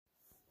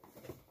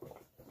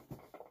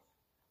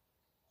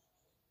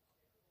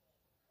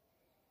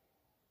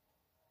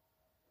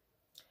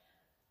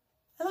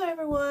Hello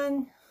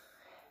everyone.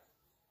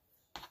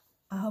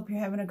 I hope you're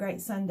having a great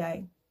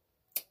Sunday.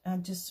 I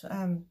just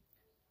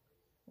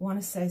want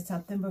to say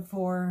something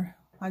before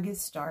I get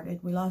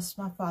started. We lost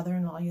my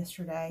father-in-law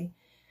yesterday,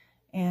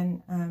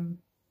 and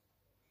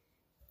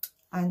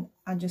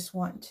I just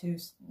want to,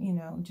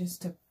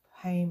 just to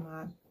pay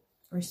my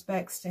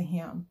respects to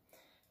him.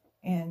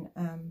 And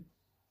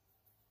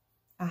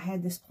I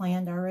had this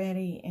planned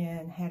already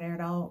and had it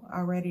all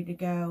ready to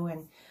go,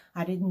 and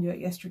I didn't do it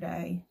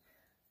yesterday.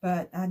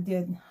 But I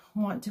did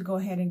want to go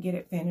ahead and get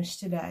it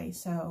finished today.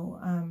 So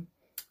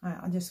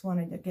I just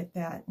wanted to get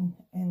that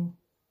and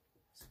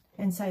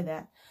say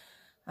that.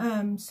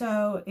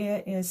 So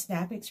it is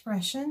Snap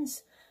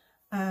Expressions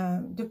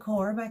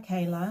Decor by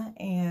Kayla,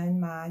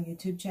 and my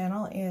YouTube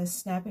channel is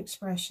Snap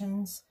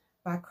Expressions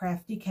by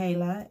Crafty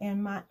Kayla,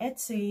 and my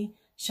Etsy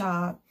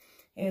shop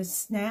is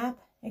Snap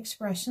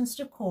Expressions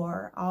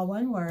Decor, all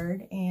one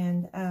word.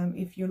 And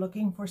if you're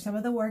looking for some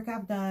of the work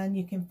I've done,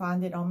 you can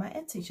find it on my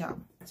Etsy shop.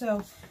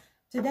 So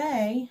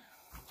today,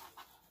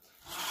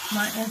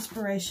 my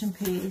inspiration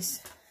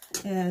piece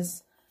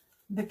is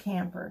the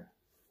camper,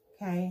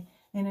 okay?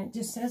 And it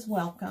just says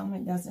welcome.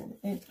 It doesn't,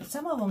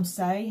 some of them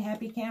say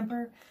happy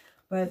camper,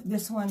 but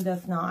this one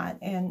does not.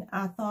 And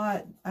I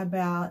thought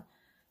about,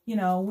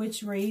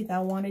 which wreath I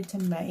wanted to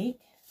make.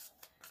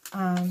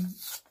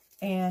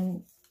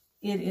 And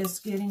it is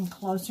getting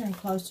closer and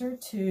closer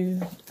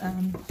to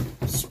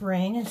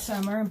spring and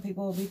summer, and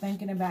people will be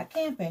thinking about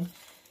camping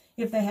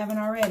if they haven't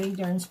already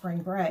during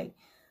spring break.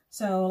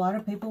 So a lot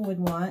of people would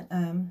want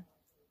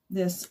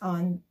this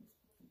on,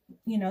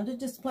 to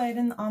display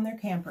it on their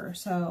camper.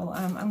 So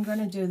I'm going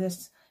to do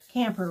this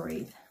camper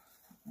wreath.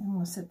 I'm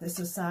going to set this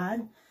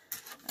aside.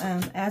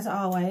 As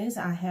always,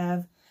 I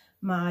have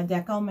my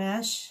Deco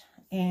mesh,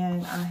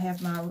 and I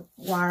have my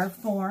wire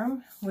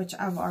form, which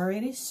I've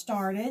already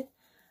started.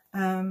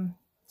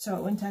 So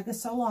it wouldn't take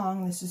us so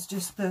long. This is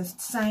just the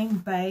same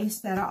base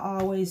that I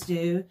always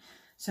do.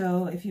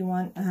 So if you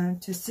want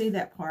to see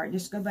that part,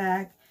 just go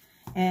back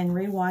and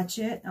rewatch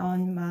it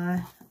on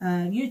my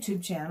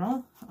YouTube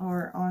channel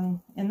or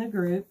in the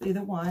group,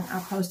 either one.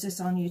 I'll post this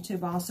on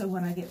YouTube also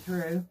when I get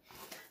through.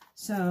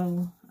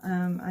 So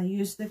I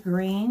use the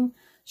green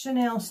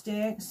chenille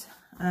sticks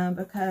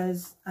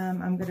because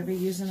I'm going to be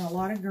using a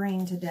lot of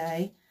green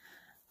today.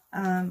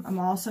 I'm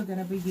also going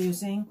to be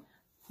using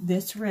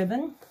this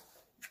ribbon.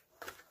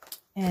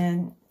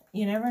 And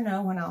you never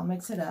know when I'll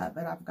mix it up,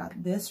 but I've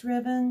got this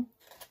ribbon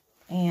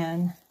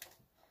and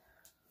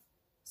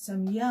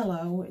some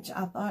yellow, which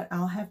I thought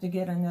I'll have to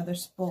get another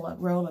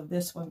roll of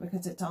this one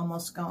because it's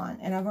almost gone.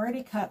 And I've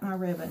already cut my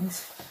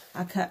ribbons.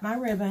 I cut my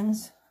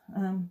ribbons.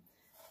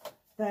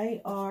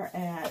 They are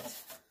at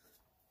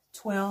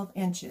 12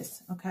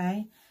 inches,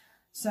 okay?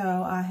 So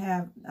I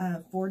have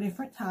 4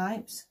 different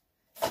types,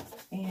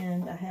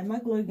 and I have my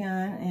glue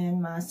gun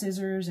and my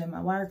scissors and my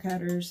wire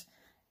cutters.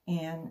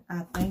 And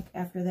I think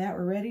after that,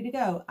 we're ready to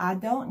go. I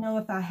don't know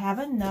if I have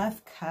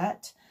enough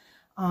cut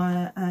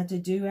to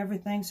do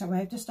everything, so I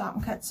have to stop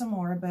and cut some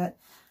more. But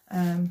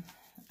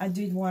I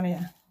did want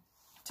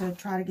to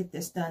try to get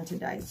this done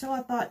today. So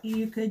I thought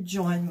you could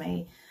join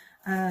me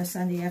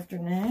Sunday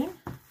afternoon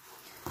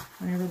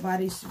when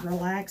everybody's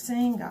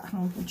relaxing, got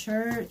home from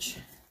church.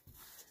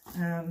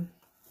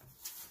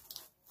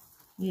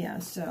 Yeah,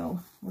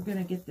 so we're going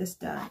to get this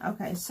done.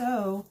 Okay,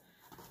 so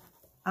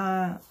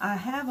I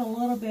have a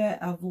little bit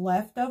of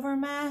leftover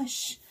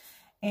mash,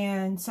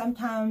 and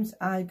sometimes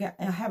I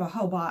have a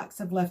whole box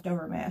of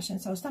leftover mash, and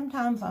so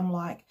sometimes I'm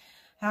like,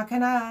 how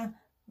can I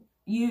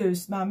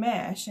use my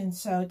mash? And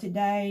so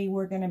today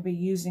we're going to be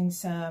using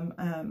some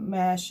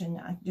mash, and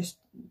I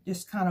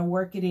just kind of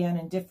work it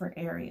in different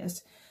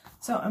areas.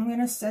 So I'm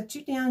going to set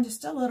you down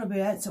just a little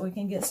bit so we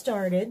can get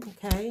started,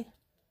 okay?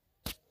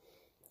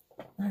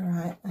 All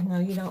right, I know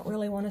you don't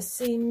really want to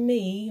see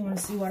me. You want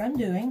to see what I'm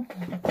doing.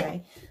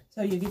 Okay,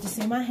 so you get to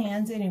see my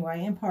hands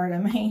anyway, and part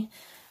of me.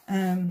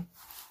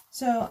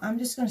 So I'm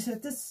just going to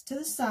set this to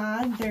the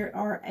side. There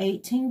are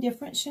 18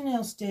 different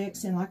chenille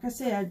sticks, and like I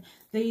said,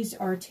 these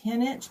are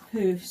 10-inch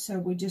poofs. So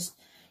we just,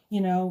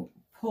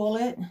 pull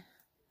it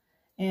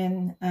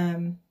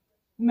and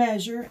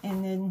measure,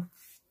 and then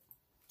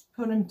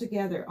put them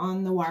together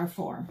on the wire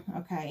form.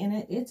 Okay,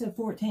 and it's a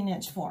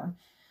 14-inch form.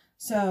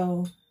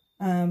 So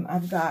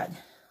I've got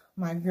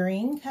my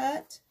green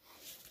cut,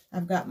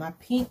 I've got my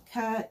pink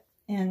cut,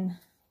 and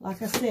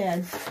like I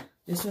said,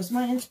 this was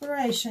my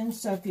inspiration.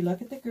 So if you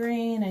look at the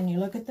green and you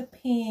look at the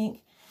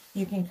pink,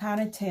 you can kind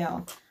of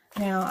tell.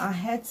 Now I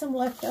had some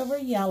leftover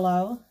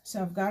yellow,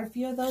 so I've got a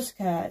few of those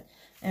cut,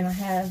 and I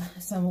have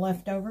some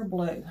leftover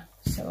blue.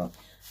 So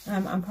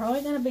I'm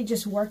probably going to be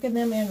just working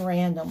them in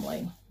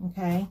randomly,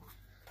 okay?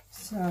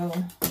 So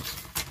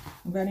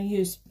I'm going to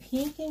use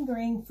pink and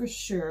green for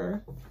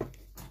sure.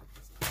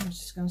 I'm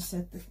just going to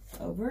set this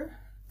over.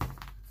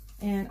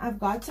 And I've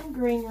got some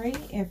greenery.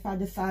 If I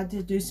decide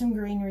to do some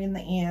greenery in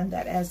the end,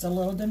 that adds a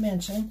little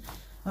dimension.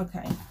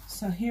 Okay,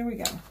 so here we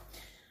go.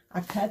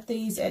 I cut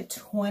these at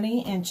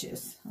 20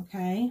 inches,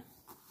 okay?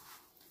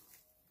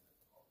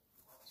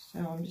 So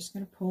I'm just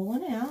going to pull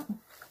one out.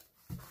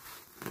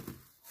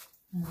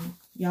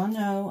 Y'all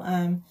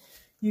know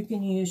you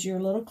can use your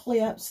little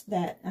clips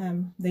that,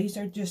 these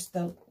are just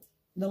the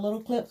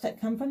little clips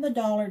that come from the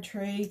Dollar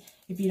Tree.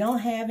 If you don't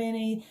have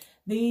any,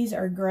 these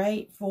are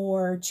great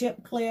for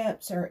chip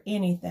clips or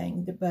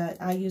anything,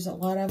 but I use a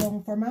lot of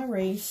them for my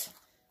wreaths.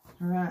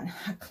 All right,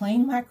 I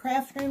cleaned my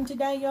craft room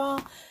today,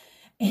 y'all,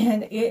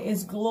 and it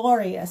is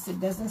glorious. It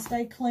doesn't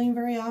stay clean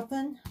very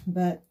often,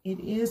 but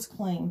it is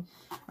clean.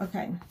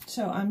 Okay,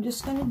 so I'm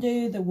just going to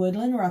do the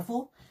woodland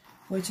ruffle,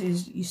 which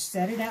is you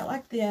set it out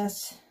like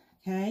this,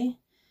 okay,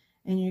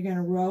 and you're going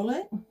to roll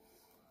it.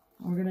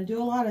 We're going to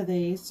do a lot of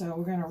these, so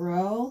we're going to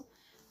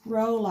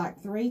roll like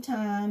 3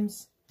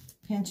 times,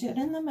 pinch it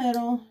in the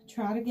middle,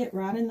 try to get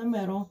right in the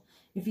middle.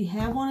 If you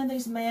have one of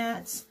these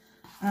mats,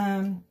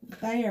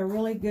 they are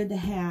really good to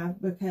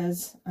have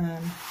because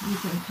you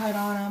can cut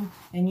on them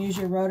and use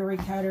your rotary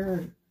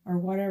cutter or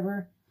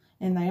whatever,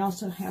 and they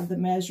also have the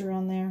measure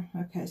on there.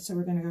 Okay, so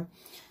we're going to go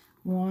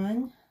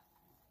 1,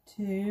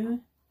 2,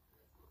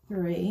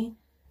 3,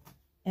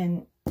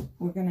 and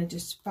we're going to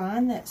just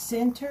find that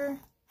center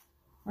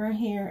right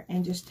here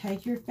and just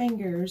take your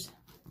fingers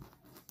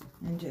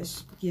and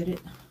just get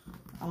it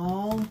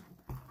all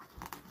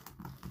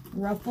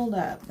ruffled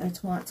up.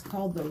 That's why it's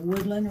called the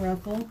woodland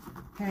ruffle.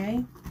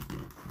 Okay,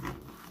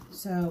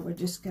 so we're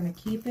just going to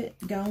keep it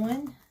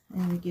going,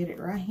 and we get it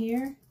right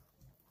here.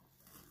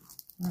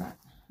 Right,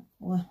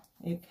 well,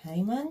 it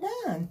came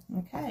undone.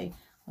 Okay,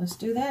 let's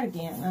do that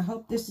again. I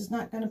hope this is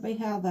not going to be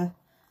how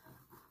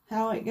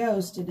it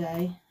goes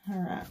today. All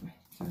right,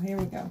 so here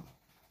we go.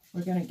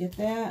 We're going to get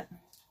that.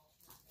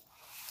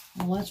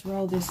 Well, let's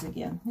roll this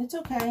again. It's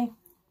okay.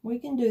 We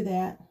can do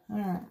that. All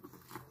right.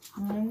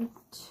 1,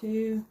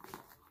 2,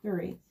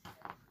 3.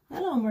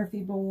 Hello,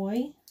 Murphy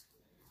boy.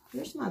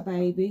 Here's my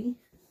baby.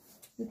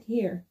 Look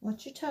here.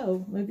 Watch your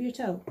toe. Move your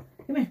toe.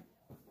 Come here.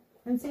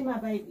 Come see my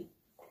baby.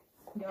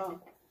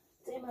 Y'all,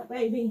 see my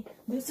baby.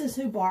 This is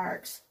who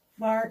barks.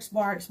 Barks,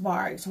 barks,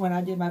 barks when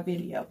I did my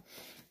video.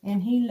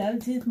 And he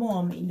loves his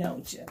mommy,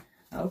 don't you?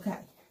 Okay.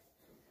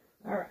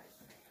 All right.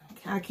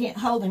 I can't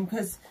hold him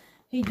because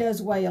he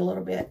does weigh a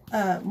little bit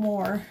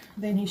more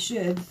than he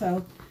should.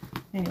 So,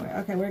 anyway.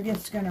 Okay, we're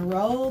just going to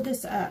roll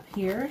this up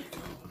here.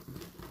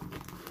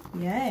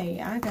 Yay,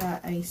 I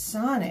got a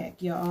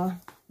Sonic, y'all.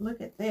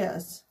 Look at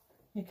this.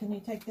 Hey, can you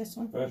take this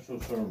one?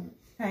 Special service.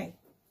 Hey,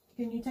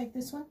 can you take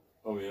this one?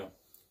 Oh, yeah.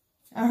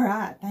 All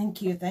right,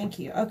 thank you, thank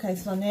you. Okay,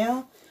 so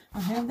now I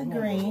have the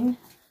green.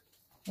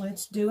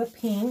 Let's do a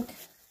pink.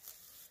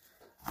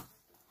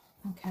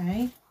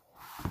 Okay.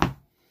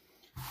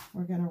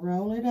 We're going to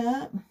roll it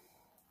up.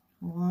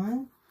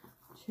 1,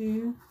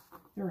 2,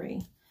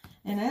 3.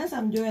 And as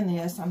I'm doing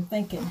this, I'm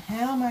thinking,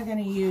 how am I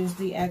going to use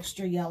the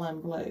extra yellow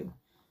and blue?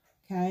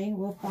 Okay,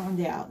 we'll find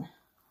out.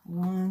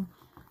 1,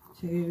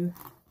 2,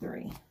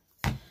 3.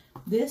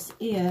 This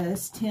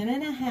is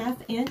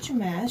 10.5-inch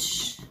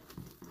mesh,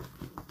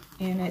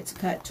 and it's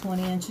cut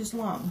 20 inches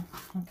long.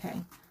 Okay,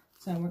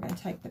 so we're going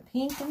to take the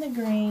pink and the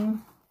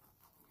green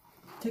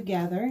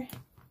together.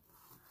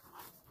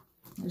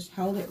 Just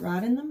hold it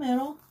right in the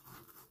middle.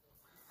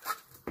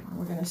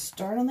 We're going to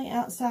start on the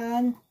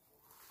outside.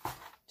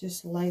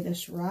 Just lay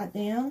this right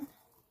down.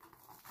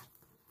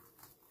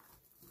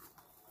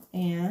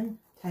 And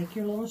take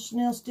your little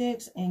Chanel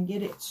sticks and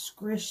get it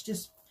scrunched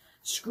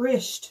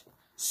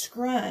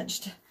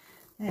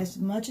as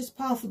much as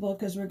possible,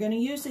 because we're going to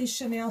use these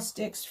Chanel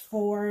sticks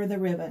for the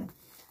ribbon.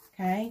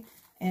 Okay,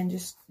 and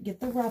just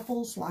get the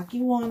ruffles like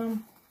you want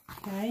them.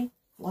 Okay,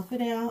 fluff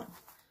it out.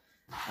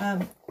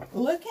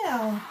 Look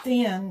how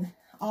thin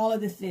all of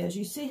this is.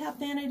 You see how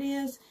thin it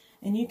is?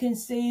 And you can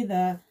see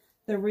the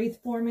wreath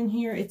forming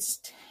here.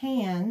 It's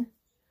tan.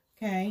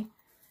 Okay,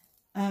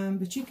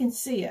 but you can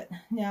see it.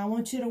 Now I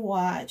want you to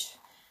watch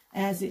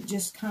as it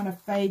just kind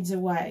of fades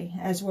away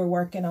as we're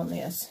working on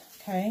this,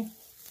 okay?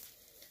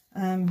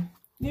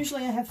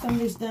 Usually I have some of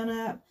these done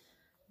up,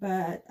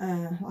 but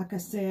like I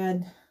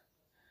said,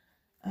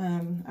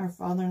 our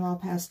father-in-law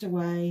passed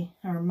away,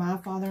 or my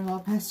father-in-law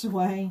passed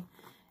away,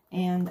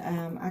 and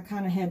I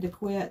kind of had to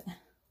quit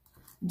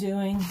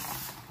doing,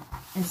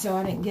 and so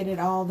I didn't get it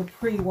all the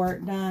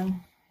pre-work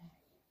done.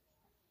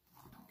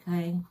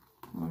 Okay,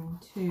 1,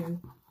 2,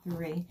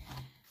 3.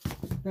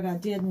 But I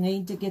did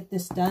need to get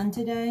this done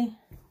today.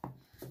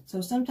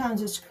 So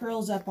sometimes this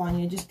curls up on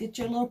you. Just get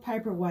your little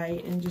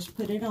paperweight and just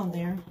put it on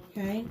there,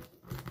 okay?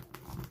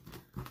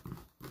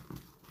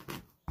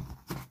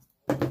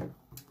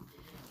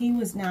 He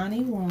was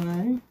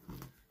 91,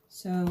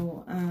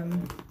 so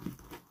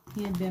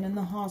he had been in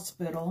the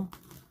hospital,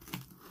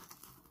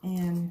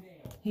 and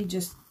he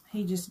just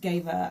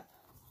gave up.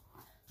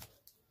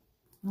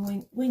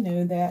 We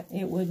knew that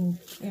it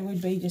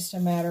would be just a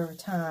matter of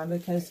time,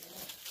 because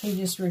he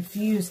just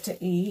refused to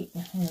eat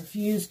and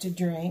refused to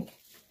drink.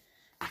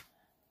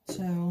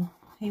 So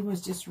he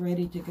was just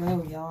ready to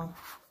go, y'all.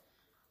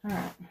 All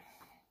right.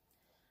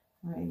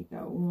 Ready to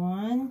go.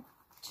 1,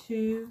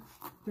 2,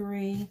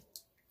 3,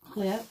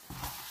 clip.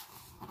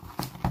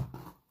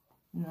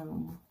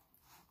 No.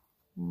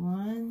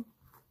 1,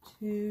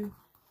 2,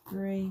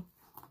 3,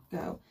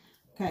 go.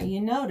 Okay,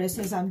 you notice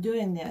as I'm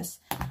doing this,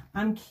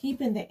 I'm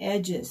keeping the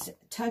edges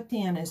tucked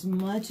in as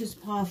much as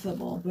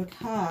possible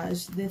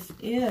because this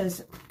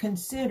is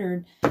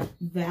considered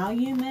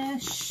value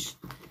mesh.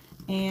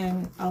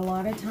 And a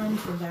lot of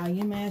times the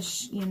value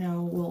mesh, you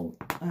know, will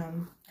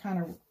kind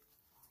of...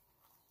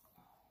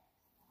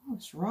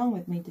 What's wrong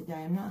with me today?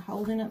 I'm not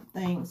holding up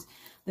things.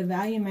 The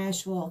value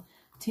mesh will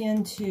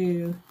tend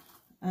to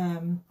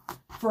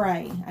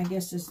fray, I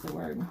guess is the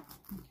word.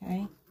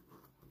 Okay.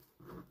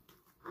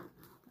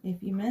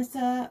 If you mess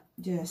up,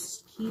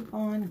 just keep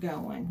on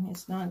going.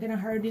 It's not going to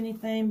hurt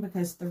anything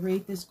because the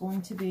wreath is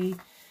going to be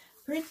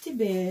pretty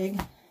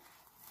big.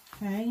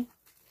 Okay.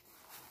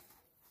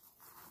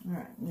 All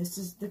right. This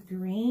is the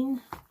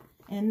green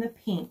and the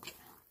pink.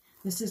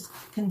 This is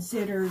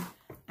considered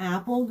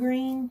apple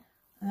green.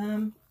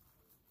 And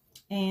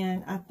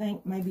I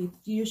think maybe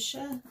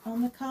fuchsia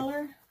on the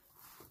color.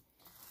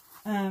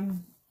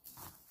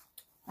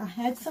 I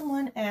had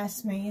someone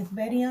ask me, is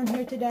Betty on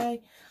here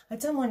today? I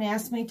had someone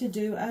ask me to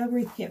do a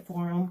wreath kit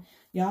for them.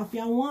 Y'all, if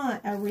y'all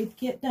want a wreath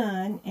kit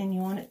done and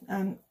you want it,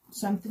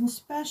 something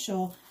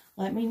special,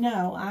 let me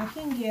know. I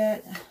can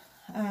get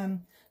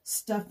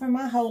stuff from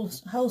my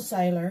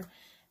wholesaler,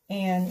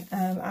 and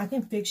I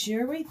can fix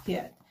you a wreath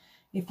kit.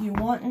 If you're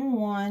wanting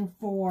one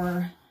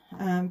for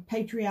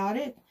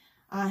patriotic,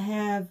 I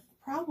have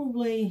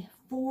probably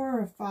 4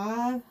 or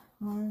 5.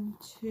 1,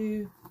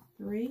 2,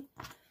 3.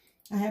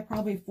 I have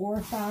probably 4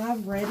 or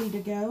 5 ready to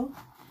go.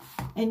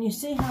 And you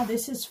see how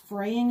this is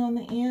fraying on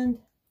the end?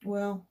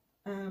 Well,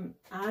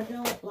 I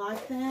don't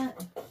like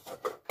that.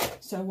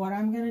 So what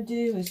I'm going to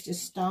do is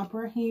just stop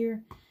right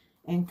here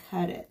and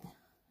cut it.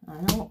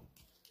 I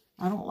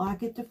don't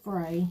like it to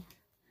fray.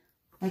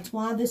 That's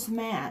why this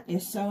mat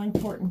is so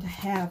important to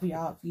have,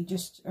 y'all, if you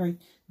just are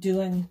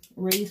doing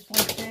wreaths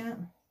like that.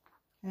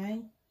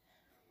 Okay.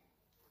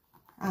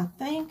 I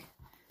think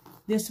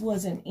this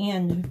was an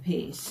end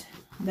piece.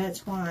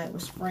 That's why it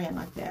was fraying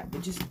like that.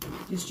 But just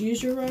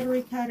use your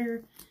rotary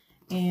cutter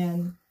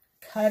and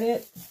cut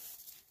it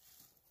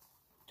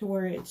to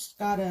where it's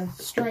got a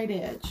straight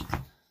edge.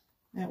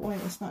 That way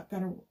it's not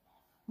going to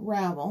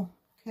ravel.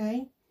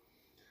 Okay.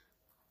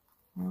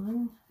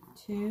 1,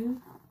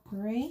 2,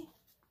 3.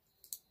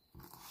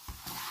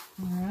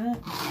 All right.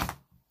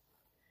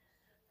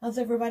 How's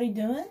everybody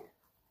doing?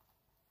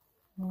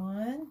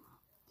 1,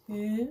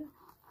 2,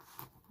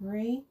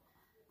 3.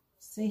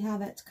 See how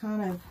that's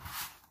kind of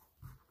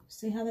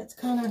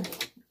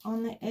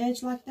on the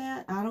edge like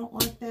that? I don't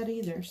like that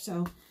either.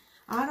 So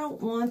I don't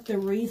want the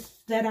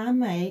wreath that I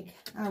make.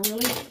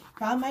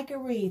 If I make a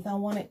wreath, I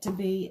want it to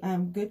be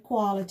good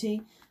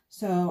quality.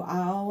 So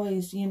I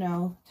always, you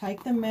know,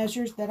 take the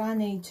measures that I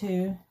need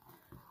to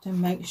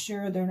make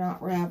sure they're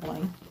not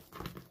raveling.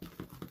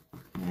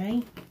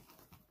 Okay.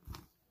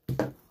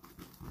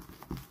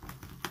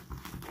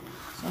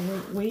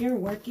 So we are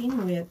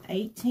working with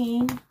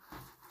 18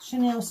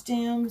 chenille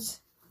stems.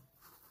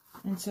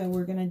 And so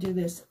we're going to do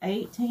this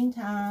 18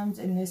 times,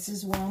 and this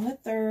is we're on the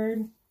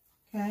 3rd,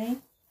 okay?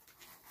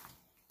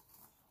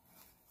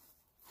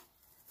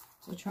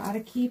 So try to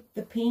keep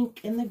the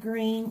pink and the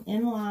green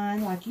in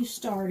line like you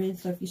started.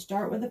 So if you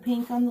start with the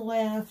pink on the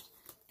left,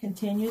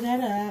 continue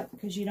that up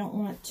because you don't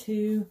want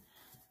two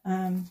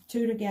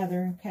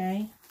together,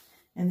 okay?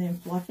 And then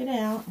fluff it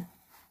out.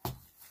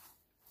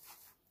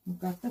 You've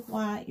got the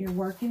white. You're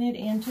working it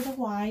into the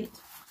white.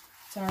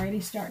 It's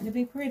already starting to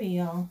be pretty,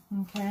 y'all,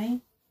 okay?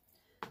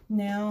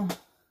 Now,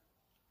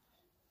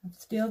 I've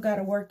still got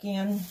to work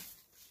in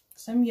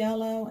some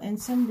yellow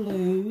and some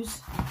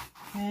blues,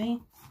 okay?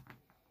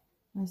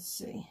 Let's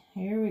see.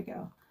 Here we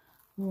go.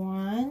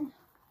 1,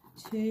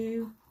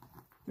 2,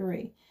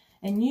 3.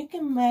 And you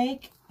can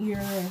make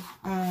your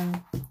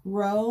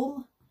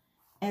roll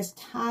as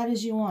tight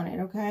as you want it,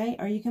 okay?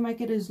 Or you can make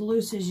it as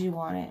loose as you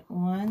want it.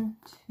 1,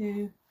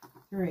 2,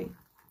 3.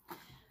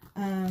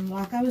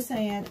 Like I was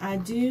saying, I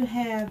do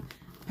have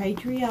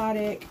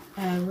patriotic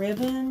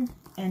ribbon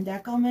and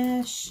Deco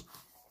mesh.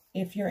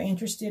 If you're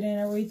interested in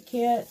a wreath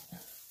kit,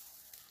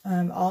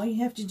 all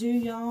you have to do,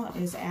 y'all,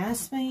 is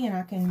ask me and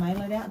I can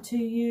mail it out to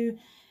you.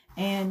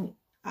 And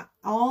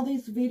all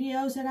these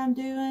videos that I'm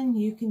doing,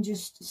 you can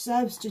just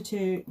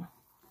substitute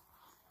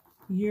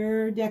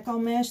your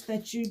Deco mesh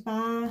that you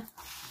buy,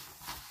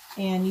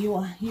 and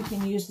you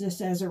can use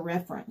this as a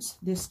reference.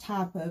 This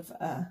type of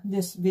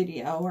this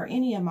video or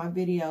any of my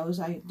videos,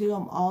 I do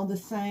them all the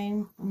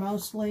same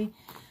mostly.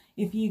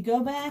 If you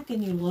go back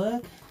and you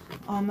look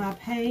on my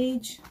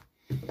page,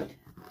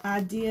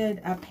 I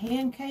did a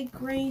pancake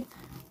wreath,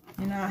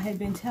 and I had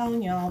been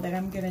telling y'all that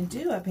I'm going to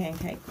do a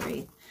pancake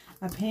wreath.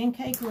 A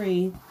pancake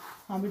wreath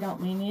probably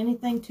don't mean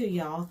anything to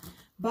y'all,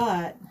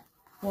 but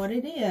what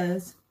it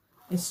is,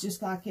 it's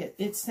just like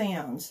it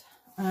sounds.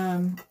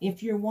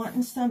 If you're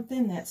wanting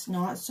something that's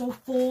not so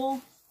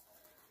full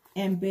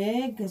and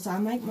big, because I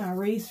make my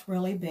wreaths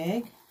really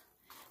big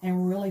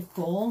and really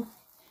full.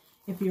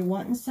 If you're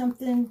wanting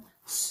something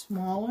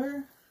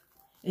smaller,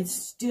 it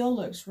still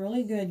looks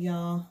really good,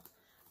 y'all.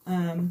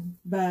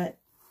 But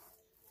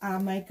I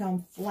make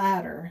them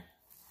flatter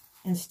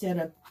instead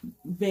of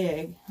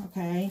big,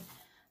 okay?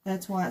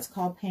 That's why it's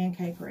called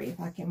pancake wreath.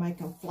 I can make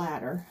them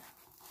flatter.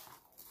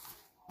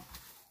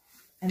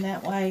 And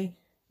that way,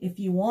 if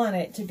you want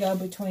it to go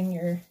between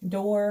your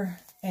door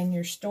and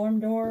your storm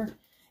door,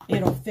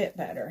 it'll fit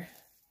better.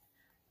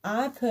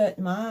 I put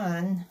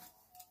mine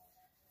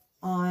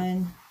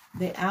on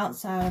the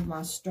outside of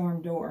my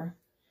storm door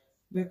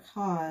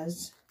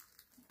because,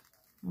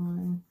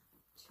 1,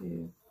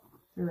 2,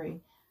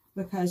 3,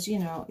 because, you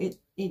know,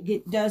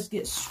 it does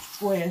get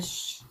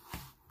squished.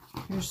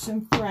 There's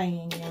some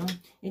fraying, you know.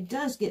 It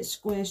does get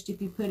squished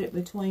if you put it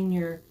between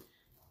your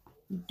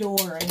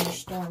door and your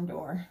storm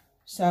door.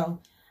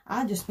 So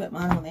I just put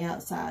mine on the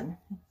outside.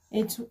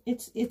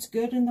 It's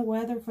good in the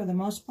weather for the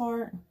most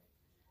part.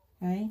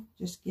 Okay,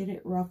 just get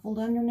it ruffled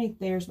underneath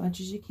there as much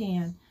as you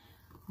can.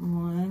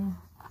 1,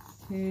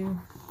 2,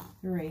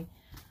 3.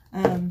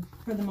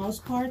 For the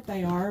most part,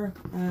 they are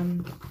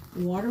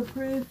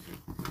waterproof,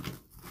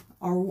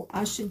 or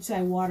I should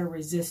say water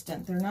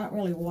resistant. They're not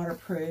really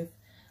waterproof,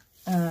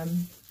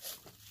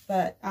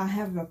 but I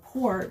have a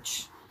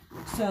porch,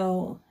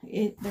 so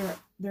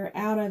they're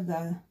out of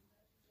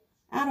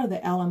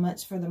the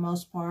elements for the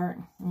most part,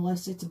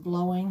 unless it's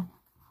blowing.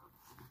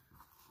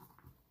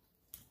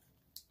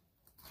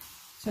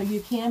 So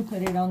you can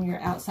put it on your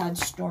outside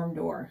storm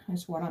door,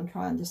 is what I'm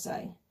trying to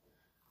say,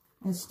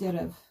 instead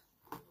of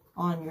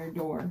on your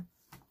door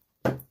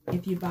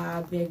if you buy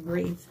a big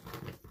wreath.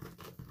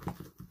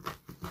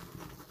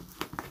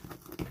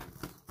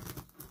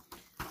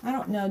 I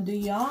don't know, do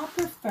y'all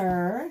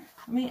prefer,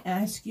 let me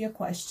ask you a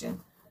question.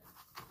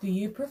 Do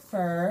you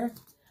prefer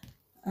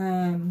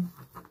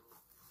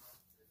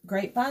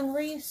grapevine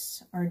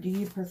wreaths, or do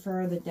you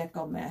prefer the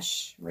Deco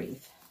mesh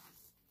wreath?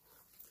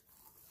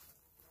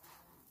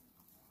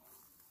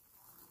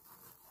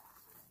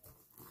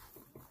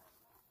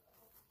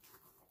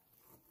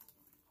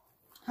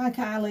 Hi,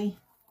 Kylie.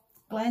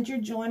 Glad you're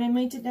joining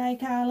me today,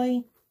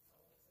 Kylie.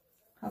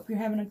 Hope you're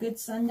having a good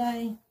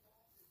Sunday.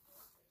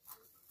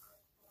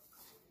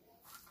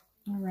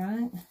 All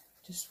right,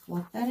 just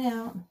fluff that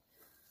out.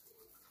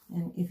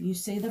 And if you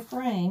see the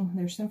fraying,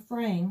 there's some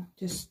fraying,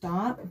 just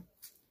stop,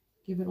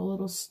 give it a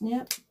little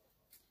snip.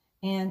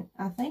 And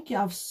I think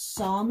y'all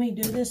saw me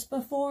do this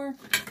before,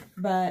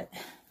 but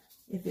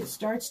if it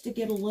starts to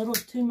get a little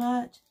too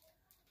much,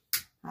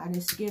 I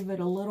just give it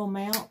a little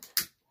melt.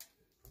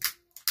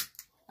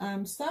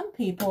 Some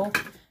people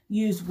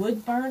use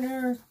wood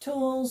burner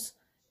tools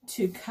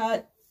to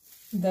cut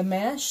the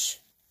mesh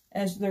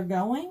as they're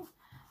going.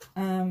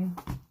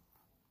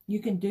 You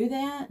can do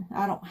that.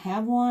 I don't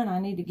have one. I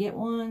need to get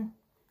one.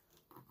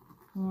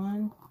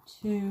 1,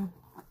 2,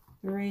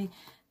 3.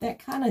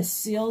 That kind of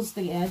seals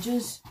the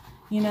edges,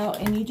 you know,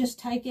 and you just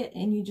take it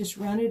and you just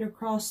run it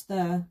across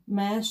the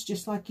mesh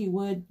just like you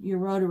would your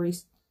rotary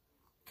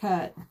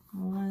cut.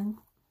 1,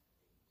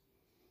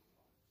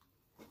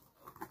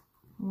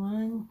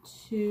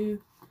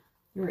 2,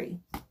 3.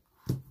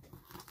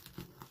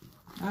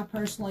 I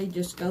personally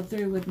just go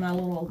through with my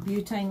little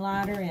butane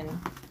lighter and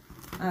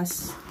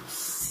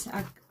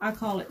I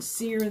call it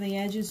sear the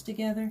edges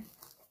together.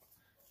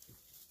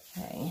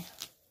 Okay.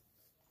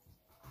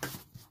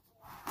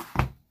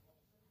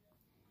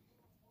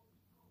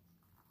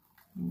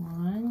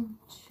 One,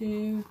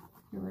 2,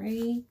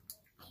 3.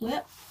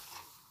 Clip.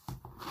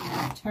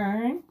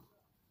 Turn.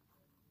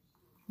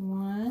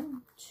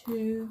 1,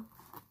 2,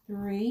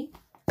 3.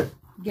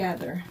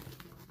 Gather.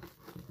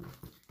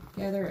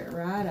 Gather it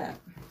right up.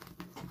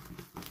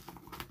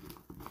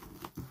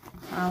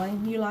 Holly,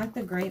 you like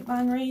the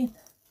grapevine wreath?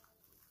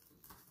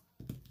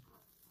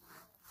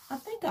 I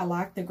think I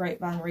like the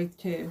grapevine wreath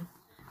too.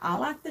 I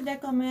like the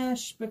Deco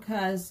mesh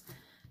because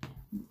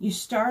you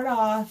start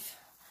off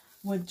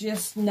with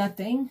just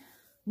nothing,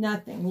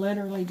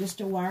 literally just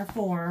a wire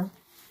form,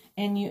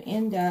 and you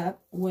end up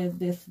with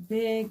this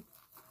big,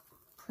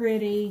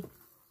 pretty,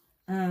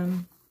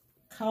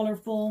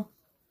 colorful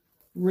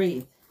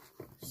wreath.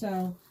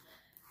 So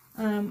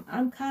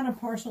I'm kind of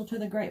partial to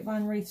the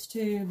grapevine wreaths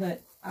too,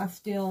 but I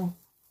still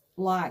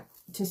like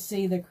to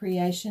see the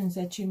creations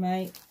that you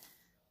make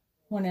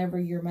whenever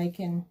you're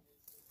making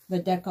the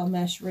Deco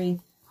mesh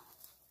wreath.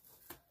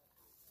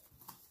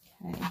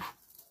 Okay.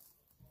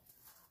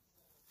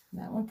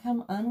 That one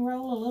come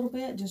unroll a little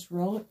bit. Just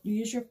roll it.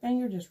 Use your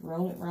finger. Just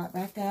roll it right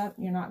back up.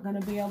 You're not going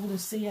to be able to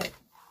see it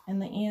in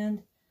the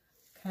end.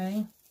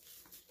 Okay.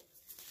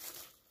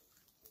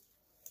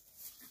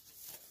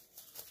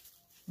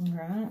 All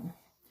right.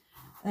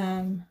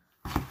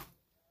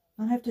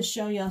 I'll have to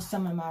show y'all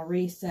some of my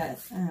wreaths that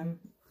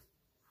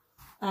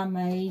I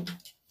made.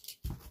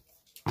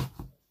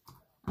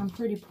 I'm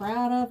pretty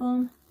proud of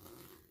them.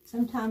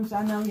 Sometimes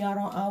I know y'all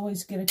don't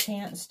always get a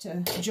chance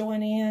to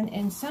join in,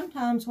 and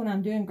sometimes when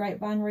I'm doing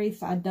grapevine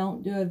wreath, I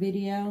don't do a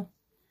video.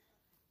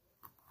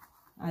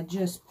 I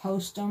just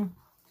post them.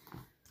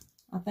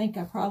 I think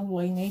I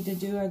probably need to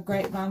do a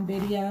grapevine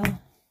video.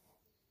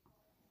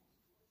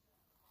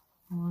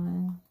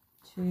 1,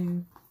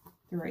 2,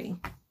 3.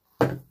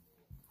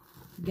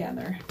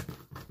 Together.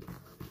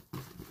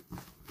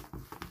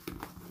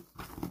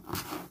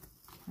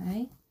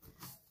 Okay.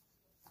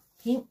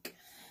 Pink.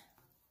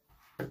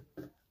 All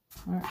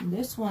right,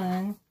 this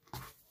one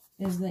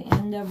is the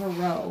end of a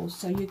row,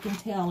 so you can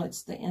tell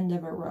it's the end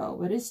of a row,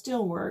 but it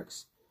still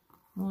works.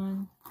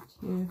 1,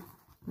 2,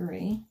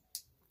 3.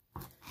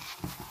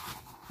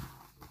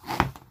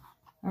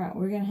 All right,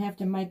 we're going to have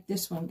to make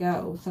this one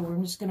go, so we're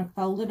just going to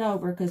fold it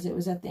over because it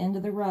was at the end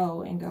of the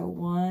row and go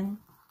 1,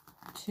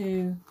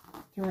 2,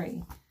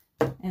 3,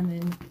 and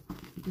then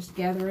just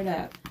gather it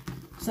up.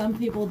 Some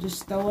people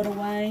just throw it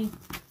away.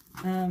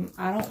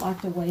 I don't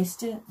like to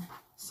waste it,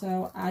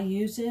 so I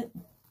use it,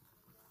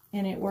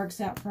 and it works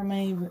out for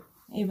me,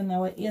 even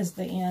though it is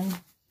the end.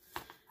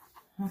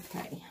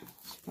 Okay,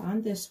 let's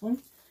find this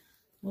one.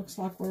 Looks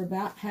like we're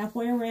about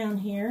halfway around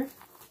here.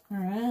 All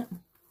right,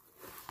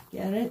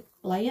 get it,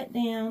 lay it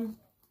down,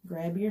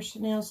 grab your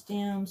chenille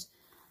stems.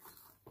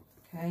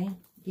 Okay,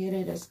 get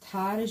it as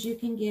tight as you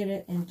can get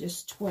it and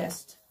just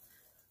twist.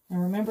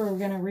 And remember, we're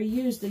going to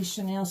reuse these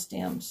chenille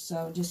stems,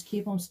 so just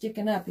keep them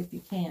sticking up if you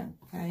can,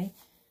 okay?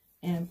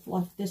 And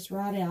fluff this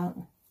right out.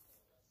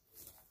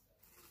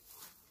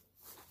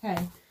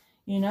 Okay,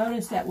 you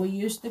notice that we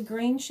used the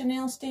green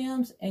chenille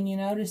stems, and you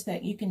notice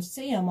that you can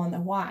see them on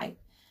the white.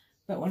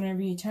 But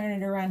whenever you turn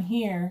it around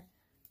here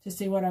to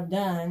see what I've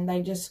done,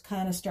 they just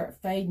kind of start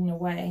fading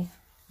away,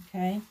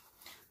 okay?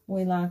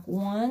 We like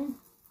 1,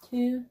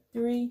 2,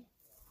 3.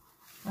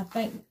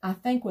 I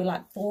think we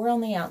like 4 on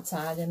the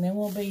outside, and then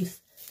we'll be,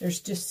 there's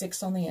just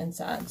 6 on the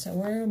inside. So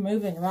we're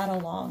moving right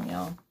along,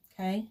 y'all,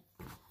 okay?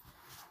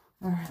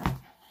 All right,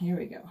 here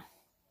we go.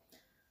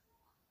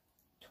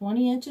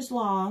 20 inches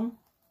long.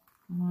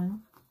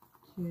 1,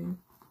 2,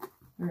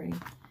 3.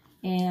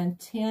 And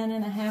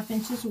 10.5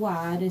 inches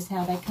wide is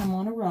how they come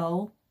on a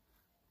roll.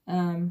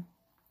 The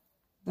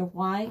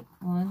white,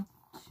 1,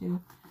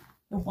 2.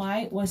 The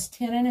white was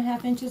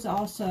 10.5 inches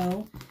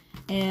also.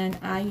 And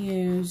I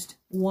used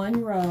 1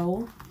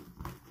 row,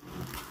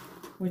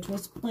 which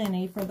was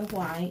plenty for the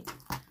white.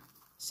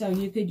 So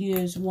you could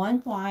use 1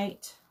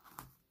 white,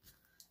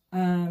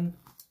 1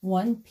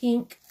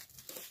 pink,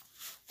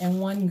 and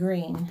 1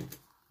 green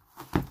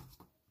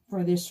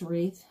for this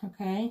wreath,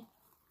 okay?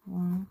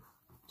 1,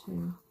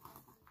 2,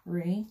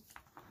 3.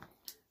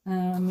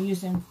 I'm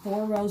using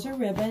 4 rows of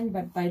ribbon,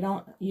 but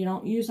you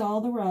don't use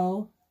all the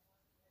row.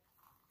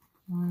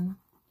 1,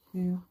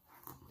 2,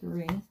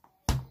 3.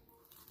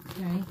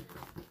 Okay.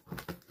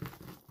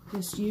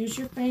 Just use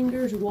your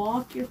fingers,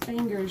 walk your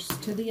fingers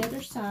to the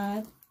other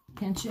side,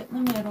 pinch it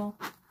in the middle,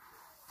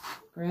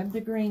 grab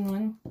the green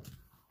one,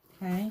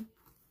 okay?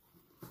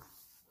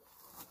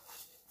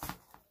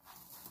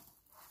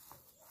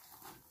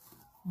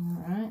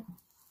 All right.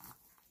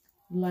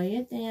 Lay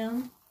it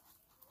down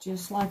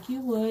just like you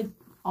would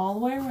all the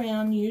way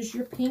around. Use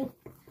your pink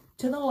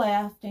to the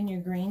left and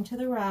your green to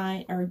the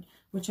right, or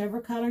whichever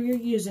color you're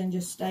using.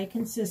 Just stay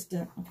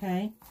consistent,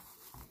 okay?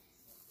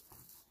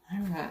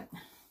 All right.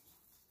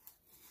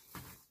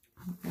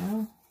 There we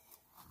go.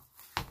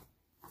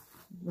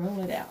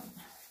 Roll it out.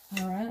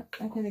 All right.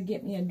 I gotta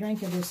get me a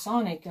drink of this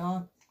Sonic,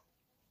 y'all.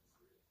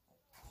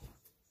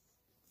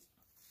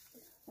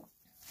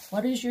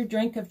 What is your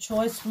drink of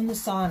choice from the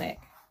Sonic?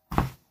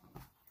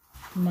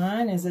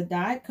 Mine is a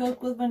Diet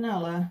Coke with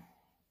vanilla.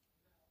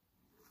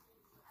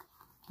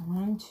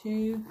 1,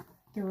 2,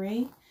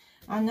 3.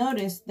 I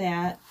noticed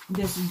that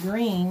this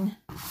green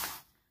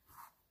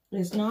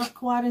is not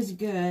quite as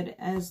good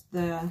as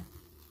the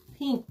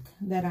pink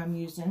that I'm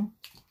using.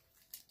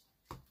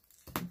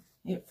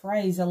 It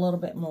frays a little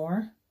bit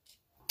more.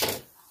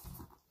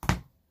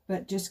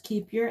 But just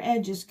keep your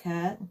edges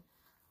cut.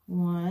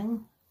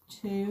 1,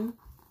 2,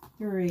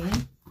 3.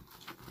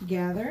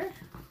 Gather.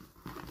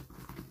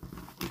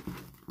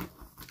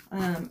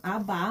 I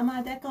buy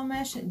my Deco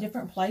mesh at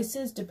different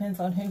places.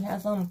 Depends on who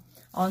has them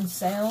on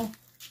sale.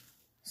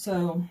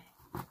 So,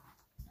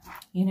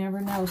 you never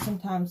know.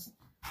 Sometimes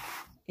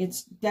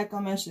it's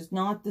Deco mesh is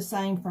not the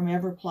same from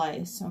every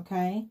place,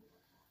 okay?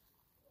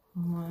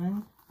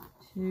 1,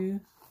 2,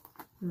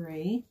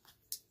 3.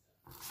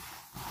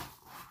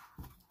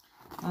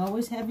 I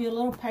always have you a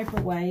little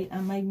paperweight. I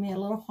made me a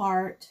little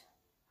heart.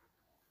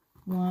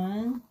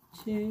 1,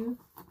 2,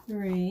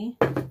 3.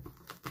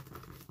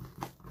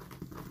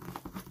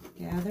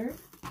 Gather.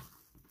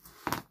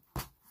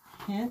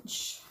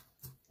 Pinch.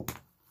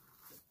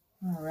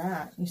 All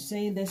right. You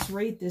see this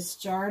wreath is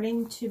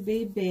starting to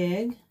be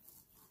big.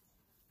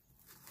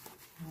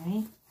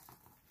 Okay.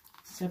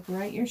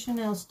 Separate your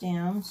chenille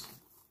stems.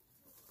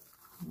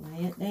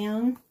 Lay it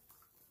down.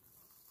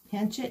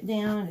 Pinch it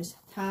down as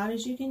tight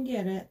as you can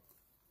get it.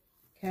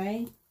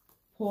 Okay.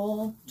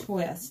 Pull,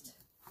 twist.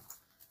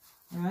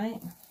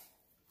 Right.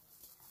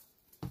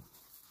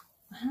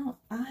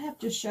 I have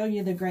to show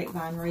you the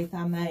grapevine wreath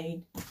I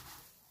made.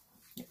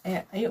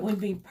 It would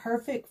be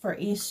perfect for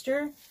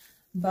Easter,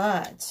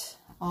 but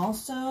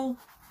also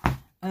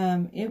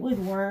it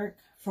would work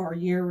for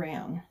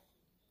year-round.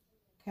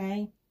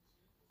 Okay,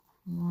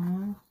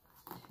 1,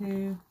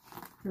 2,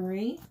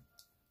 3.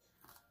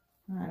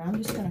 All right,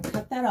 I'm just going to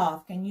cut that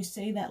off. Can you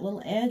see that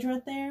little edge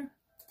right there?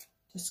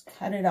 Just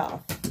cut it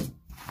off.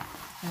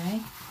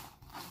 Okay.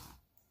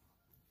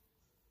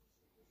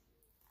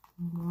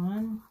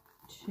 1,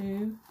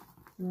 2,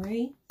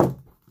 3.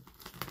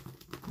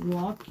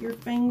 Walk your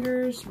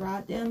fingers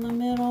right down the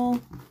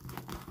middle.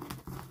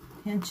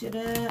 Pinch it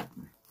up.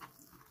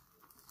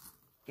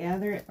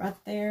 Gather it right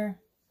there.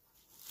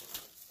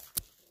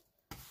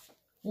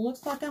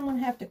 Looks like I'm going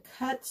to have to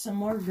cut some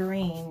more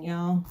green,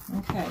 y'all.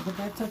 Okay, but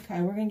that's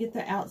okay. We're going to get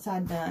the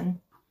outside done.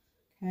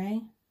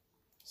 Okay.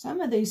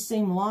 Some of these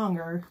seem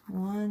longer.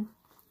 1,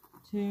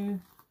 2,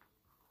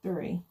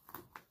 3.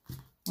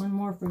 One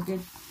more for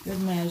good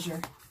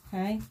measure.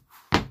 Okay.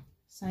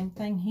 Same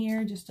thing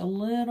here. Just a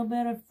little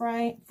bit of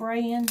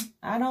fraying.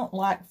 I don't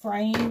like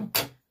fraying.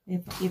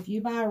 If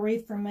you buy a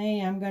wreath from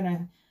me, I'm going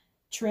to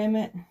trim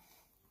it.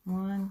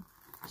 1,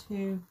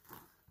 2,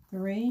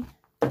 3.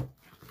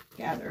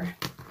 Gather.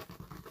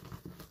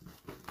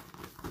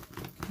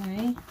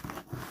 Okay,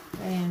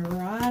 and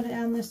right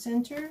down the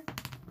center.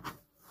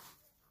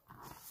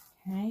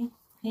 Okay,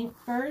 pink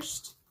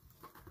first,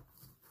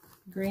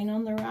 green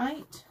on the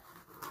right.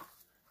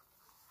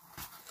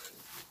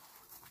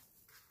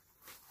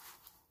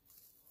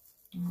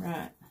 All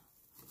right,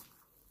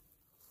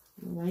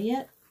 lay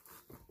it,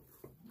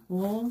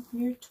 pull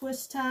your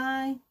twist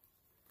tie.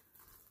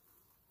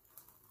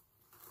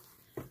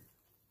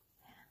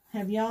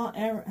 Have y'all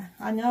ever,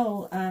 I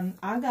know,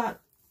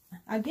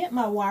 I get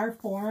my wire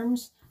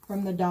forms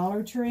from the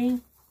Dollar Tree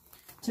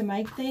to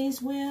make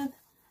these with,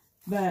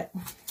 but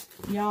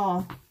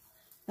y'all,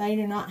 they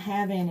do not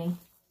have any.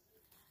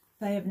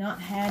 They have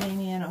not had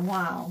any in a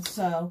while.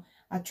 So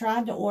I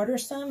tried to order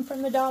some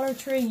from the Dollar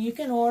Tree. You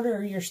can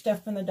order your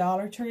stuff from the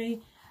Dollar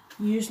Tree.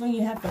 Usually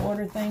you have to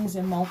order things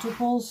in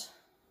multiples.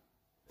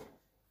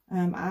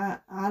 I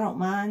don't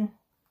mind.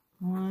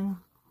 1,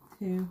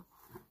 2,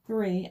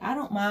 3. I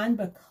don't mind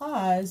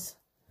because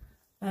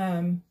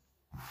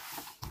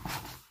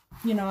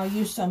you know, I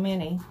use so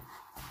many,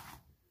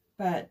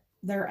 but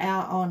they're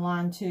out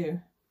online too.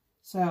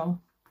 So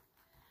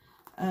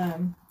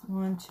 1,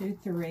 2,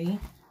 3.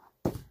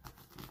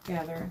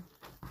 Gather.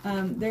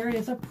 There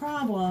is a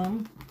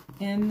problem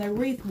in the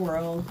wreath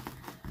world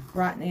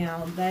right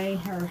now. They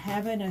are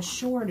having a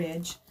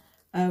shortage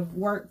of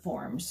work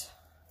forms.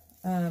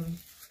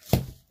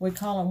 We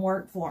call them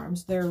work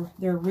forms. They're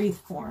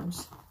wreath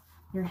forms.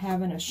 They're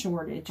having a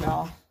shortage,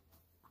 y'all.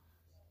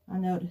 I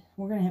know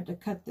we're going to have to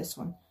cut this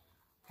one.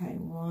 Okay,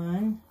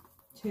 1,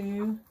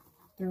 2,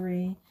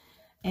 3.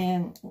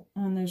 And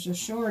when there's a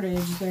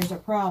shortage, there's a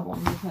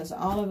problem because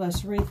all of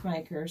us wreath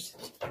makers,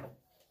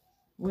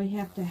 we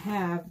have to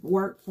have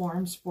work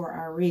forms for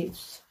our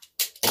wreaths.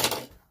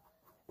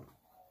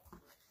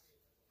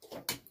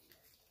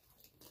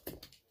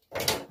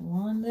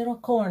 One little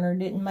corner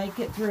didn't make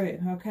it through.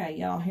 Okay,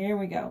 y'all, here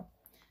we go.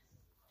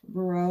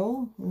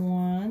 Row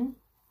 1,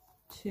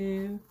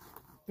 2,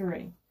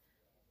 3.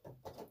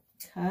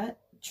 Cut,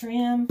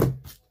 trim,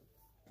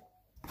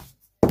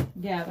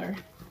 gather.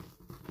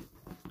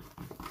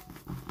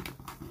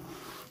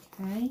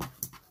 Okay.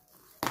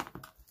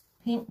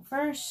 Pink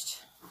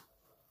first,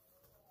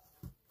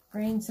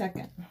 green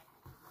second.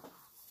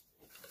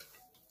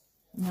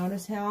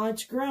 Notice how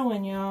it's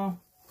growing, y'all.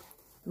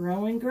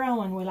 Growing,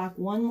 growing. We like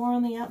one more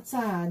on the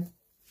outside.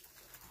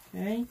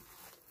 Okay.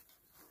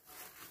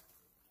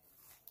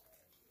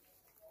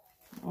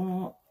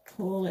 I'll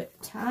pull it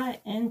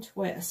tight and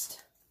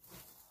twist.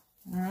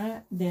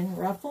 Alright, then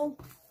ruffle.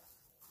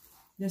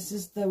 This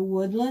is the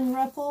woodland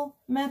ruffle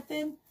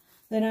method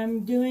that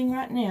I'm doing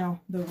right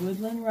now. The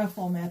woodland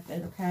ruffle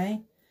method,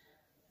 okay?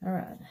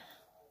 Alright.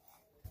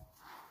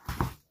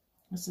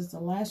 This is the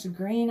last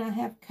green I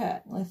have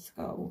cut. Let's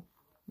go.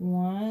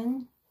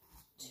 1,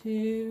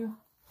 2,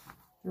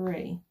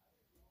 3.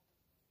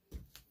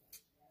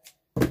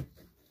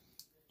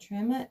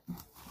 Trim it.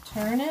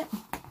 Turn it.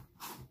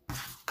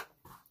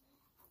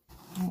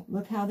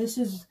 Look how this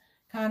is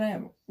kind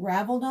of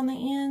raveled on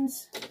the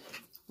ends.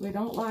 We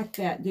don't like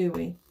that, do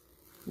we?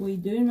 We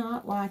do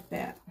not like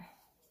that.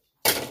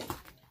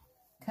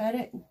 Cut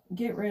it,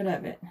 get rid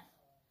of it.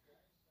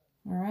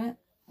 All right,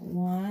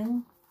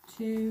 1,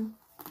 2,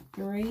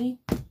 3.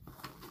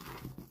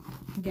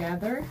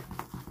 Gather.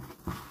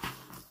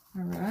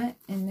 All right,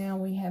 and now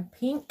we have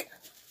pink.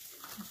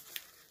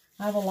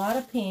 I have a lot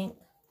of pink.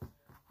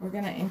 We're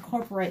going to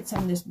incorporate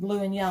some of this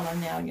blue and yellow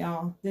now,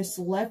 y'all. This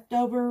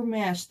leftover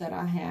mesh that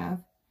I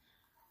have.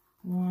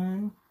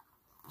 1,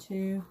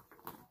 2,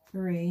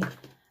 3.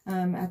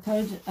 I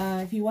told you,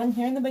 if you wasn't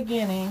here in the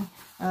beginning,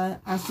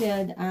 I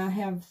said I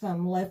have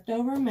some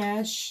leftover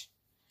mesh,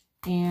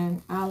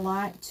 and I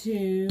like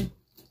to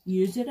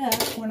use it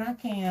up when I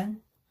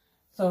can.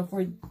 So if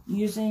we're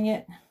using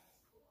it,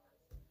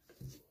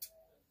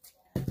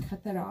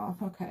 cut that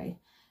off. Okay,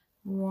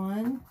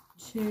 1,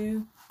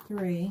 2,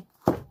 3.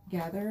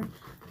 Gather.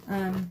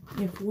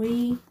 If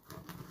we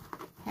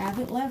have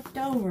it left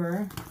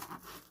over,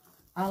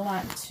 I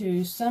like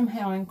to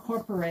somehow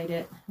incorporate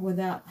it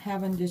without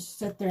having to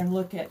sit there and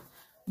look at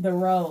the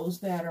rows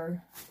that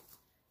are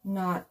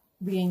not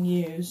being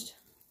used.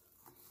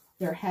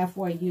 They're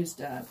halfway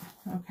used up.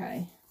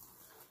 Okay.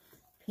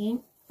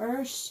 Pink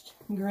first,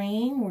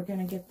 green. We're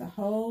going to get the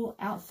whole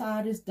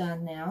outside is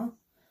done now.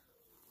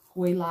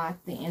 We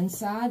like the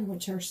inside,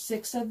 which are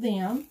 6 of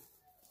them.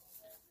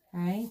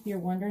 Okay, if you're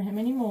wondering how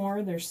many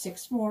more, there's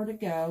 6 more to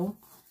go.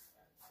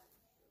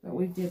 But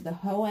we did the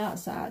whole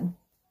outside.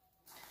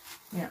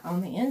 Now,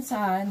 on the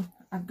inside,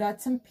 I've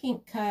got some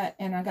pink cut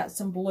and I got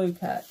some blue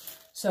cut.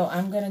 So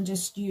I'm going to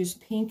just use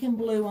pink and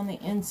blue on the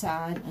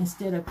inside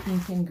instead of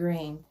pink and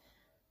green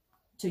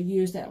to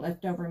use that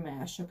leftover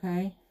mesh,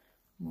 okay?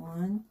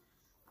 1,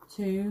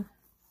 2,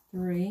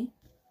 3.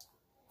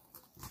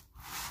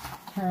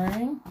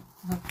 Turn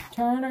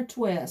or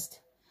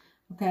twist.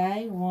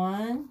 Okay,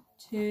 1,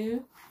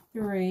 2,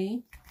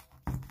 3.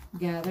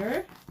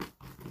 Gather.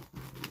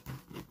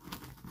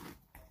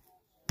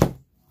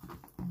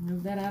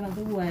 Move that out of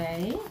the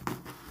way.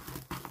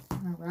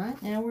 All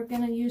right, now we're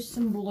going to use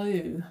some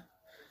blue.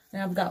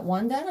 Now I've got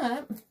one done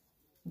up,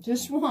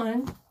 just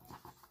one.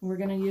 We're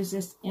going to use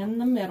this in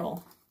the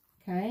middle,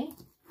 okay?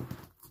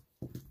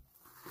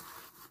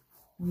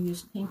 We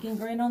use pink and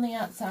green on the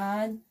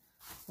outside.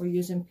 We're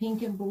using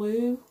pink and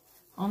blue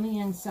on the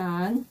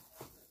inside,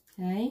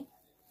 okay?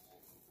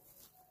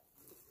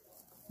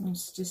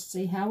 Let's just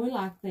see how we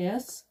like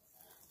this.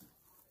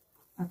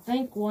 I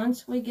think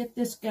once we get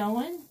this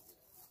going,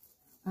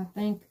 I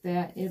think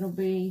that it'll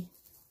be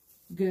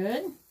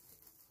good.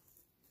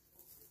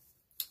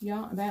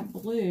 Y'all, that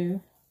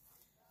blue,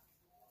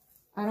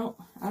 I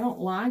don't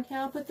like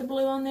how I put the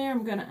blue on there.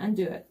 I'm going to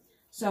undo it.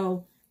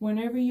 So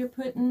whenever you're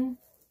putting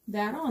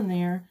that on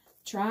there,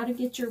 try to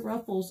get your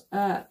ruffles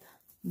up.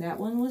 That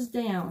one was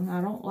down.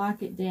 I don't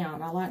like it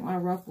down. I like my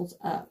ruffles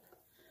up.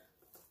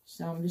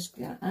 So I'm just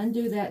going to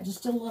undo that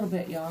just a little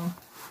bit, y'all.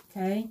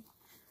 Okay?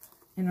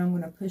 And I'm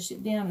going to push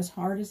it down as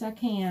hard as I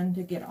can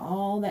to get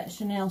all that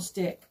Chanel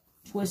stick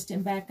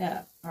twisting back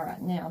up. All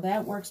right, now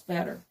that works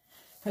better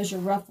because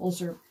your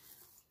ruffles are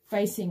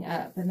facing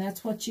up, and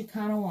that's what you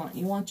kind of want.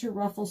 You want your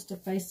ruffles to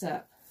face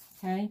up,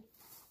 okay?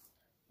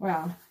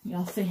 Wow,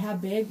 y'all see how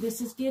big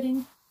this is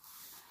getting?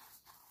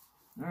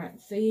 All right,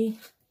 see?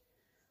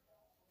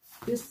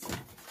 This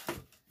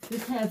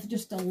has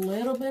just a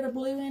little bit of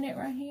blue in it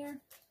right here.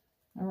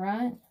 All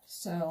right,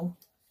 so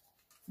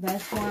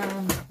that's why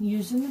I'm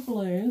using the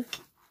blue.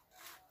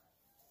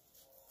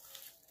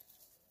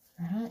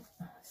 All right,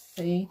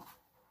 see?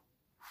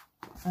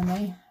 I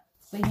may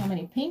see how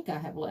many pink I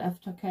have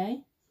left,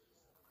 okay?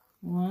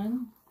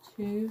 1,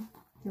 2,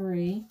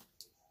 3.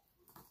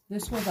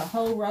 This was a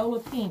whole roll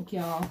of pink,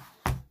 y'all.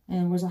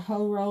 And was a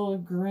whole roll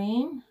of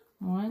green.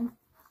 1,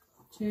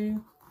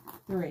 2,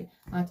 3.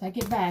 I take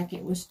it back.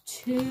 It was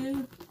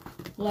 2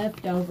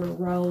 leftover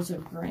rolls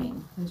of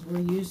green because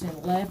we're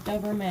using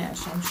leftover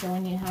mesh. I'm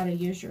showing you how to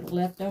use your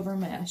leftover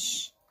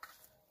mesh.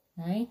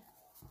 Okay.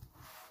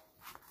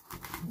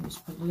 Use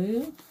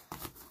blue.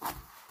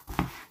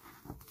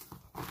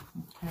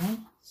 Okay.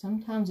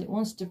 Sometimes it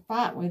wants to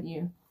fight with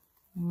you.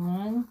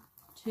 1,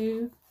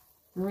 2,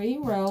 3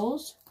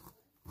 rolls.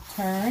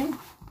 Turn.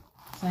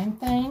 Same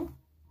thing.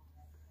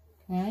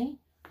 Okay.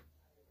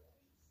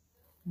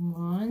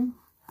 1,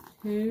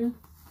 2,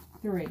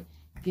 3.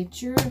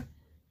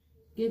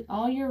 Get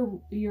all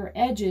your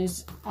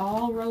edges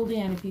all rolled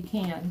in if you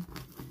can.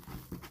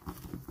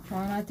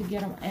 Try not to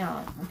get them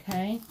out,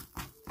 okay?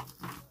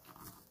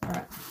 All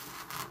right.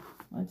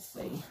 Let's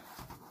see.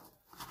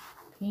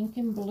 Pink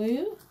and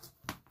blue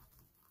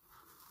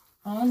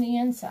on the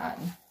inside.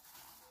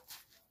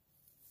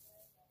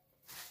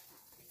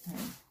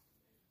 Okay.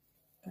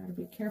 Got to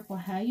be careful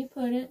how you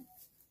put it.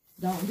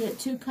 Don't get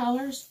 2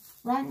 colors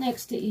right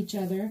next to each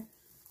other.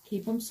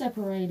 Keep them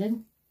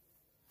separated.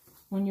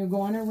 When you're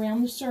going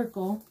around the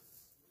circle,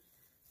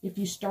 if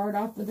you start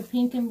off with the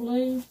pink and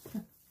blue,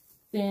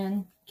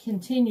 then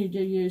continue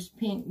to use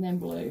pink then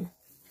blue.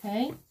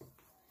 Okay?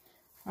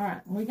 All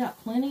right, we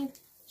got plenty of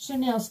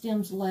Chanel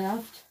stems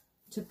left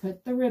to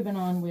put the ribbon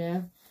on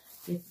with.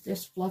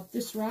 Just fluff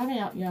this right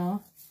out,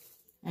 y'all,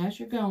 as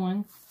you're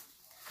going.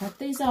 Cut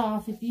these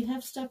off. If you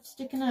have stuff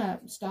sticking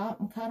up, stop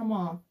and cut them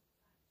off.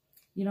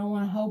 You don't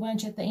want a whole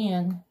bunch at the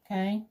end,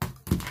 okay?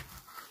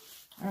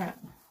 All right.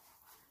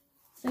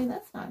 See,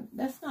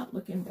 that's not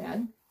looking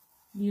bad.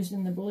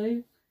 Using the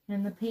blue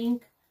and the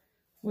pink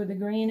with the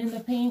green and the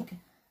pink,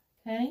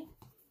 okay?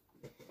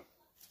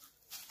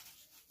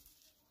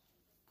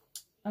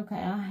 Okay,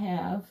 I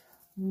have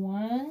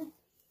 1,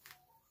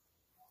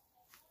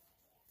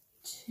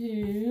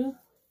 2,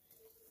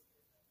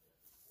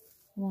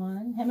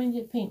 1. How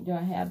many pink do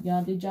I have,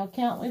 y'all? Did y'all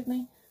count with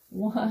me?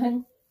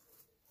 1,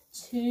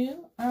 2.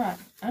 All right,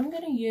 I'm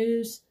going to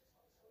use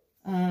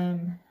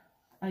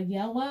a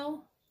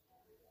yellow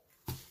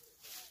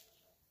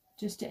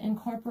just to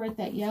incorporate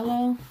that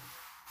yellow.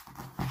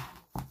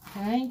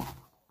 Okay,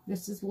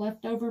 this is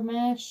leftover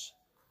mesh.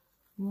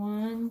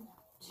 1,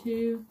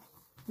 2,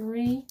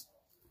 3.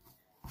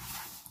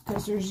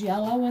 Because there's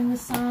yellow in the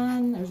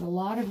sign. There's a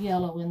lot of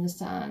yellow in the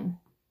sign.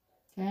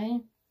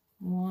 Okay,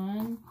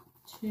 1,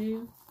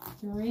 2,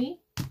 3.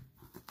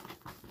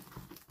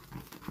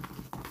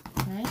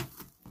 Okay.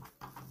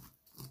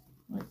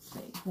 Let's see.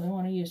 Do we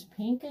want to use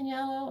pink and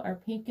yellow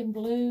or pink and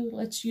blue?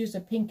 Let's use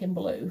a pink and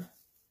blue.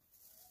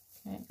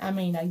 Okay, I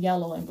mean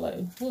yellow and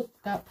blue. Oop,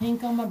 got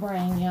pink on my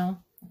brain, y'all.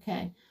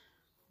 Okay,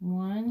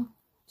 1,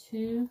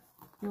 2,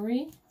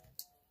 3.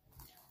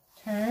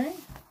 Turn,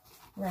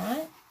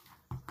 right.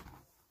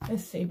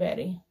 Let's see,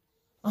 Betty.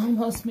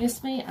 Almost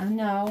missed me. I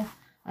know.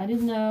 I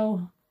didn't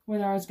know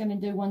whether I was going to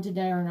do one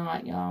today or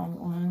not, y'all.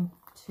 1,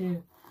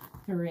 2,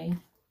 3.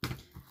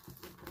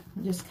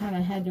 I just kind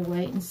of had to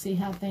wait and see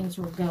how things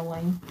were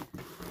going.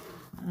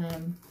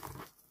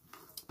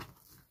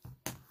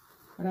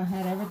 But I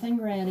had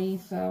everything ready,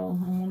 so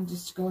I'm going to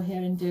just go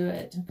ahead and do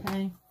it,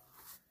 okay?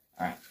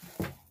 All right.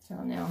 So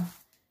now,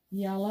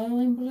 yellow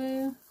and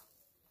blue.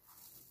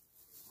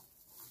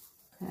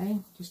 Okay,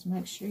 just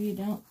make sure you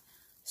don't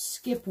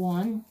skip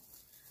one,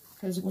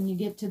 because when you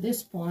get to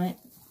this point,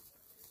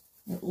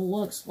 it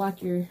looks like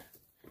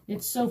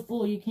it's so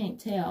full you can't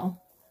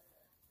tell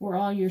where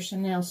all your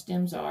chenille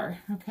stems are,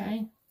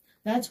 okay?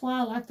 That's why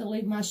I like to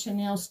leave my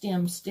chenille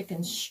stems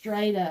sticking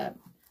straight up,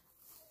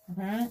 all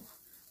right?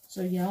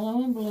 So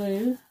yellow and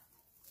blue,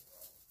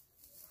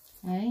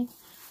 okay?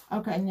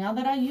 Okay, now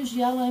that I use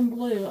yellow and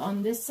blue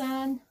on this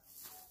side,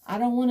 I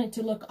don't want it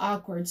to look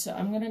awkward, so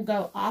I'm going to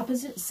go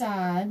opposite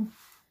side,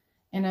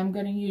 and I'm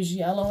going to use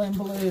yellow and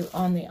blue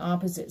on the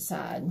opposite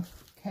side,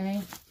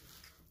 okay?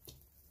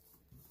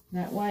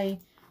 That way,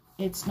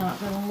 it's not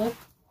going to look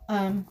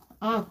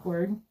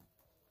awkward.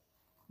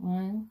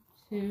 1,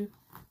 2,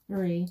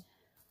 3,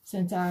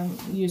 since I'm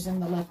using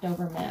the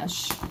leftover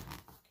mesh,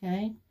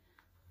 okay?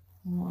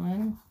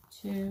 1,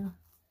 2,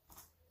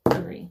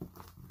 3.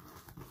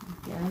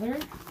 Together.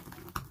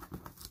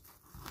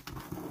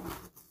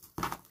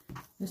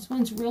 This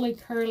one's really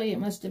curly. It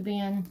must have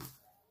been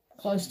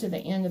close to the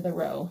end of the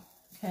row,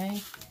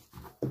 okay?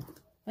 I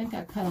think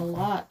I cut a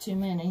lot too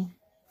many.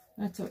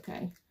 That's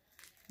okay.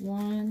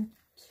 1,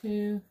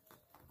 2,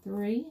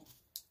 3.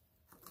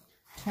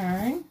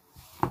 Turn.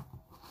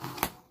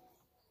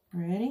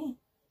 Ready?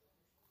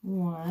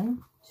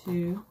 1,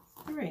 2,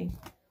 3.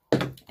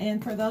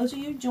 And for those of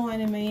you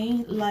joining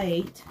me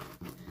late,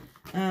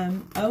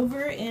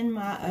 over in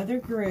my other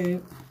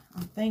group,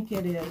 I think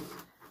it is,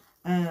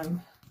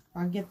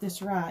 I'll get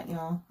this right,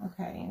 y'all.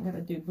 Okay, I'm going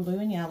to do blue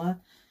and yellow.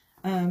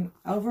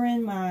 Over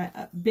in my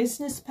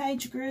business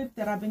page group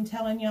that I've been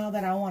telling y'all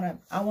that I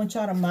want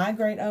y'all to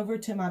migrate over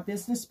to my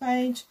business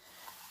page,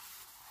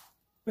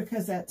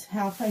 because that's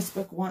how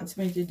Facebook wants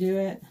me to do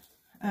it.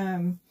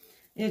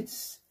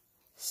 It's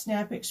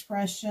Snap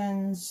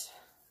Expressions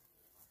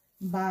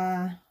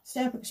by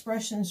Snap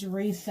Expressions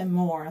Wreath and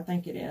More. I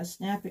think it is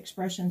Snap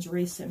Expressions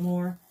Wreath and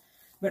More.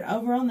 But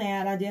over on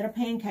that, I did a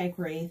pancake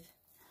wreath.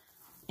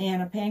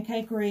 And a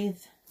pancake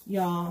wreath,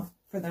 y'all,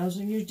 for those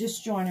of you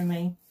just joining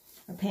me,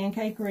 a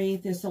pancake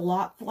wreath is a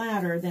lot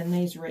flatter than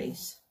these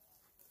wreaths.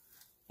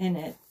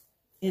 And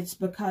it's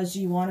because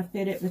you want to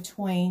fit it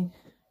between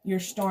your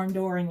storm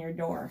door and your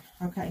door.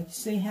 Okay, you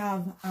see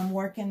how I'm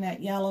working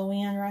that yellow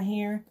in right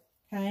here?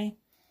 Okay.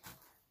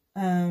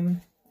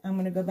 I'm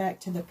going to go back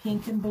to the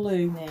pink and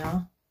blue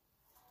now.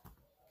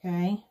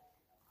 Okay.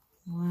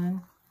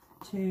 1,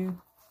 2,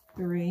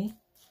 3.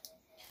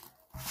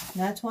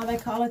 That's why they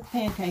call it the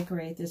pancake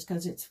wreath, is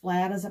because it's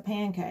flat as a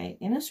pancake.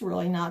 And it's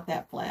really not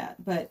that flat,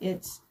 but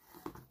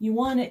you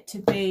want it to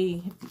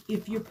be,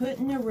 if you're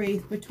putting a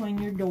wreath between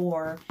your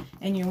door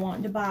and you're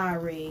wanting to buy a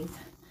wreath,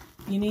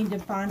 you need to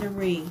find a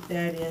wreath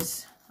that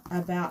is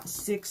about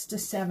 6 to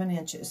 7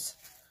 inches.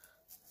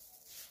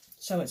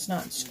 So it's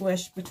not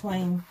squished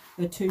between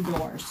the two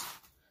doors.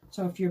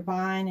 So if you're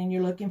buying and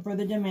you're looking for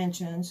the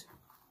dimensions,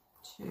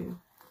 2,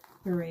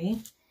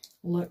 3,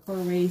 look for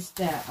wreaths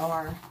that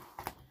are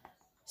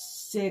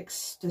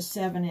 6 to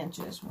 7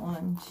 inches.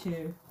 1,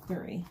 2,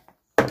 3.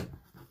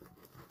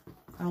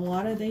 A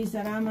lot of these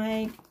that I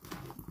make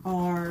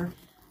are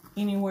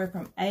anywhere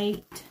from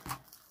 8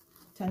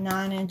 to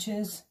 9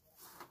 inches.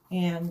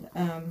 And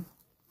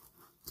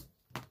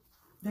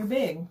they're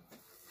big.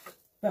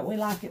 But we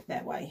like it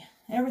that way.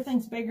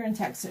 Everything's bigger in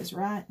Texas,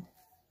 right?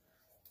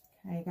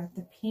 Okay, I got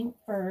the pink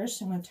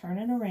first. I'm going to turn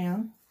it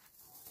around.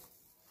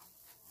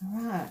 All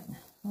right.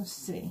 Let's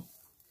see.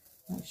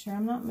 Make sure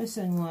I'm not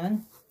missing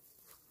one.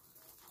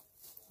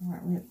 All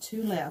right, we have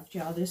 2 left,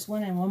 y'all. This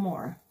one and one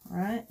more. All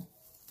right.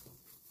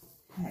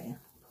 Okay.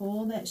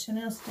 Pull that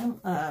chenille stem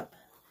up.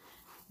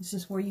 This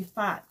is where you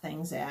fight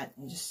things at.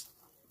 You just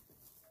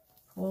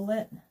pull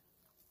it,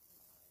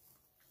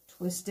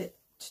 twist it,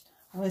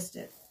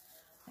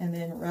 and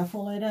then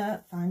ruffle it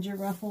up. Find your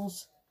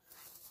ruffles,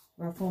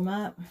 ruffle them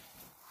up.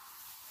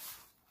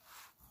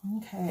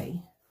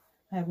 Okay,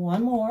 I have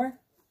one more,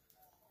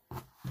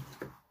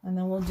 and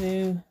then we'll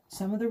do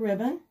some of the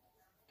ribbon.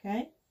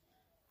 Okay,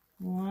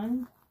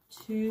 1,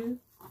 2,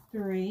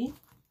 3.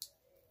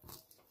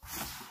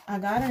 I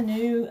got a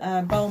new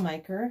bow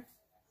maker.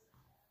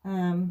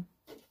 I'm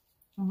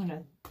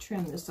gonna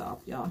trim this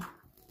off, y'all.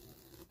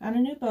 Got a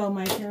new bow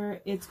maker.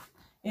 It's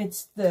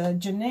the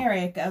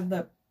generic of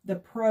the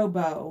Pro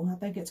Bow. I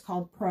think it's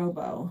called Pro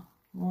Bow.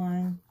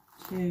 1,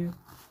 2,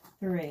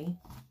 3.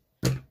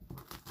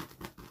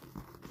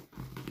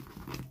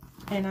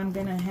 And I'm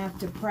going to have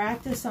to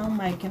practice on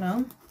making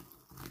them.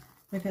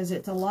 because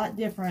it's a lot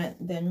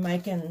different than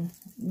making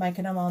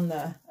them on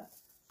the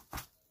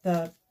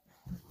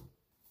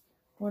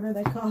what are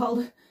they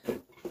called?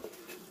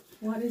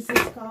 What is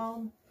this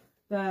called?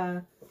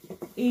 The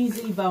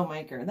Easy Bow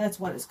Maker. That's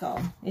what it's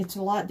called. It's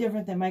a lot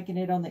different than making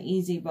it on the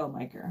Easy Bow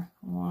Maker.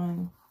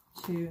 1,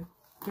 2,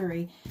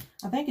 3.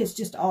 I think it's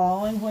just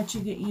all in what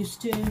you get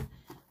used to,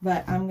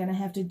 but I'm going to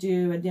have to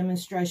do a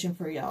demonstration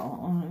for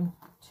y'all. 1,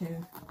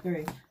 2,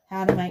 3.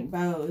 How to make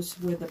bows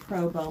with the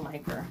Pro Bow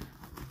Maker.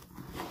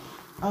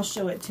 I'll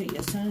show it to you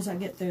as soon as I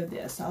get through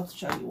this. I'll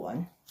show you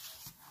one.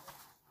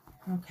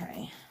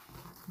 Okay.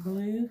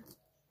 Blue.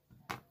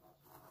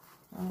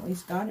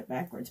 Always got it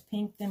backwards.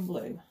 Pink, then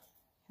blue.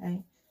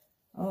 Okay.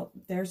 Oh,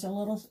 there's a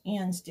little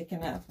end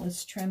sticking up.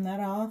 Let's trim that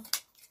off.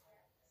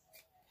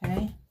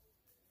 Okay.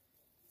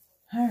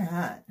 All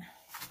right.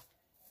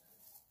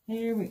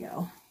 Here we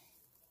go.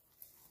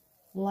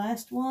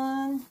 Last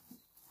one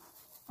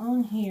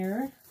on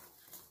here.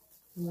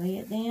 Lay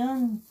it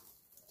down.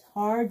 It's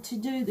hard to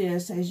do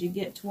this as you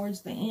get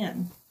towards the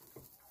end.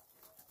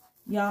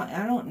 Y'all,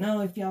 I don't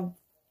know if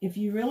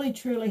you really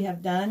truly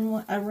have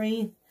done a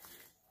wreath.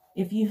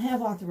 If you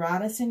have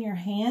arthritis in your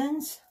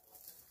hands,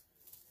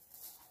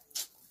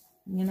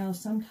 you know,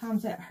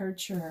 sometimes that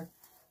hurts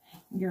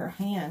your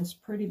hands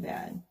pretty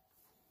bad.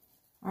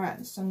 All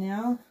right, so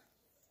now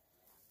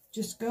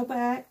just go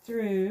back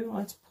through.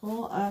 Let's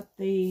pull up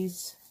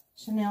these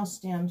chenille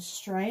stems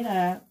straight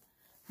up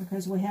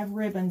because we have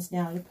ribbons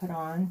now to put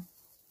on.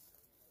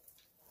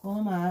 Pull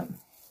them up.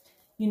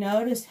 You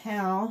notice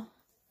how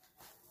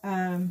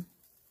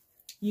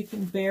you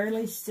can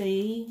barely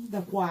see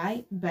the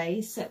white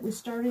base that we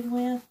started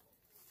with.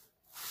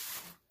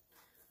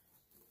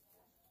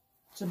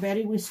 So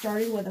Betty, we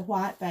started with a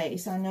white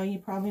base. I know you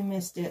probably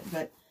missed it,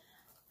 but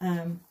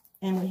and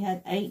we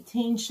had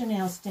 18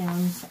 chenille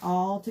stems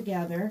all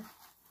together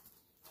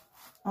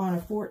on a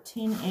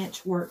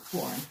 14-inch work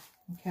form.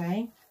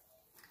 Okay.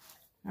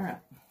 All right.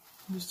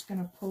 I'm just going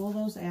to pull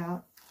those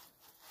out.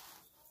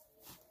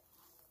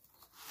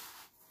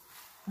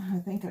 I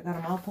think I got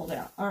them all pulled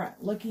out. All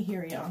right. Looky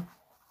here, y'all.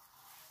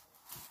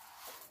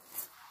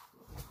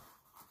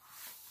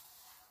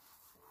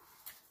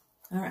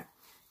 All right.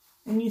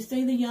 And you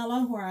see the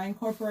yellow where I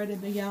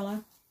incorporated the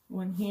yellow?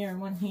 One here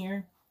and one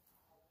here.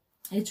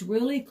 It's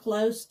really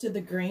close to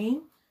the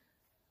green.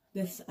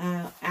 This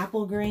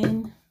apple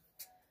green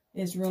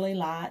is really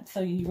light, so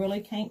you really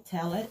can't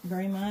tell it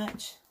very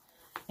much.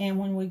 And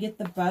when we get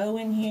the bow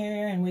in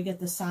here and we get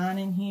the sign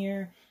in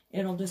here,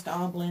 it'll just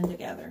all blend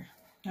together.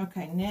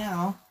 Okay,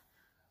 now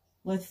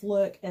let's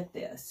look at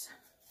this.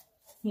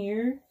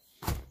 Here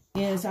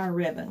is our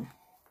ribbon.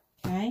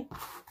 Okay,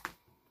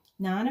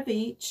 9 of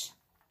each.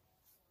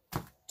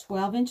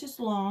 12 inches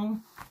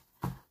long.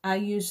 I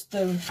used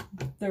the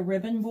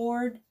ribbon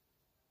board.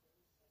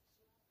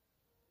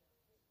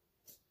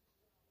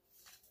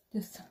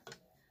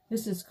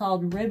 This is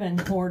called Ribbon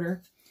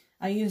Hoarder.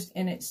 I used,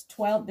 and it's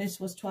 12, this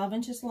was 12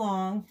 inches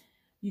long.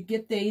 You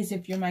get these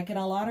if you're making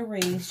a lot of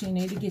wreaths. You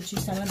need to get you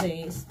some of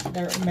these.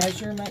 They're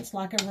measurements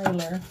like a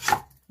ruler,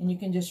 and you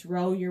can just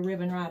roll your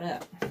ribbon right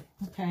up.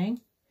 Okay,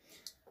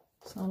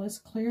 so let's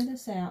clear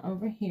this out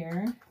over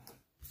here.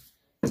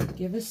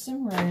 Give us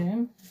some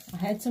room. I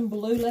had some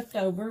blue left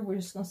over. We're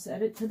just going to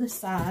set it to the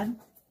side.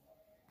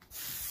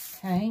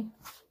 Okay.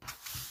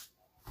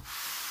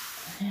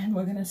 And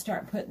we're going to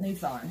start putting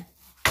these on.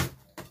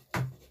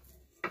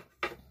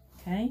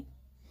 Okay.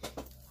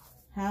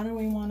 How do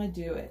we want to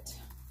do it?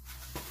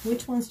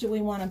 Which ones do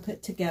we want to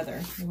put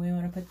together? Do we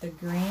want to put the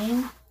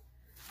green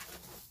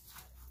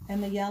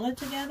and the yellow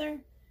together?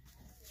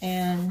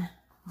 And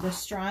the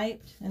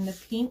striped and the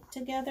pink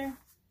together?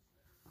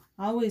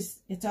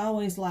 It's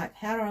always like,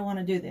 how do I want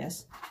to do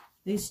this?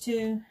 These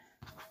two,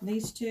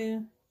 these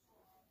two,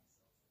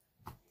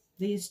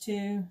 these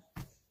two.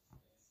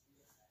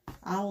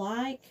 I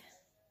like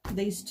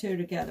these two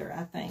together,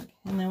 I think.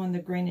 And then with the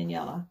green and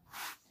yellow.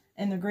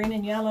 And the green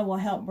and yellow will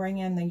help bring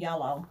in the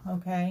yellow,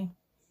 okay?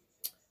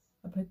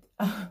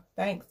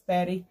 Thanks,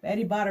 Betty.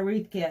 Betty bought a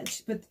wreath kit.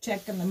 She put the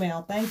check in the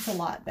mail. Thanks a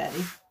lot,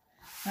 Betty.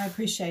 I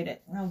appreciate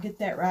it. I'll get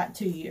that right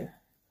to you.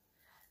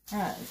 All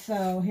right,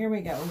 so here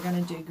we go. We're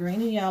going to do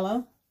green and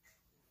yellow.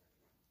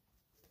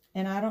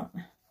 And I don't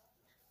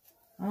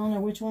know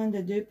which one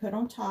to put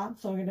on top.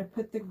 So we're going to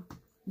put the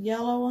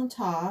yellow on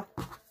top.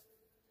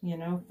 You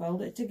know,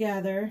 fold it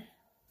together.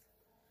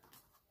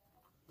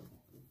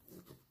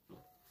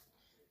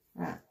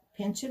 All right,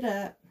 pinch it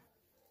up.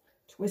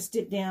 Twist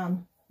it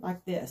down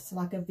like this,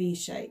 like a V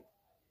shape.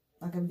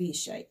 Like a V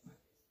shape.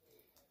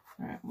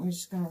 All right, we're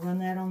just going to run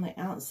that on the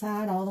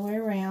outside all the way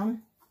around.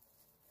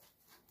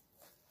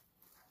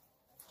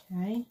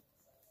 Okay.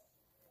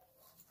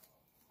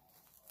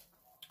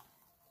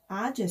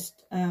 I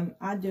just,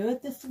 I do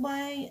it this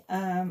way.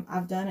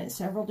 I've done it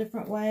several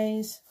different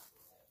ways.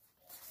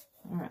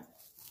 All right.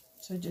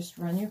 So just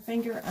run your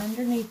finger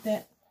underneath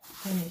it.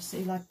 Can you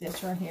see like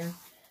this right here?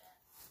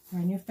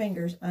 Run your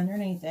fingers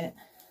underneath it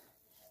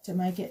to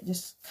make it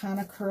just kind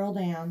of curl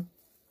down.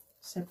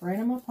 Separate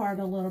them apart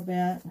a little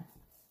bit.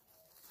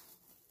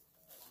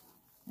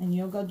 And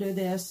you'll go do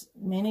this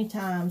many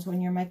times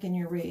when you're making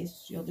your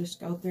wreaths. You'll just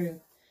go through.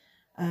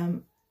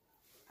 I'm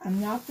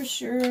not for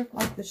sure,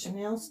 like the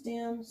chenille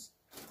stems.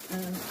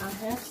 I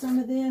have some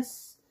of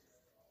this.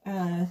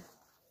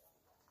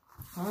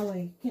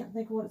 Harley, can't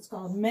think of what it's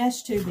called.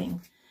 Mesh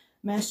tubing.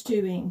 Mesh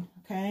tubing,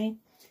 okay?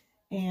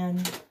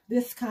 And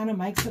this kind of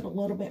makes it a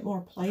little bit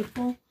more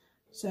playful.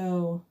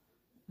 So,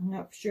 I'm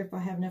not sure if I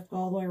have enough to go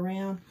all the way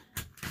around.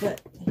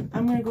 But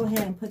I'm going to go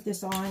ahead and put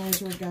this on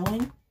as we're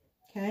going,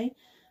 okay?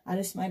 I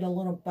just made a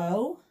little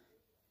bow.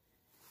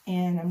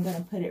 And I'm going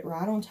to put it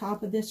right on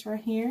top of this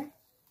right here.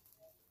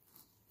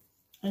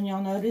 And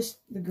y'all notice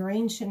the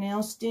green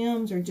chenille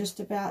stems are just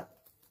about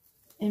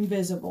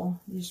invisible.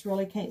 You just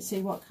really can't see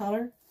what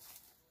color.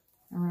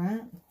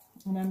 Alright.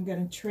 And I'm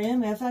going to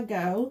trim as I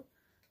go.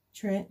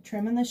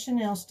 Trimming the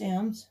chenille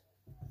stems.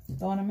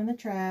 Throwing them in the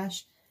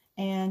trash.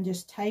 And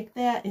just take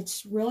that.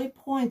 It's really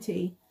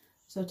pointy.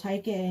 So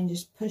take it and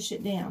just push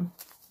it down.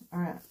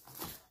 Alright.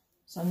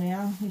 So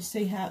now you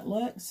see how it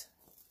looks.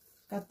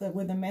 Got the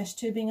with the mesh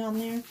tubing on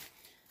there.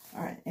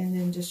 Alright. And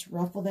then just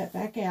ruffle that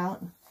back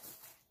out.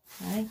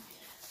 Okay.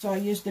 So I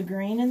used the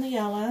green and the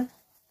yellow.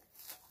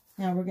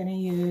 Now we're going to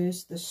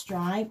use the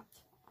striped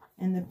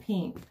and the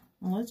pink.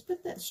 Well, let's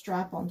put that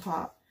stripe on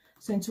top.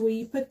 Since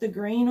we put the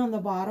green on the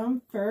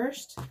bottom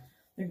first,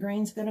 the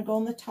green's going to go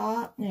on the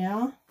top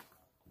now.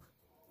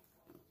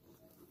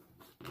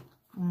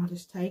 And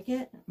just take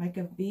it, make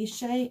a V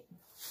shape.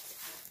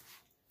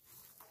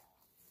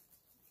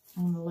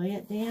 I'm going to lay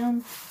it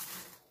down.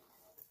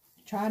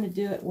 Try to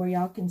do it where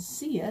y'all can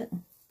see it.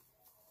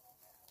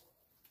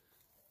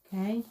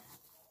 Okay.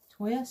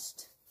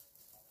 Twist.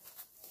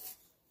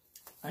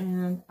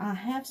 And I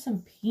have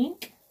some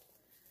pink.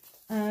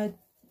 I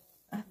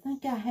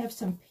think I have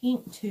some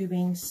pink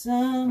tubing.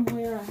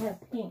 Somewhere I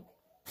have pink.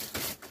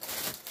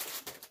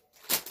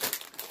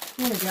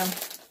 Here we go.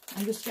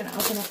 I'm just going to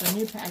open up a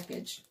new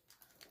package.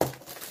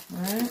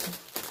 Alright.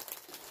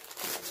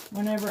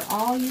 Whenever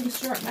all you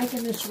start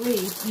making this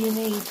wreath, you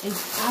need,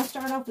 I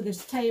start off with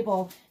this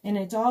table and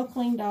it's all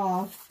cleaned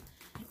off.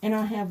 And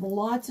I have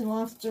lots and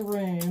lots of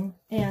room.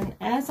 And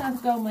as I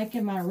go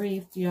making my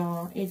wreath,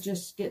 y'all, it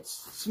just gets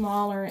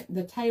smaller.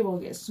 The table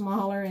gets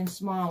smaller and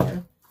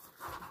smaller.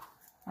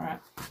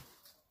 Alright.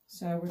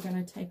 So we're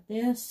going to take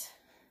this.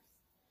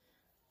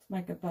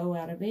 Make a bow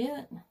out of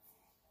it.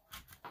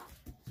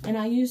 And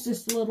I use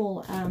this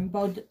little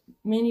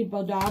mini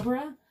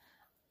Bodabra.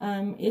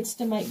 It's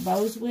to make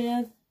bows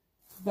with.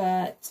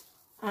 But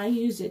I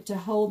use it to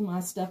hold my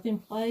stuff in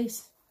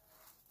place.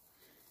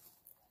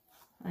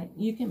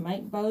 You can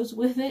make bows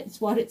with it. It's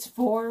what it's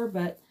for,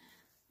 but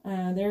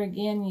there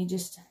again,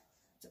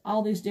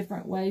 all these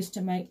different ways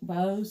to make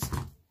bows.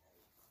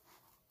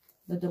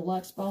 The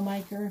Deluxe Bow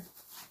Maker,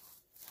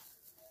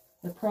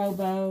 the Pro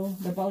Bow,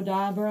 the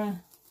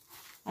Bodabra.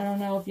 I don't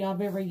know if y'all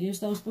have ever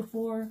used those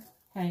before.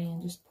 Okay,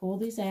 and just pull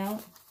these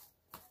out.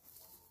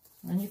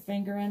 Run your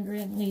finger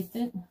underneath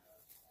it.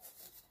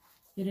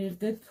 Get it a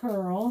good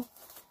curl.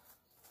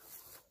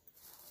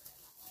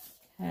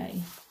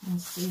 Okay,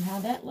 let's see how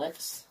that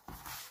looks.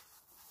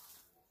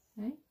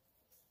 Okay.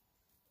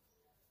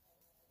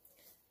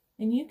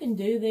 And you can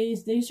do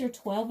these. These are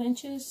 12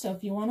 inches. So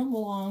if you want them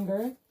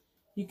longer,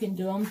 you can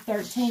do them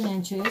 13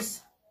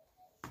 inches.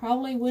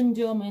 Probably wouldn't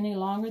do them any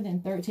longer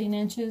than 13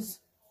 inches.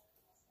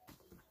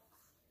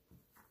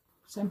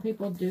 Some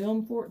people do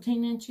them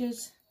 14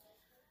 inches.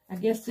 I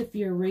guess if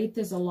your wreath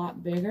is a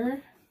lot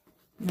bigger,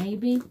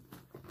 maybe.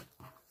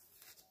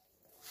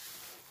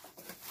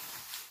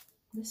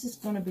 This is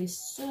going to be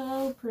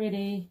so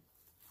pretty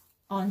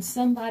on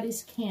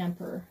somebody's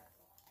camper.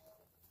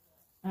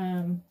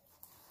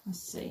 Let's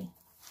see.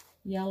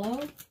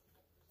 Yellow,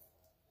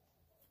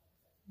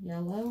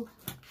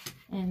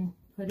 and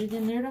put it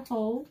in there to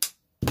hold.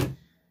 Put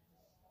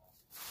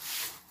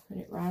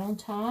it right on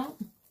top.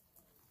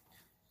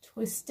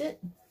 Twist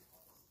it.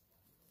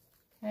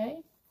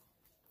 Okay.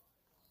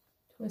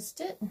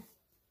 Twist it.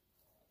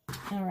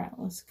 All right,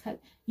 let's cut.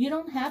 You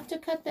don't have to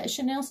cut that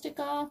chenille stick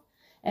off.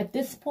 At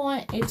this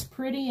point, it's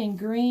pretty and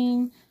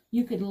green.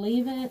 You could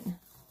leave it.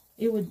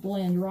 It would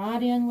blend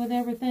right in with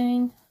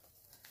everything.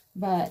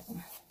 But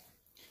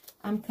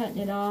I'm cutting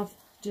it off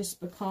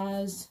just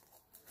because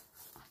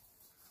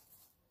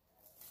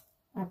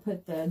I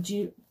put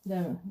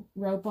the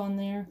rope on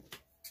there.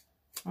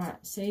 All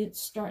right, see,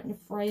 it's starting to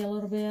fray a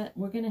little bit.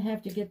 We're gonna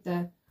have to get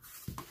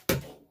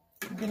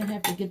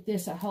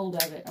this a hold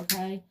of it,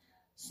 okay?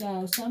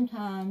 So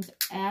sometimes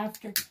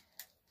after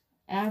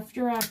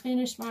I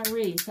finish my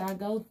wreath, I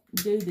go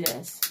do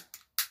this.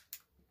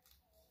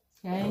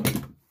 Okay?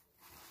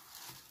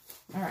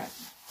 All right.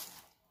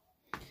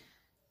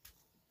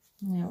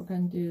 Now we're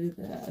going to do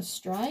the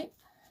stripe.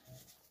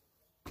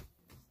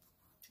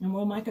 And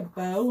we'll make a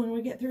bow when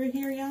we get through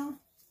here, y'all.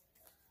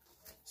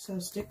 So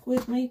stick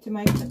with me to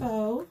make the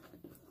bow.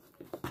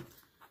 All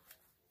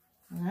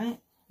right.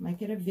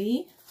 Make it a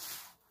V.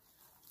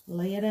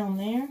 Lay it on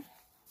there.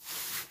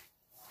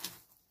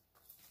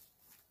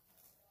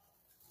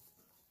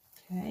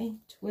 Okay.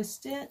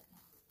 Twist it.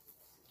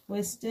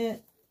 Twist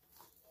it.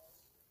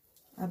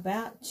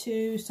 about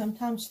 2,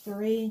 sometimes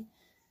 3.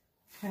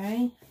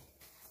 Okay.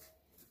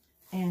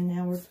 And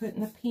now we're putting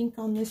the pink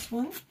on this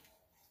one.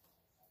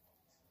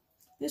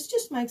 This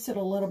just makes it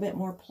a little bit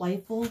more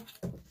playful.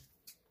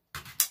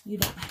 You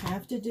don't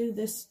have to do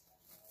this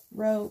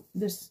row,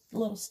 this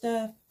little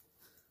stuff,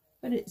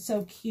 but it's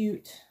so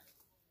cute.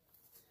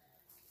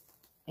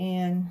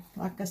 And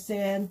like I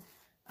said,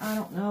 I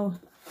don't know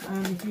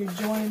if you're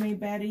joining me,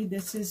 Betty,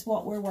 this is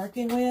what we're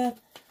working with.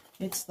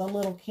 It's the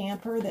little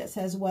camper that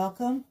says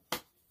welcome.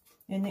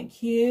 Isn't it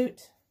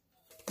cute?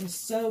 It's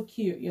so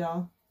cute,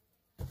 y'all.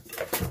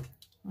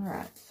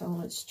 Alright, so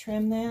let's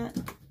trim that.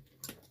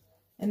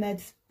 And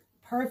that's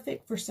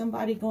perfect for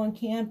somebody going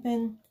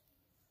camping.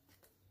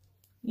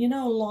 You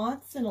know,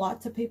 lots and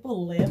lots of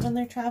people live in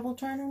their travel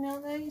trailer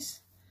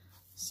nowadays.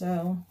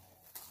 So,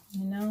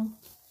 you know,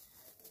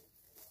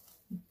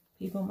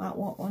 people might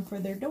want one for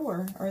their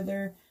door or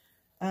their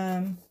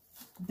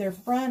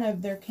front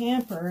of their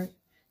camper.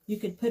 You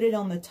could put it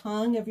on the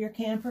tongue of your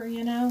camper,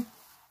 you know.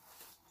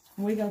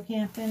 When we go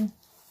camping,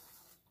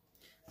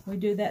 we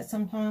do that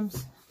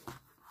sometimes.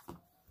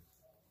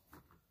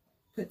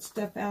 Put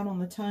stuff out on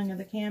the tongue of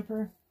the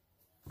camper.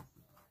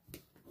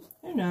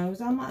 Who knows?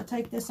 I might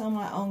take this on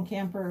my own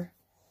camper.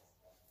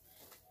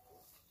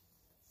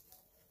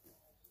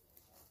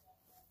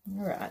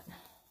 Alright.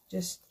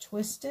 Just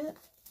twist it.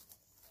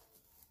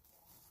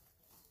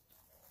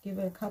 Give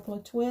it a couple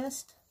of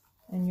twists.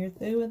 And you're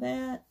through with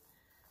that.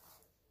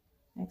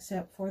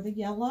 Except for the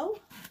yellow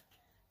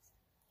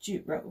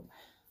jute rope.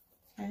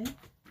 Okay.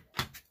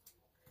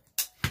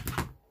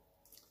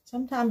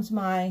 Sometimes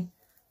my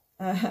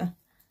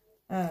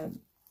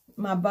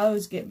my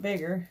bows get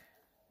bigger.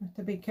 I have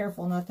to be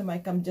careful not to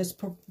make them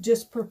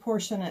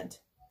disproportionate.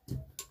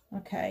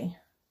 Okay.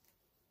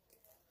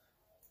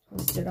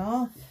 Twist it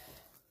off.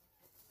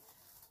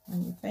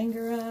 Run your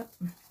finger up.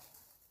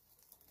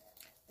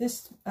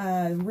 This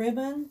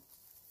ribbon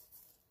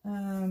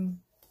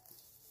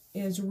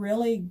is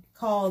really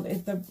called,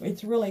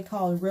 it's really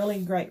called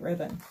Really Great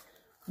Ribbon.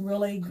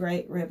 Really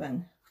Great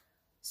Ribbon.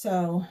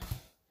 So,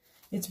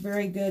 it's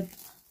very good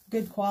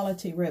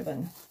quality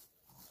ribbon.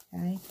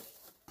 Okay.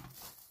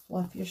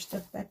 Fluff your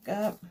stuff back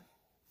up.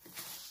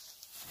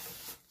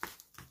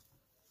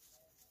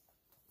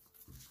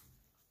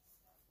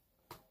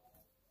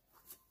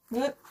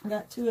 Whoop, I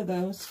got 2 of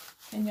those.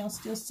 Can y'all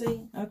still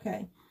see?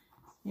 Okay.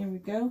 Here we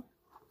go.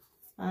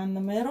 Find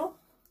the middle.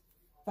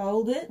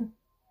 Fold it.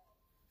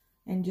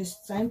 And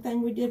just same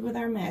thing we did with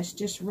our mesh.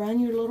 Just run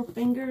your little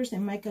fingers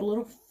and make a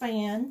little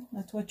fan.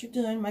 That's what you're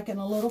doing, making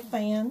a little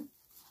fan.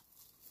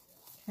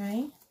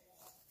 Okay.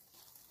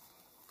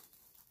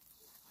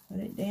 Put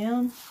it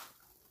down.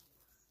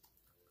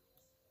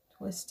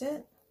 Twist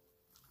it.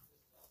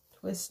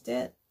 Twist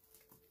it.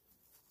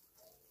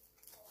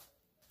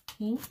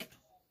 Pink.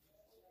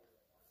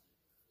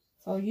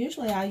 So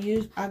usually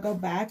I go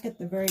back at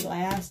the very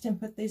last and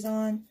put these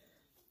on.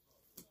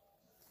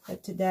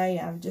 But today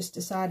I've just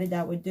decided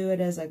I would do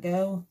it as I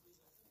go.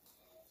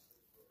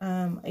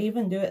 I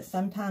even do it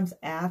sometimes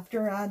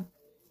after I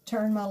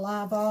turn my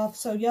live off.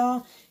 So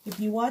y'all, if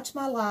you watch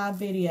my live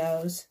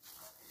videos,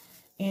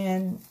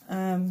 and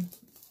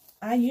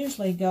I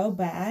usually go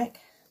back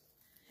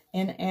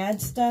and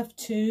add stuff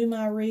to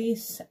my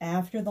wreaths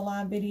after the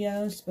live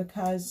videos,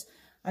 because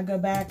I go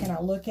back and I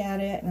look at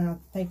it and I'm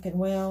thinking,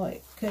 well,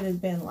 it could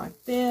have been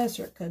like this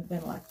or it could have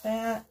been like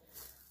that.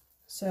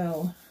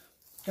 So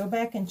go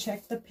back and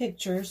check the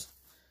pictures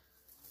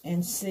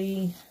and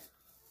see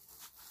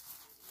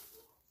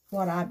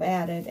what I've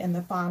added in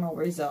the final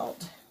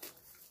result.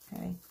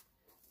 Okay.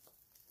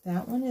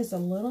 That one is a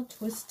little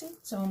twisted,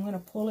 so I'm going to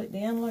pull it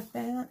down like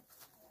that.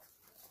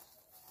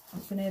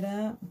 Open it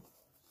up.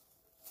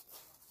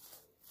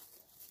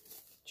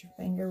 Get your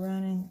finger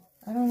running.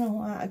 I don't know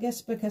why. I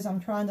guess because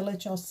I'm trying to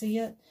let y'all see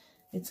it.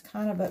 It's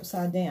kind of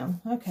upside down.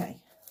 Okay.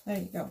 There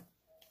you go.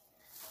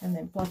 And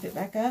then fluff it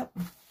back up.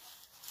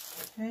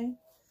 Okay.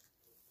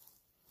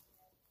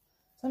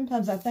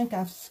 Sometimes I think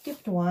I've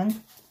skipped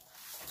one,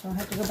 so I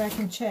have to go back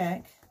and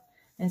check.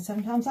 And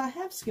sometimes I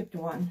have skipped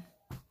one.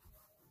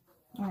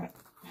 All right.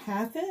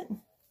 Half it.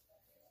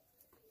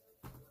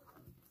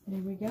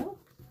 There we go.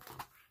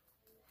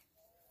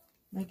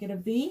 Make it a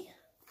V.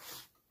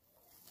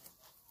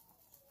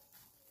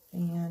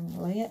 And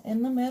lay it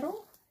in the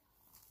middle.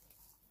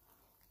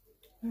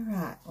 All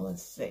right,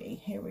 let's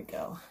see. Here we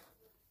go.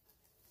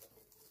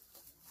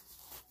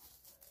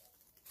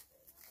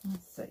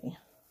 Let's see.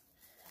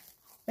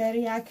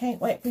 Betty, I can't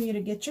wait for you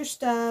to get your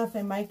stuff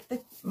and make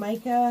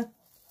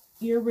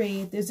your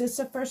wreath. Is this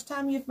the first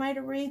time you've made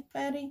a wreath,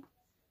 Betty?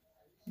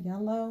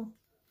 Yellow.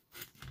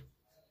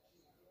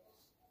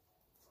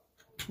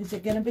 Is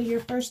it going to be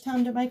your first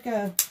time to make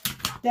a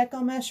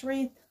Deco mesh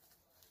wreath?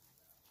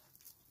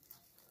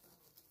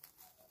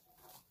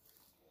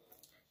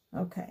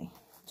 Okay,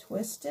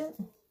 twist it.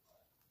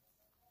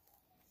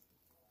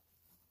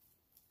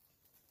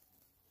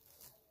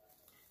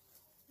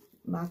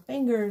 My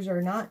fingers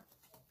are not,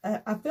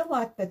 I feel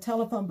like the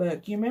telephone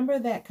book. You remember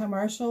that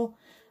commercial?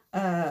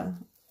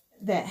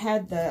 that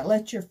had the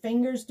let your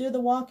fingers do the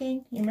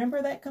walking. You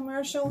remember that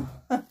commercial?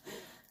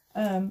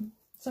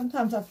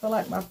 Sometimes I feel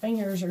like my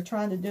fingers are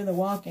trying to do the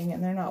walking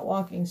and they're not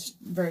walking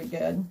very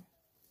good.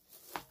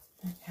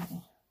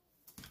 Okay.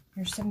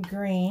 Here's some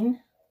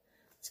green.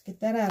 Let's get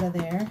that out of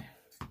there.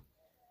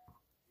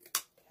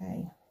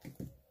 Okay.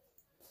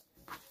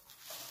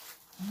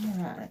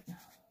 All right.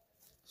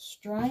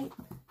 Stripe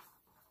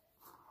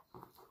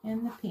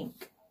and the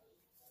pink.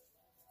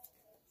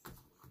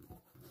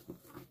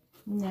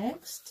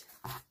 Next.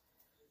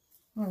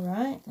 All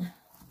right.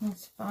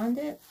 Let's find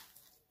it.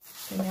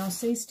 Can y'all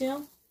see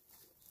still?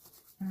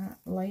 All right.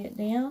 Lay it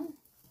down.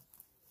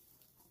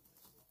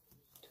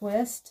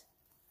 Twist.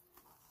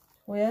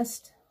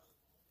 Twist.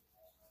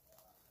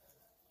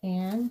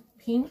 And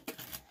pink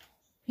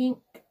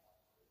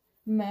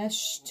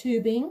mesh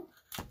tubing.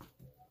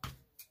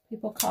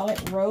 People call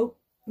it rope,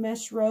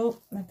 mesh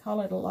rope. They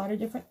call it a lot of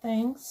different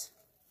things.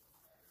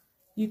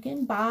 You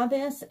can buy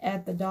this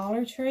at the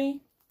Dollar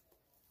Tree,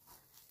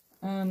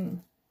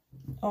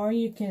 or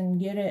you can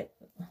get it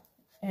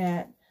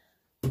at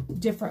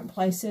different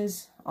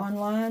places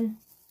online.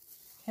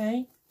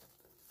 Okay.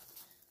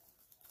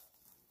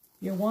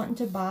 If you're wanting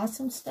to buy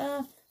some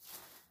stuff,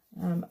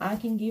 I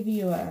can give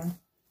you a,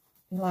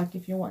 like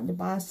if you're wanting to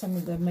buy some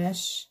of the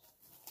mesh,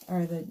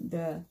 or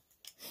the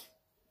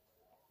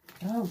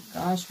oh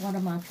gosh, what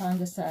am I trying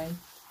to say?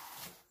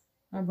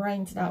 My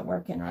brain's not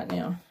working right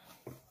now.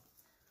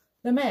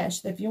 The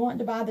mesh, if you want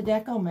to buy the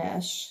Deco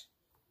mesh,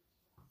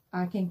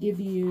 I can give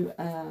you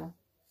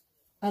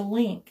a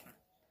link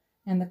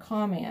in the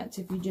comments.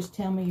 If you just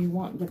tell me you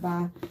want to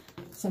buy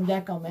some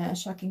Deco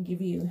mesh, I can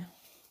give you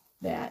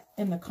that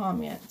in the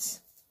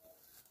comments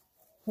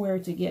where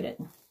to get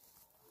it.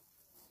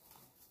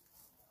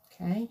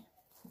 Okay,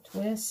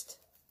 twist,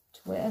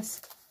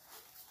 twist,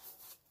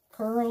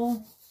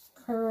 curl,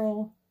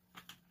 curl,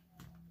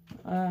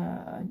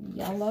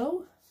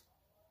 yellow.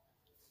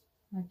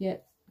 I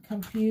get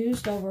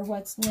confused over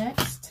what's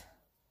next.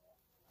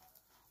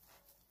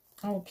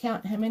 I'll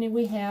count how many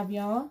we have,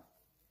 y'all,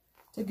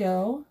 to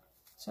go,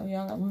 so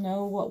y'all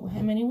know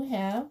how many we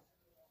have.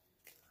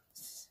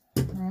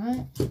 All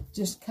right,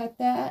 just cut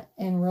that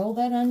and roll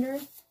that under.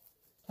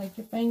 Take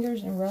your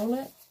fingers and roll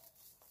it.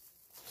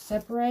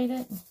 Separate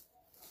it.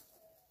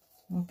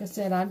 Like I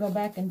said, I go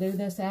back and do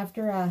this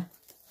after I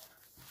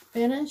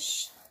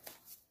finish.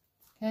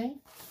 Okay,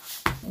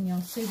 and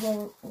y'all see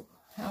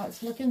how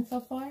it's looking so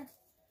far.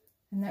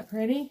 Isn't that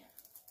pretty?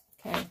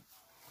 Okay,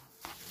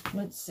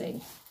 let's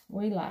see.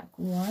 We like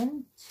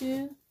 1,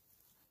 2,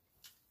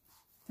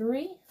 3.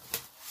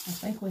 I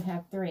think we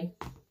have 3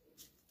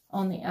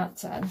 on the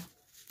outside.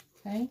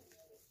 Okay.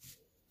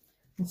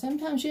 And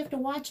sometimes you have to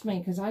watch me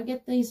because I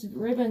get these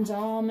ribbons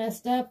all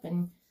messed up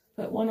and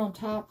put one on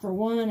top for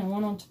one and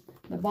one on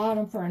the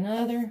bottom for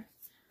another.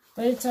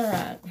 But it's all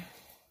right.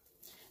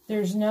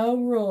 There's no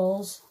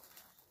rules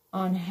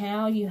on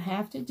how you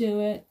have to do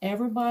it.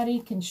 Everybody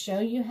can show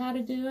you how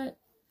to do it.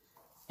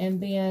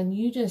 And then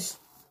you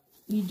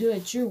do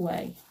it your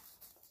way.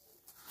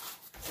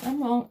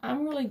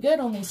 I'm really good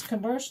on these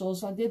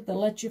commercials. I did the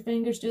let your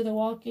fingers do the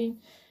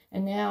walking.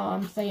 And now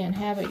I'm saying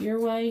have it your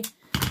way.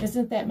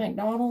 Isn't that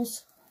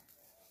McDonald's?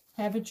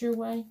 Have it your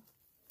way.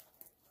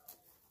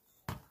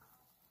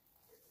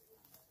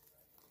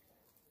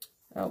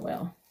 Oh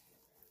well.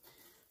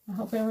 I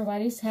hope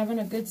everybody's having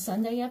a good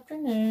Sunday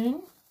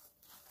afternoon.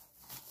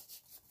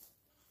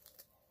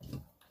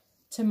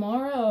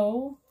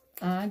 Tomorrow,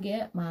 I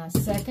get my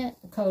second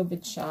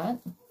COVID shot.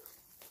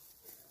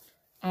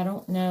 I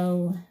don't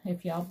know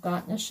if y'all have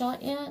gotten a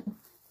shot yet,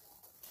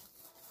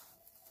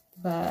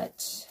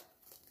 but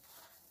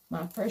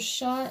my first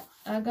shot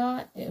I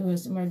got, it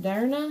was a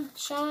Moderna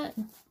shot,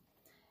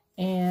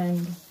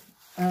 and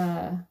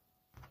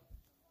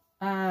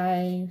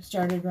I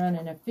started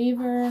running a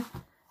fever.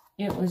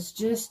 It was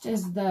just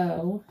as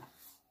though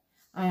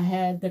I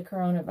had the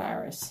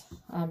coronavirus.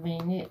 I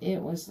mean, it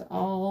was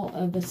all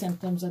of the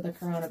symptoms of the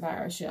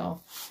coronavirus,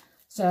 y'all.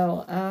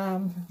 So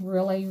I'm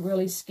really,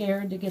 really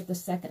scared to get the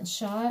second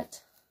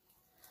shot.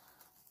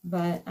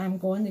 But I'm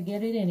going to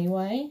get it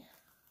anyway.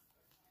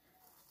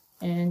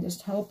 And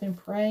just hope and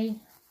pray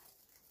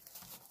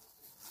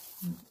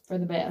for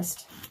the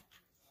best.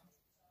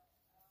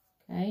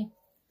 Okay?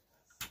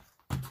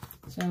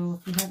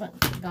 So if you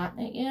haven't gotten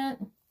it yet,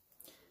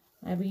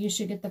 maybe you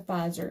should get the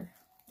Pfizer.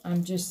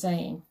 I'm just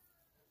saying.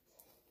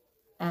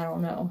 I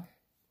don't know.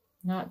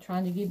 Not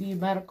trying to give you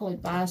medical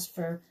advice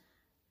for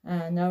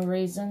no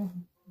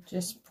reason.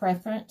 Just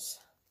preference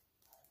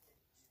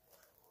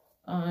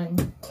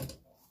on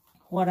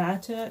what I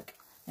took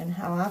and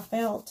how I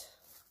felt.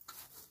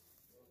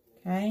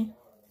 Okay?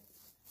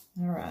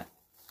 Alright.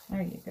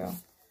 There you go.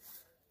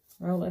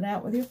 Roll it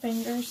out with your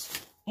fingers.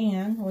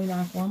 And we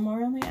like one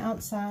more on the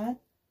outside.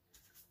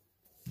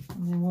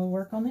 And then we'll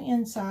work on the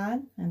inside.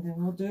 And then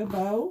we'll do a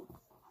bow.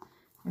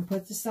 And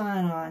put the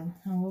sign on.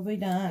 And we'll be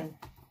done.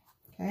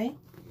 Okay?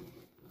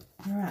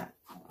 Alright.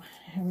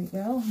 Here we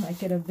go.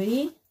 Make it a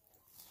V.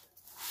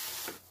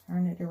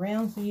 Turn it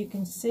around so you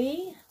can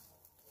see.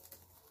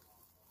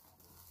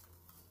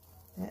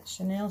 that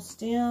chenille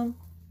stem,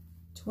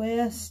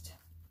 twist,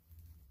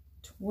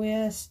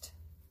 twist,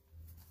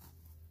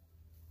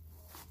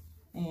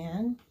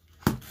 and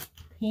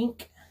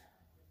pink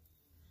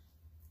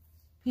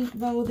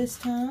bow this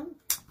time.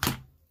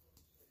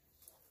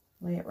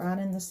 Lay it right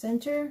in the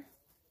center.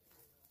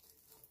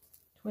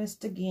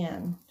 Twist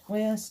again,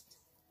 twist,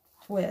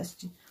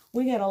 twist.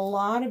 We get a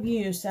lot of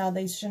use out of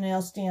these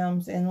chenille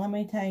stems, and let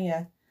me tell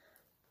you,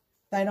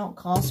 they don't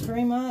cost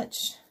very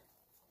much,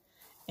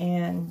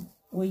 and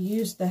we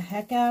use the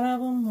heck out of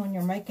them when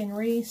you're making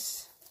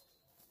wreaths.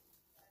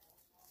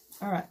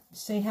 All right,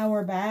 see how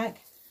we're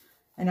back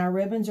and our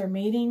ribbons are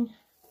meeting,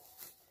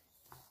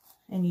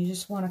 and you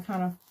just want to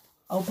kind of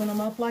open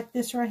them up like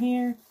this right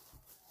here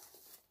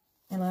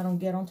and let them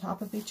get on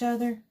top of each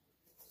other.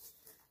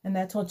 And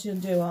that's what you'll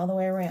do all the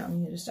way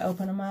around. You just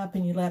open them up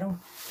and you let them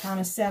kind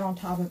of set on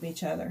top of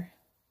each other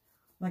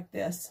like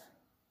this.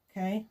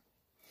 Okay.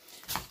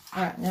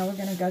 All right, now we're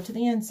going to go to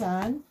the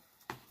inside.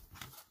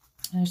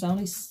 There's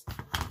only 6,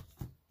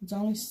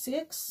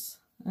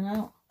 and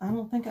I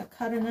don't think I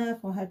cut enough.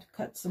 We'll have to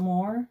cut some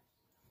more.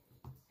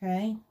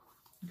 Okay.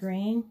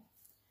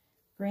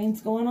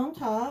 Green's going on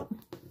top.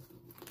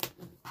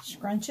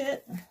 Scrunch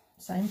it.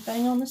 Same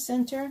thing on the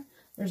center.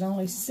 There's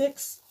only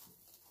 6.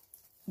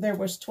 There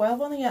was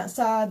 12 on the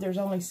outside. There's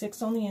only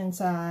 6 on the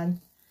inside.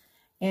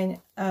 And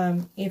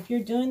if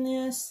you're doing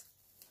this,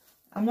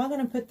 I'm not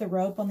going to put the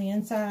rope on the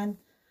inside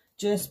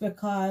just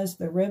because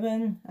the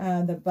ribbon,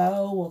 the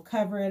bow will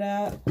cover it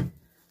up.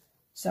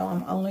 So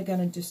I'm only going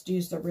to just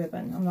use the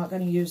ribbon. I'm not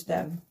going to use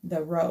the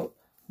rope,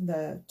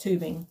 the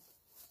tubing.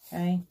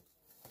 Okay.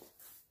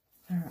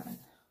 All right.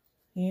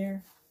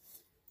 Here,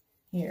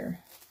 here,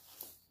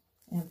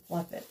 and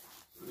fluff it.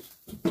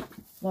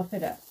 Fluff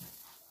it up.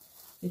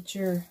 Let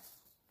your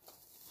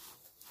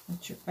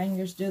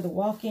fingers do the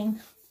walking.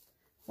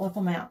 Fluff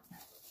them out.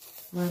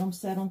 Let them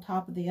set on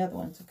top of the other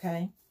ones,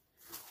 okay?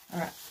 All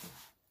right.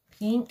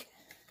 Pink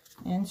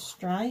and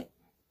stripe.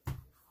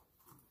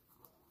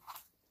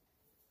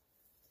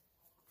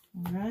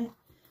 All right.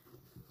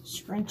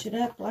 Scrunch it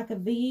up like a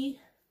V,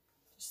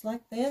 just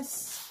like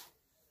this,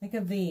 like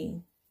a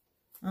V.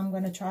 I'm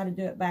going to try to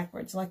do it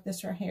backwards, like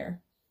this right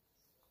here.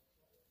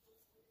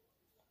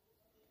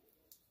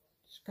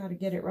 Just got to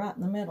get it right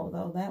in the middle,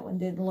 though.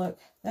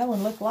 That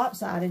one looked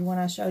lopsided when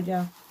I showed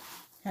you.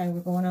 Okay, we're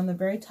going on the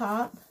very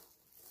top.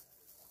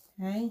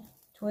 Okay,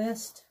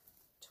 twist,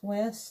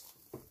 twist,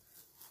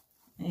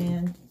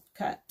 and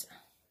cut.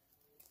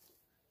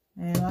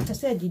 And like I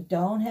said, you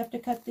don't have to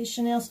cut these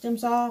chenille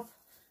stems off.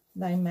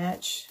 They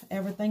match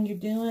everything you're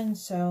doing,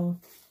 so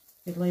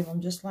you could leave them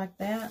just like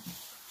that.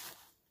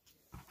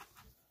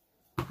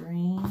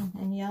 Green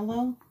and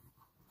yellow.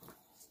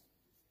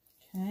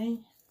 Okay.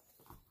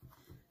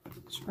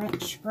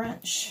 Scrunch,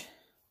 scrunch,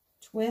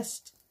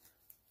 twist,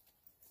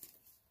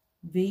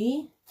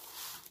 V.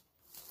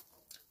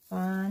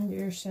 Find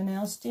your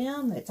chenille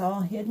stem that's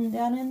all hidden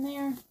down in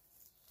there.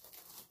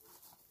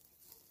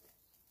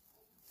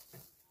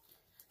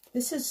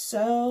 This is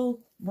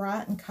so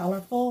bright and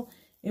colorful.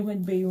 It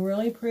would be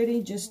really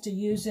pretty just to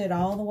use it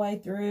all the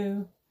way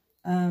through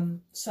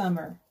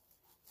summer.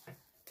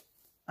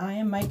 I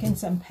am making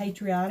some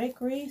patriotic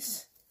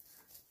wreaths.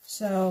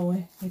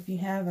 So if you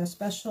have a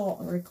special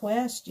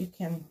request, you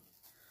can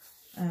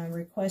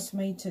request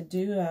me to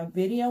do a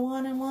video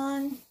on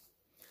one.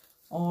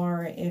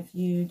 Or if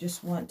you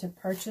just want to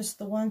purchase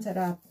the ones that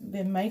I've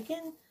been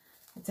making,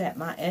 it's at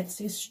my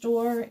Etsy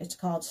store. It's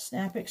called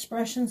Snap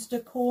Expressions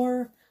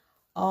Decor.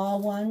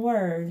 All one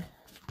word.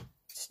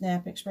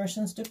 Snap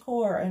Expressions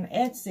Decor. And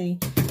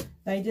Etsy,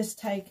 they just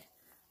take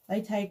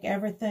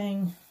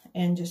everything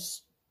and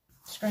just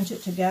scrunch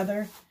it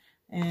together,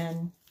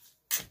 and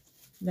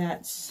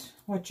that's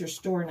what your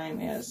store name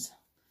is.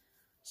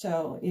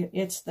 So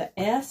it's the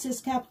S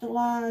is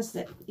capitalized,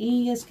 the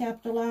E is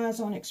capitalized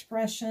on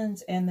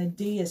expressions, and the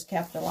D is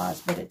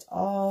capitalized, but it's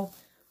all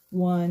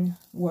one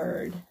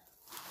word.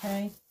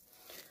 Okay,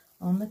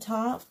 on the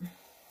top.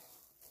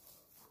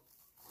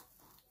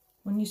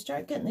 When you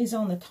start getting these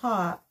on the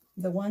top,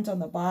 the ones on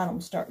the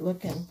bottom start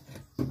looking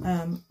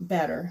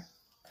better,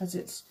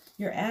 because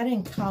you're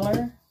adding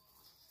color.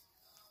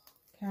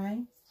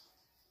 Okay.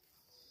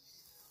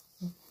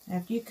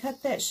 After you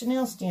cut that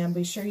chenille stem,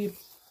 be sure you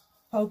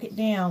poke it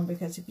down,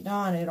 because if you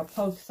don't, it'll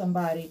poke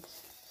somebody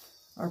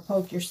or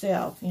poke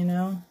yourself, you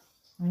know.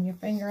 Run your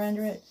finger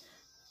under it.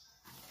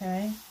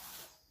 Okay.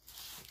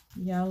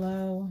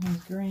 Yellow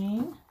and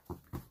green.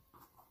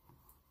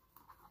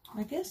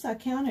 I guess I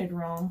counted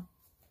wrong.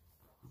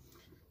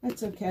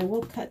 That's okay.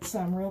 We'll cut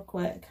some real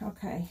quick.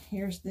 Okay,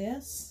 here's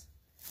this.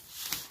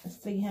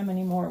 Let's see how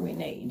many more we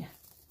need.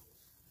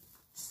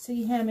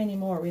 See how many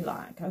more we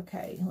like.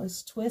 Okay,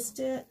 let's twist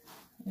it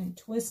and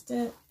twist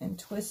it and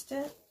twist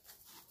it.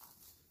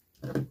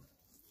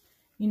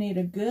 You need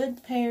a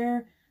good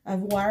pair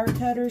of wire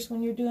cutters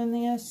when you're doing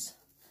this,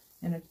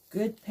 and a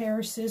good pair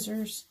of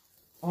scissors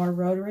or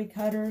rotary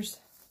cutters.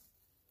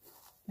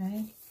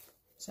 Okay,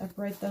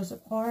 separate those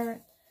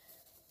apart.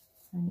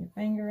 Run your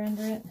finger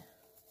under it.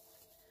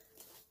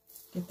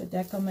 Get the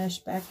Deco mesh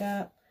back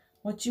up.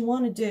 What you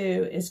want to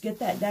do is get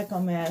that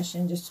Deco mesh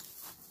and just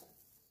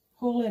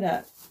pull it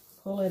up,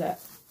 pull it up,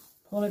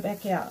 pull it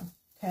back out,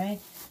 okay?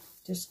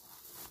 Just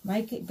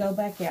make it go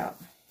back out.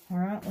 All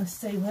right, let's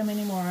see how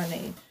many more I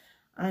need.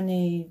 I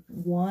need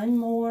one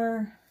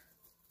more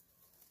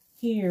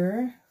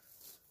here.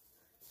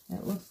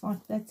 That looks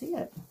like that's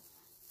it,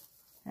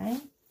 okay?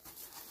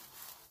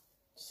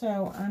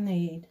 So I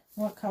need,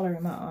 what color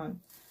am I on?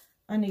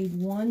 I need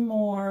one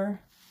more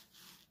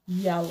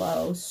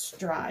yellow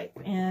stripe,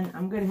 and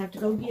I'm going to have to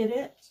go get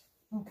it,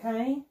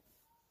 okay?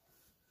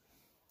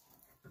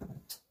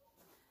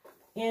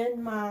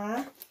 In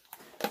my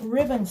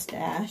ribbon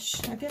stash,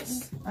 I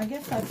guess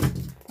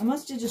I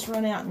must have just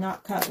run out and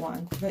not cut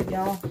one, but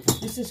y'all,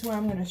 this is where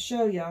I'm going to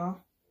show y'all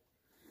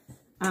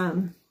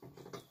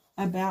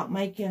about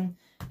making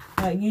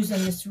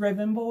using this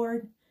ribbon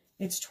board.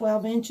 It's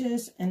 12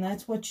 inches, and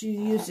that's what you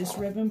use this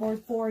ribbon board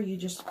for. You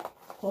just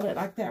pull it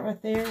like that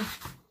right there,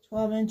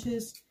 12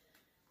 inches.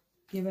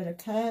 Give it a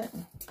cut,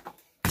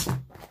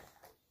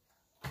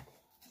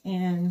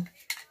 and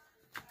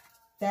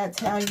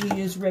that's how you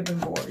use ribbon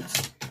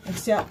boards,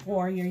 except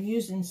for you're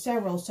using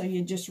several, so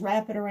you just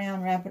wrap it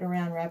around, wrap it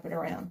around, wrap it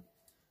around,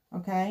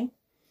 okay?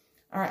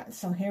 All right,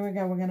 so here we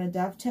go. We're going to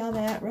dovetail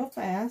that real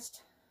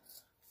fast,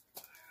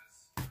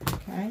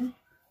 okay?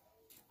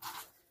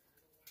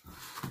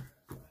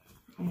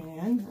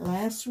 And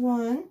last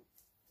one,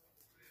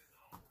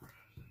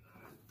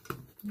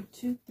 1,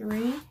 2,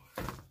 3.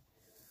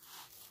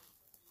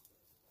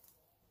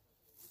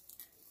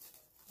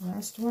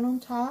 Last one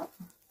on top.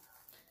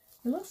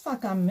 It looks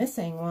like I'm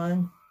missing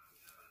one.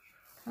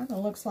 Kind of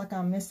looks like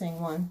I'm missing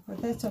one,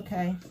 but that's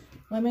okay.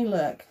 Let me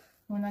look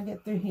when I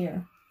get through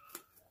here.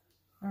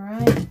 All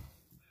right.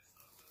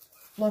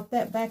 Fluff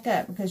that back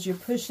up because you're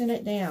pushing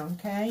it down,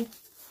 okay?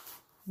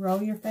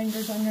 Roll your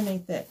fingers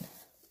underneath it.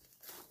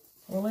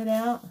 Pull it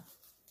out.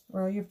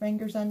 Roll your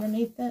fingers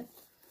underneath it.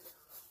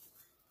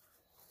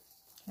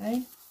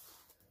 Okay.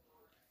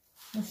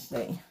 Let's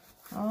see.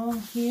 All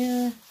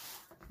here.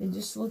 It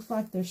just looks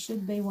like there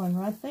should be one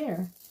right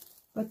there,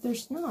 but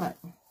there's not.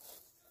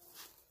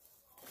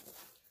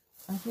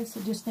 I guess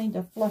I just need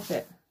to fluff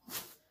it.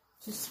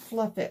 Just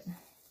fluff it.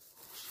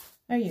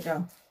 There you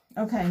go.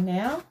 Okay,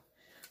 now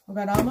I've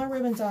got all my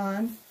ribbons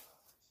on,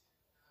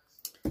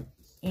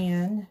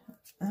 and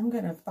I'm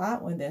going to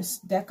fight with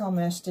this Deco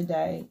mesh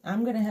today.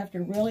 I'm going to have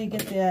to really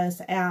get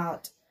this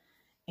out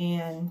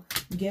and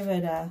give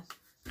it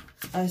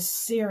a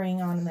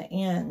searing on the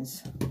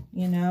ends,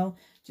 you know.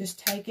 Just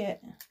take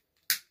it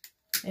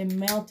and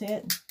melt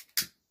it,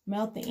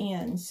 melt the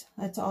ends.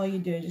 That's all you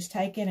do. Just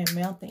take it and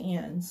melt the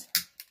ends.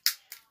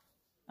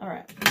 All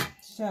right,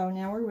 so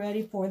now we're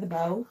ready for the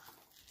bow.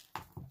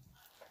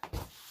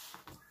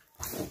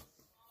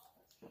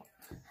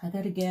 I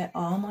got to get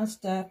all my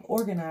stuff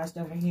organized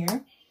over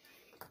here,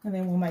 and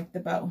then we'll make the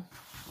bow.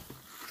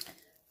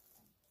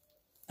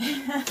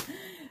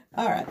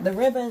 All right, the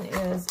ribbon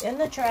is in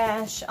the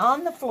trash,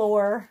 on the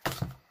floor.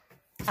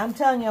 I'm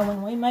telling you,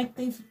 when we make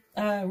these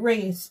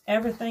wreaths,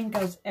 everything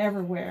goes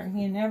everywhere.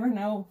 You never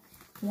know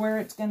where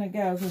it's going to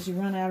go because you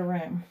run out of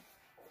room.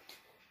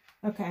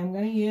 Okay, I'm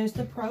going to use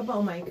the Pro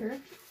Bow Maker.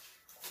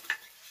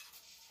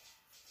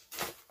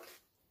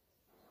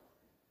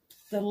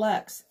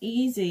 Deluxe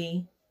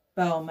Easy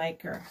Bow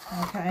Maker,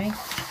 okay?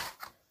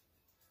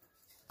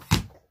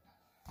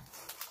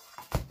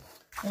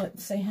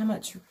 Let's see how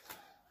much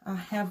I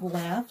have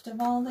left of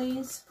all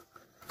these.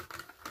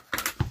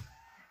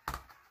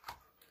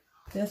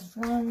 This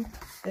one,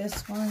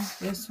 this one,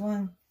 this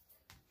one,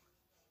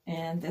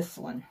 and this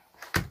one.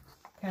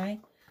 Okay,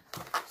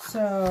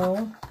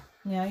 so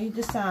now you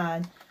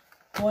decide,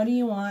 what do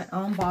you want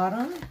on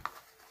bottom?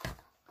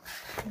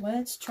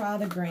 Let's try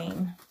the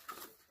green.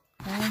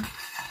 Okay.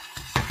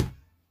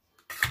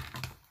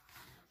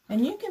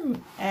 And you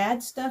can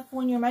add stuff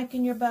when you're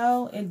making your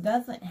bow. It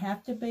doesn't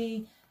have to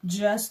be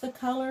just the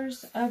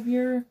colors of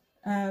your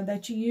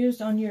that you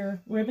used on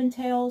your ribbon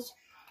tails.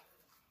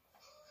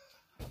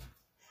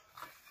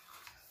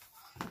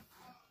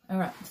 All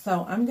right,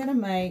 so I'm going to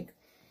make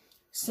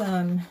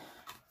some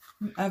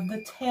of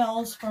the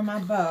tails for my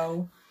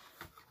bow,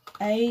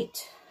 10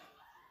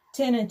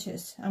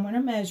 inches. I'm going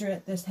to measure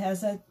it. This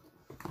has a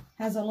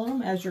little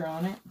measure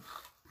on it.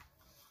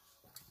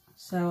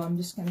 So I'm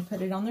just going to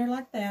put it on there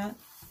like that.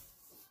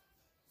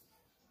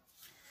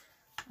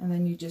 And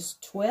then you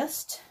just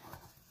twist,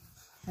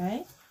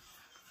 okay?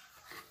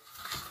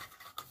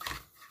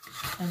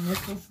 And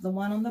this is the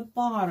one on the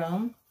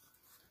bottom.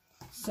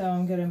 So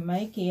I'm going to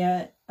make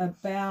it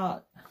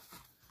about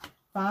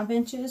 5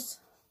 inches,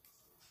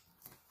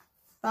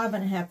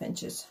 5.5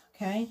 inches,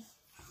 okay?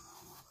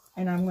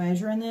 And I'm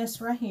measuring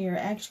this right here.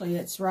 Actually,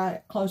 it's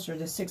right closer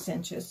to 6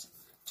 inches.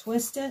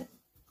 Twist it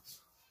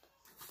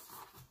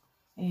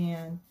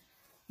and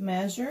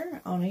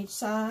measure on each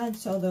side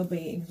so they'll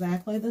be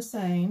exactly the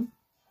same.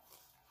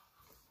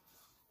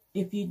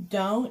 If you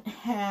don't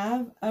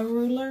have a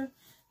ruler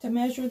to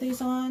measure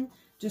these on,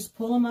 just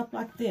pull them up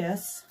like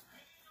this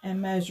and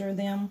measure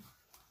them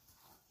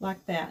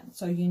like that,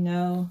 so you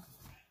know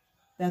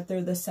that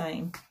they're the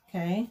same,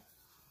 okay?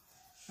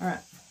 All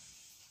right.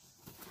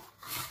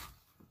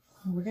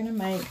 We're going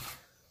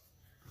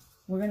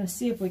to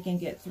see if we can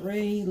get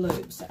 3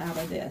 loops out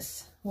of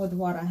this with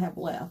what I have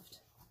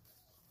left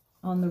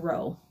on the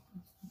roll,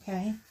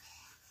 okay?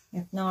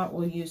 If not,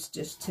 we'll use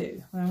just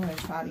 2. I'm going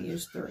to try to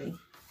use 3.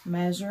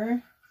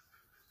 Measure,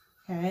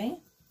 okay?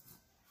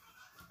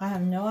 I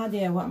have no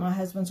idea what my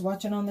husband's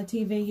watching on the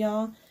TV,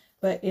 y'all,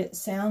 but it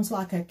sounds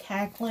like a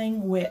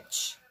cackling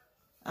witch.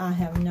 I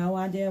have no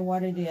idea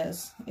what it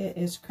is. It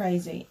is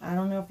crazy. I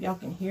don't know if y'all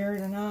can hear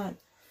it or not,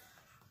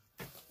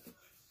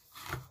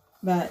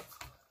 but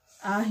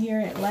I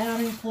hear it loud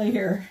and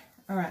clear.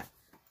 All right,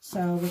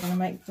 so we're going to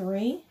make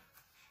 3.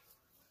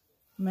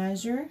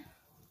 Measure.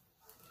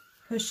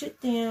 Push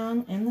it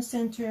down in the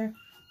center.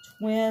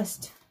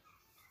 Twist.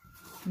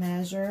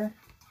 Measure.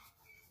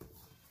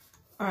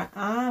 All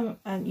right,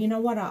 you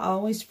know what I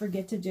always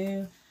forget to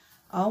do?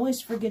 I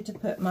always forget to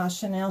put my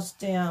Chanel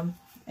stem,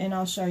 and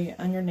I'll show you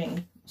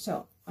underneath.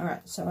 So, all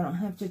right, so I don't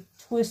have to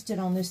twist it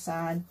on this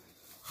side.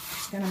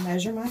 Just going to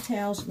measure my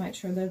tails, make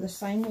sure they're the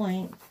same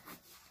length,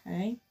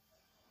 okay,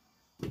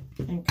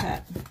 and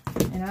cut.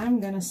 And I'm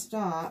going to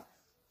stop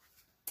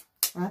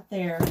right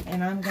there,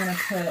 and I'm going to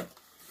put,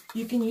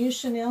 you can use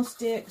Chanel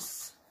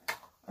sticks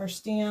or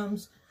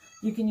stems.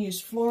 You can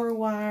use floor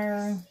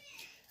wire.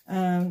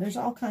 There's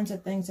all kinds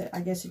of things that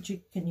I guess that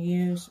you can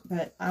use,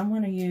 but I'm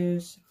going to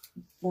use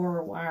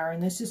floor wire,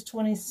 and this is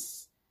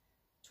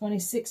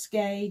 26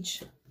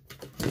 gauge,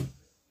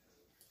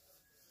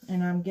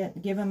 and I'm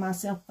giving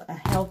myself a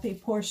healthy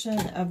portion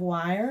of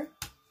wire.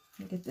 Let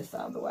me get this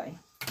out of the way.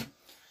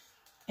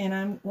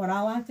 And what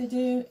I like to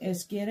do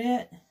is get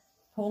it,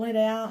 pull it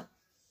out.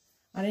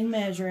 I didn't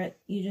measure it.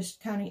 You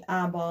just kind of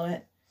eyeball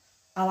it.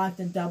 I like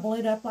to double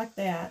it up like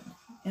that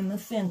in the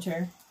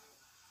center.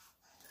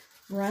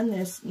 Run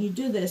this. You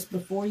do this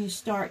before you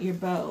start your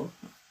bow.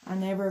 I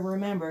never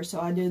remember,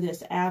 so I do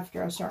this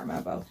after I start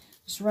my bow.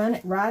 Just run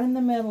it right in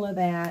the middle of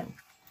that,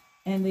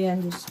 and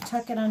then just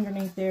tuck it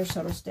underneath there so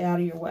it'll stay out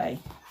of your way.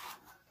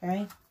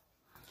 Okay?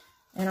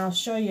 And I'll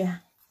show you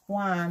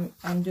why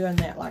I'm doing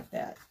that like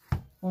that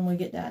when we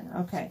get done.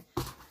 Okay.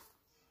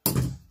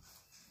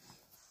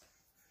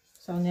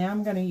 So now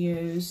I'm going to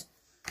use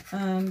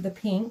the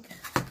pink,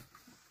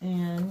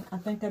 and I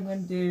think I'm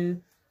going to do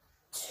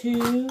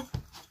two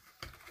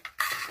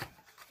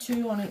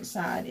on each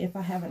side if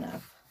I have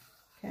enough.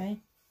 Okay.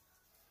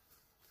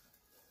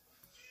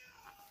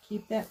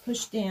 Keep that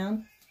pushed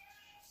down.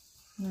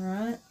 All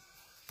right.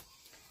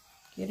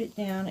 Get it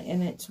down,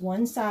 and it's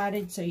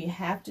one-sided, so you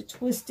have to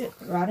twist it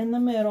right in the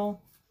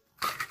middle.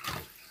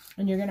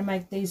 And you're going to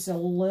make these a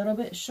little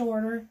bit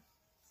shorter.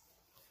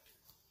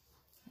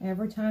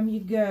 Every time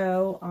you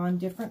go on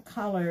different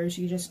colors,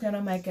 you're just going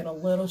to make it a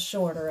little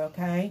shorter,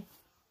 okay?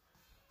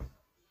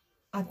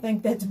 I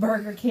think that's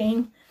Burger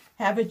King.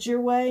 Have it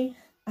your way.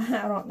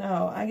 I don't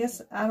know. I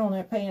guess I don't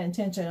know paying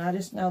attention. I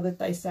just know that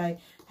they say,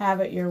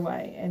 have it your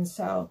way. And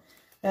so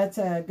that's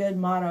a good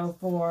motto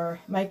for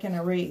making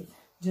a wreath.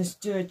 Just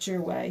do it your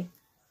way.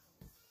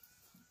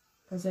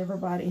 Because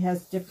everybody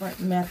has different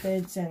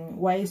methods and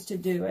ways to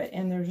do it.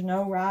 And there's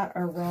no right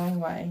or wrong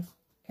way.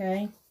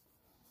 Okay?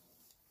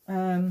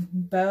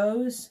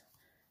 Bows,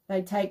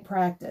 they take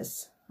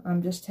practice.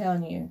 I'm just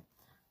telling you.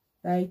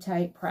 They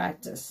take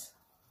practice.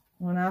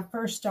 When I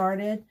first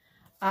started,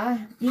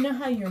 you know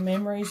how your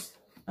memories...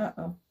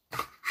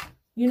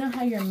 You know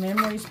how your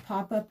memories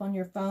pop up on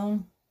your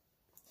phone?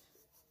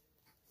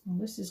 Well,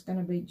 this is going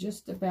to be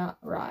just about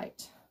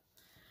right.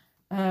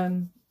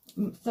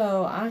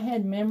 So I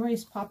had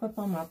memories pop up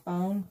on my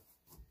phone,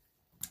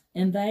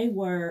 and they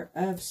were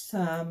of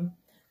some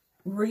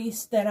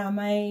wreaths that I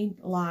made,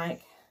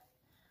 like,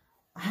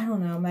 I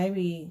don't know,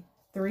 maybe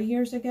 3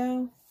 years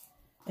ago.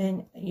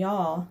 And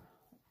y'all,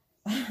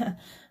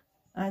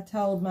 I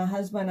told my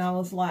husband, I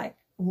was like,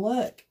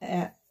 look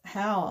at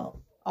how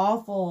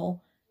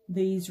awful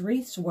these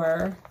wreaths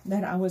were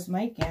that I was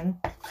making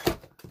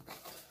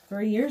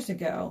 3 years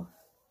ago.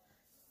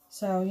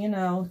 So, you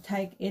know,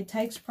 it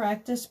takes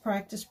practice,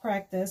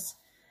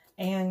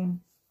 and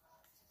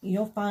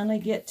you'll finally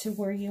get to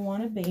where you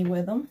want to be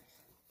with them,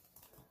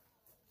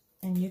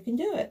 and you can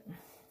do it.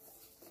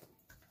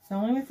 So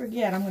don't let me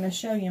forget, I'm going to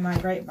show you my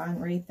grapevine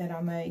wreath that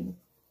I made.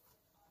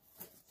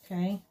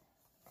 Okay.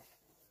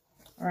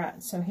 All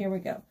right, so here we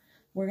go.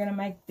 We're going to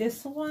make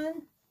this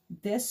one,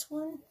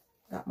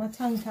 got my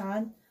tongue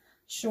tied,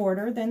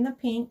 shorter than the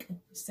pink.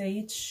 See,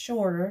 it's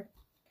shorter.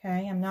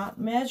 Okay, I'm not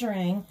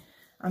measuring.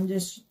 I'm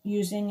just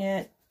using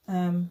it,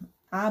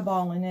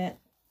 eyeballing it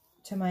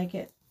to make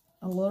it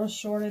a little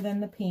shorter than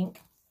the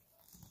pink.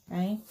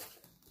 Okay.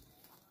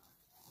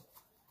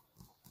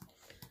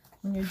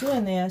 When you're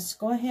doing this,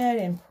 go ahead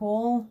and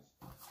pull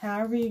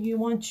however you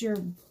want your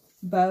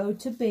bow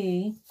to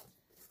be.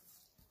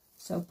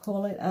 So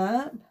pull it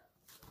up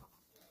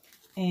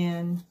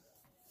and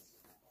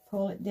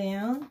pull it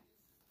down.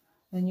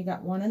 Then you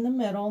got one in the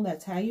middle.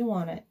 That's how you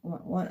want it.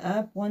 One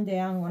up, one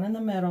down, one in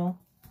the middle.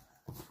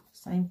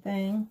 Same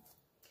thing.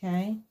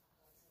 Okay.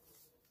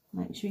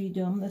 Make sure you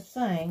do them the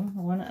same.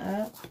 One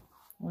up,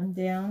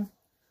 one down,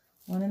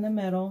 one in the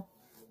middle,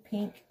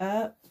 pink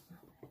up,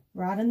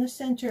 right in the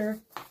center,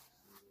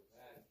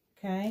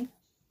 okay?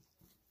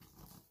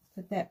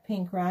 Put that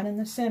pink right in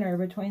the center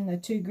between the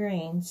two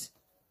greens,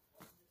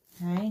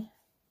 okay?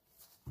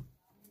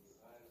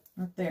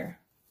 Right there.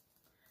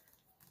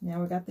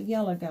 Now we got the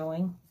yellow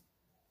going.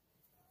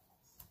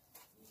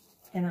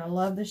 And I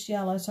love this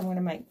yellow, so I'm going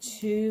to make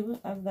 2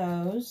 of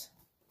those.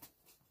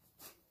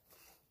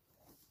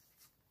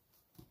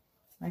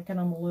 Making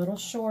them a little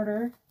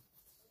shorter.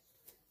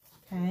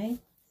 Okay.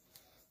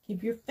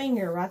 Keep your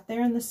finger right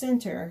there in the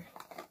center.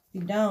 If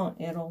you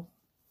don't, it'll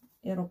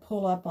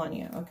pull up on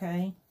you,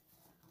 okay?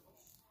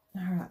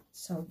 Alright,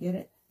 so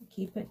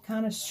keep it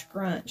kind of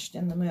scrunched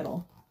in the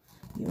middle.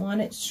 You want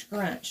it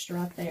scrunched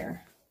right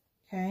there.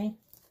 Okay?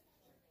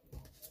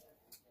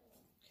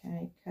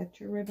 Okay, cut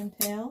your ribbon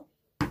tail.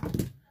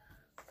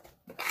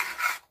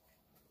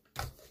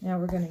 Now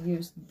we're going to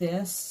use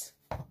this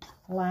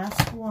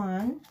last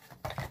one.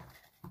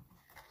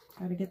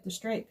 Try to get the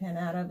straight pin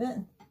out of it.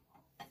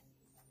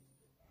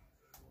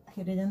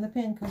 Get it in the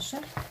pin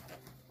cushion.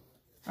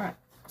 Alright,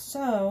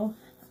 so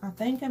I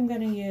think I'm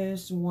going to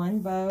use one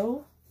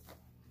bow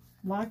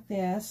like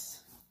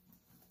this.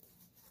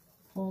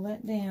 Pull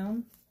that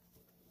down.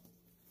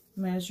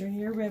 Measure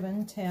your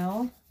ribbon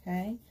tail.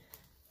 Okay.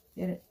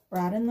 Get it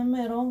right in the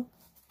middle.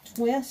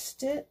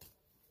 Twist it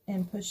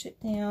and push it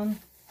down.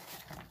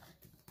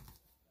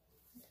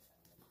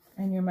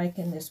 And you're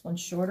making this one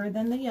shorter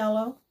than the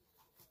yellow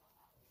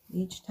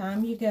each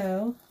time you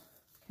go.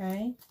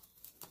 Okay.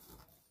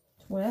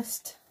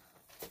 Twist.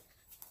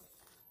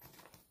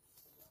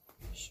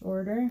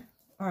 Shorter.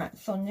 Alright,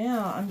 so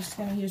now I'm just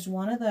going to use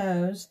one of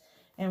those,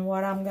 and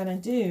what I'm going to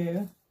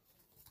do,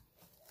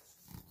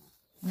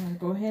 I'm going to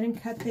go ahead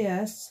and cut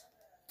this,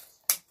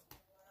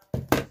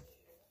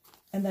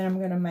 and then I'm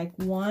going to make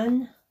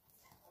one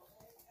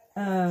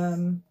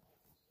right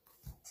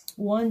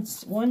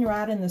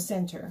in the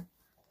center.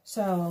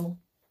 So,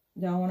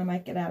 do I want to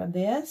make it out of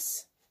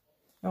this?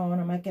 Do I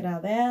want to make it out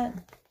of that?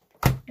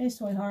 Hey,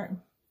 sweetheart.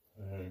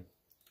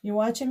 You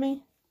watching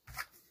me?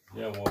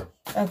 Yeah, I was.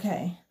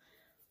 Okay.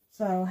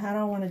 So, how do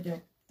I want to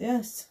do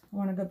this? I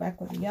want to go back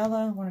with the yellow.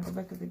 I want to go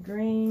back with the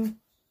green.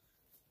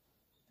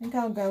 I think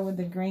I'll go with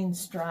the green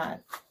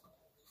stripe.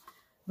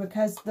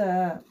 Because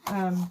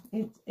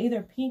it's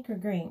either pink or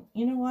green.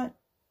 You know what?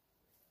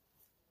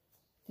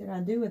 Did I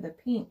do with the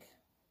pink?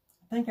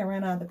 I think I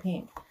ran out of the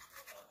pink.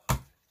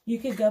 You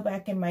could go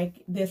back and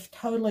make this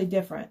totally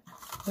different.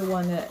 The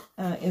one that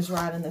is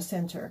right in the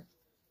center.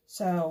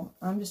 So,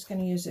 I'm just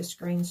going to use this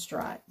green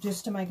stripe.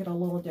 Just to make it a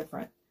little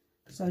different.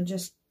 So,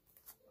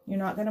 you're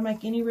not going to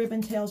make any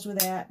ribbon tails with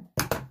that.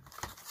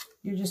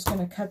 You're just going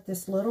to cut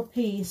this little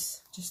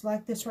piece, just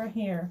like this right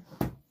here.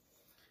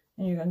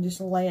 And you're going to just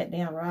lay it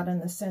down right in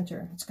the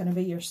center. It's going to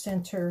be your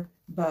center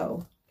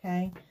bow,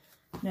 okay?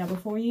 Now,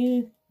 before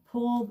you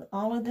pull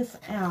all of this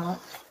out,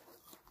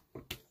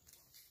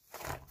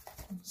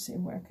 let's see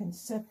where I can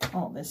set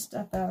all this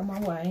stuff out of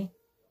my way.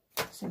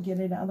 So get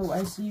it out of the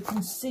way so you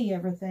can see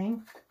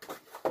everything.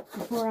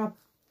 Before I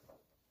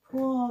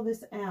pull all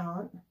this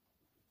out,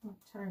 I'll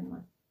turn my...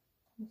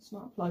 It's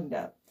not plugged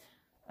up.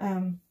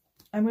 I'm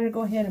going to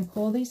go ahead and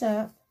pull these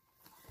up.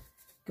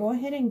 Go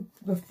ahead and,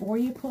 before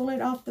you pull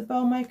it off the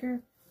bow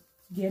maker,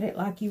 get it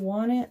like you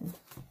want it.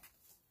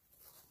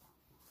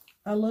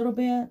 A little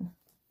bit.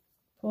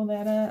 Pull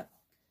that up.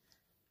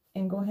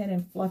 And go ahead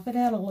and fluff it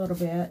out a little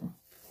bit.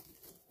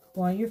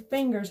 While your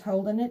finger's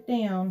holding it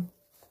down,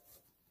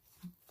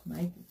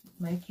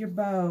 make your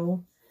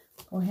bow.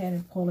 Go ahead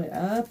and pull it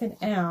up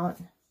and out.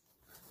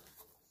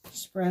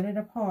 Spread it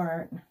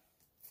apart.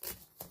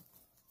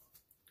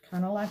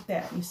 Kind of like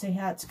that. You see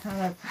how it's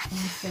kind of, let me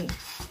see.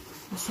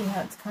 You see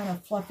how it's kind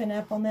of fluffing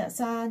up on that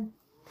side?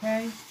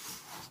 Okay?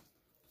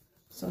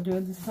 So do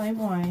it the same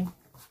way.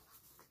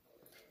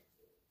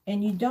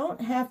 And you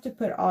don't have to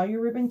put all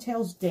your ribbon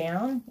tails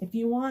down. If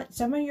you want,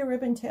 some of your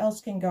ribbon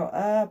tails can go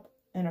up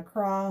and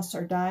across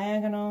or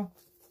diagonal.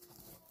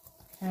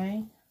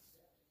 Okay?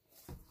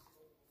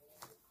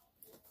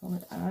 Pull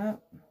it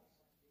up.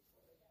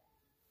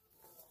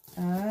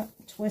 Up.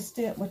 Twist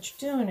it. What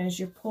you're doing is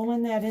you're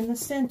pulling that in the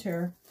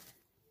center.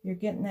 You're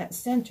getting that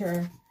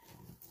center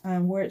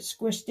where it's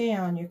squished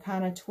down. You're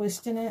kind of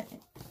twisting it,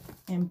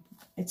 and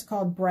it's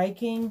called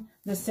breaking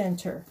the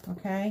center,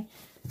 okay?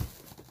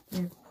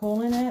 You're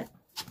pulling it,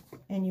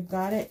 and you've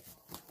got it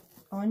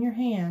on your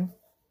hand,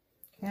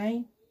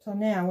 okay? So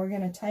now we're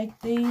going to take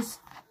this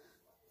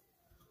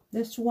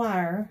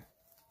wire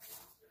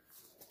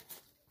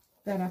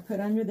that I put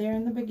under there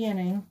in the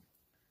beginning,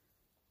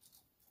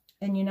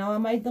 and you know I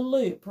made the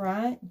loop,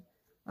 right?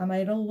 I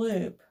made a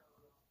loop.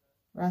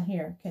 Right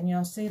here. Can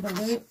y'all see the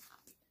loop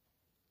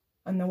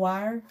on the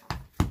wire?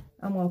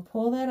 I'm going to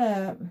pull that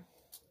up,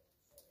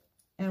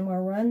 and I'm going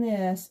to run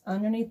this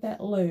underneath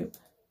that loop,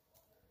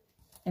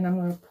 and I'm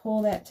going to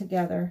pull that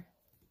together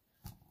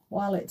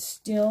while it's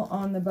still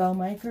on the bow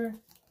maker.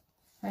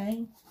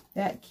 Okay?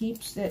 That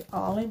keeps it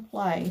all in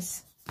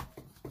place.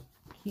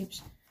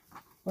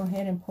 Go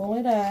ahead and pull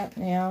it up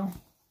now.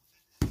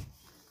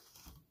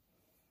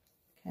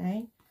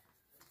 Okay.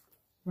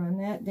 Run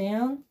that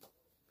down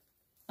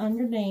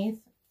underneath.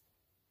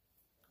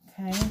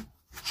 Okay. Let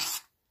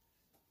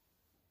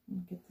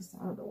me get this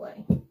out of the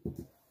way.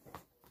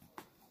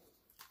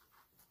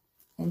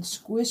 And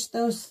squish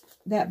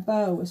that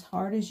bow as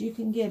hard as you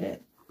can get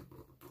it.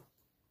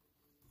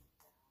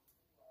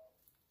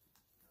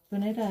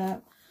 Open it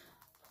up,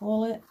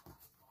 pull it,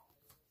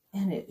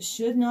 and it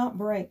should not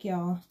break,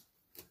 y'all.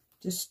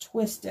 Just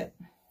twist it.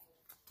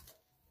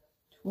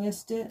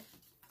 Twist it,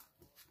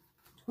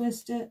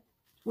 twist it,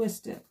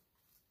 twist it.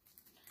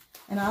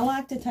 And I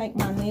like to take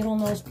my needle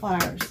nose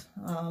pliers.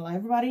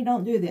 Everybody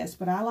don't do this,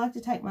 but I like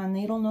to take my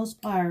needle nose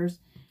pliers,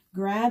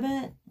 grab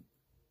it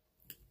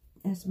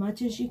as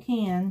much as you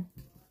can,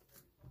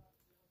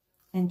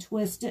 and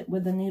twist it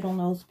with the needle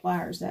nose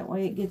pliers. That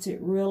way it gets it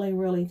really,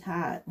 really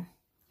tight.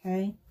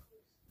 Okay?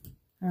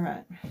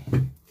 Alright.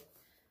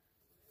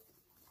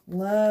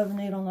 Love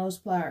needle nose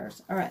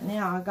pliers. Alright,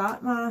 now I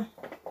got my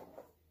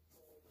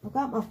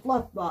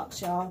fluff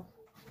box, y'all.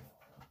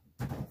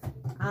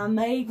 I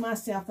made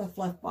myself a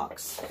fluff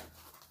box.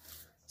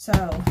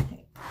 So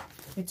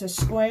it's a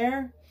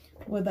square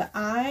with an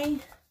eye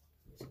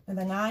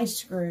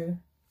screw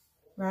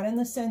right in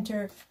the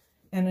center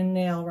and a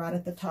nail right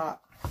at the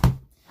top.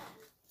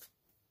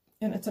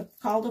 And it's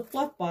called a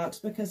fluff box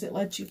because it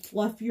lets you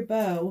fluff your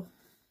bow.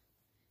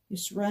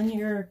 Just run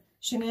your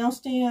chenille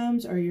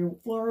stems or your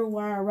floral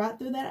wire right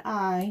through that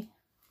eye.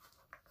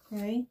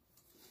 Okay.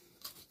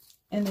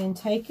 And then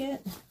take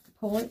it,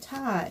 pull it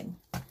tight,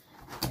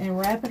 and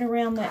wrap it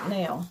around that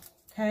nail.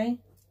 Okay.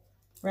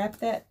 Wrap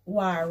that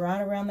wire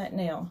right around that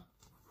nail.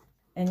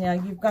 And now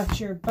you've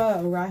got your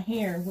bow right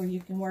here where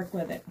you can work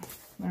with it.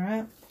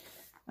 Alright.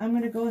 I'm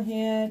going to go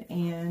ahead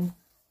and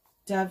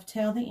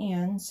dovetail the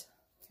ends.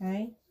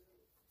 Okay.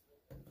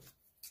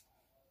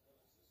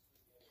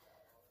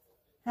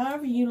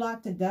 However you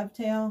like to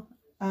dovetail.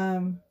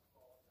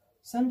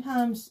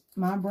 Sometimes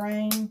my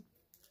brain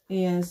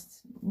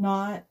is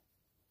not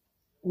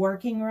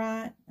working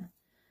right.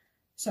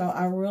 So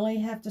I really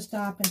have to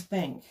stop and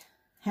think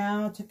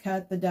how to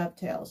cut the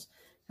dovetails.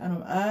 Cut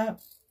them up,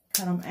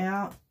 cut them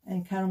out,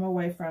 and cut them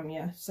away from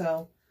you.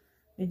 So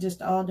it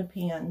just all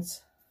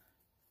depends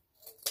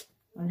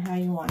on how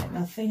you want it.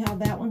 Now see how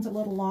that one's a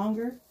little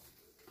longer?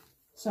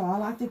 So I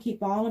like to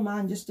keep all of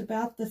mine just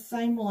about the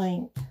same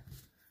length.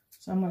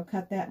 So I'm going to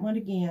cut that one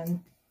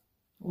again,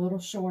 a little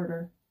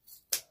shorter.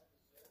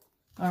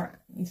 All right,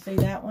 you see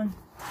that one?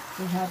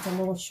 See how it's a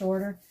little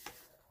shorter?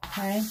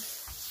 Okay.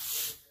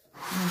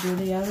 I'm going to do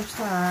the other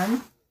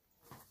side.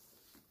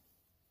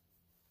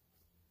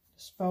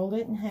 Just fold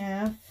it in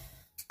half.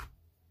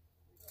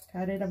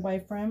 Cut it away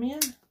from you.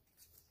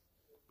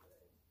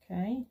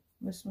 Okay,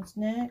 this one's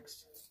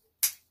next.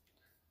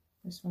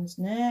 This one's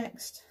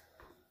next.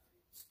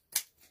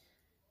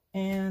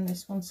 And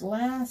this one's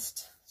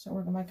last. So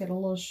we're going to make it a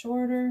little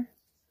shorter.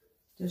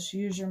 Just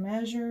use your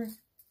measure.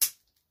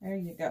 There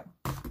you go.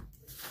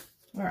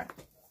 All right.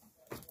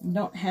 You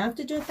don't have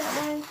to do it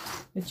that way,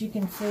 but you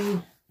can see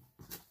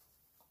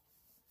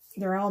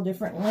they're all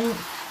different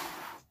lengths.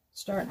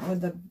 Starting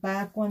with the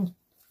back one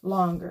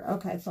longer.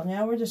 Okay, so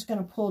now we're just going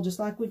to pull just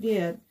like we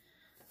did.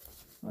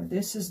 Well,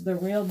 this is the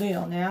real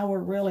deal. Now we're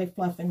really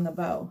fluffing the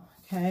bow.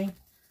 Okay.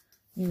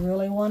 You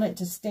really want it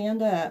to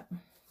stand up.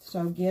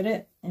 So get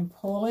it and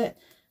pull it.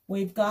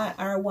 We've got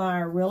our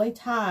wire really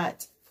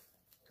tight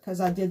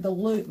because I did the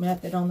loop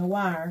method on the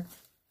wire.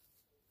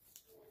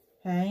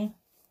 Okay.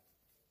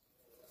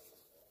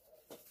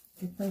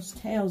 Get those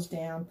tails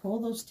down.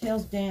 Pull those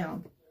tails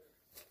down.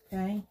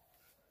 Okay.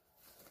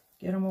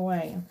 Get them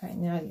away. Okay,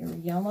 now your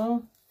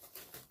yellow.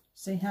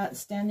 See how it's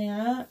standing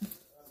up?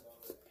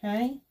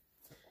 Okay.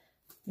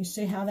 You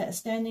see how that's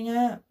standing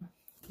up?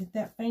 Get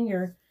that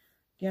finger.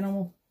 Get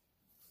them.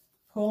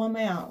 Pull them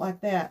out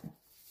like that.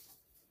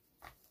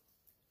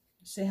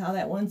 See how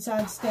that one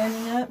side's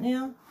standing up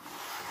now?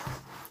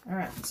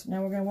 Alright, so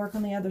now we're going to work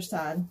on the other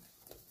side.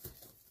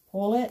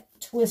 Pull it,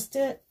 twist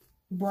it,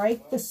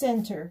 break the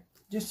center.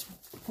 Just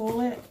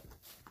pull it,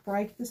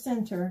 break the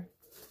center.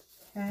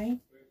 Okay?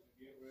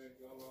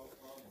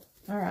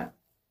 Alright,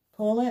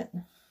 pull it.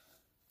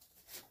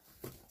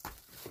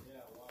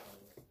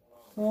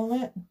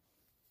 Pull it.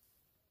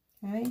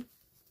 Okay?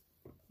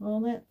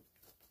 Pull it.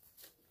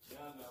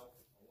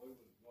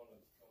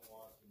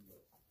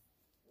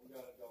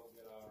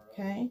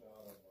 Okay,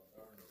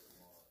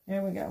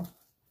 there we go.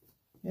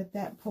 Get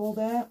that pulled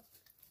up.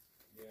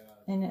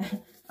 And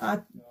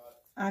I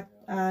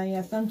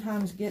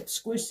sometimes get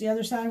squished the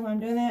other side when I'm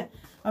doing that.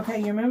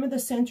 Okay, you remember the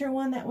center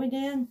one that we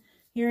did?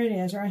 Here it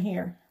is, right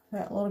here.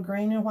 That little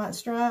green and white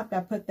stripe. I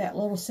put that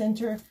little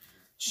center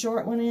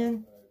short one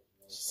in.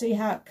 See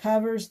how it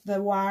covers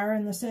the wire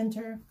in the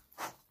center?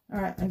 All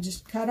right, I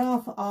just cut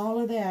off all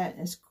of that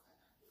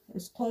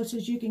as close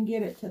as you can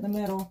get it to the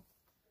middle.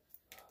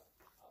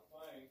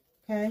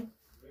 Okay.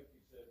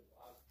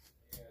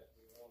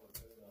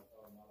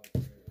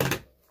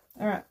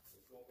 All right.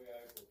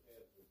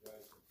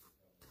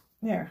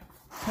 There.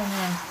 Come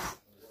on.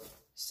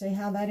 See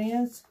how that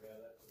is?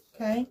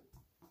 Okay.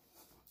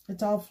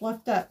 It's all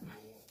fluffed up.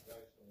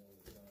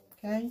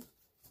 Okay.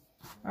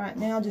 All right,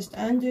 now just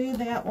undo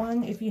that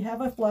one. If you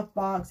have a fluff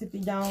box, if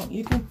you don't,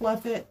 you can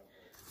fluff it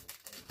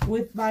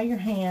by your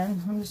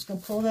hand. I'm just going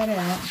to pull that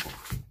out.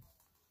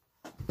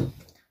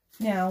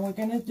 Now we're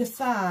going to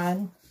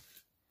decide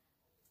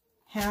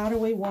how do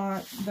we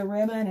want the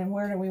ribbon and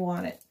where do we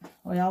want it.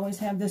 We always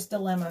have this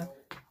dilemma.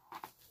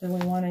 Do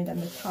we want it on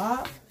the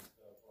top?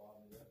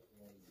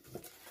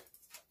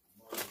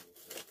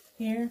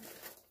 Here?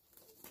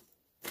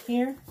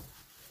 Here?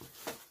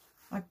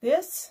 Like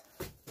this?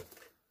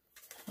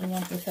 We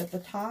want this at the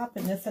top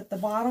and this at the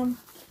bottom.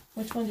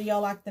 Which one do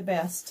y'all like the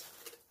best?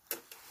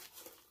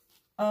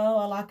 Oh,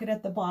 I like it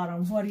at the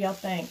bottom. What do y'all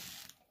think?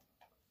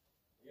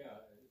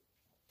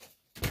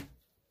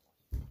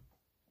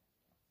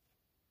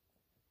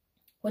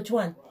 Which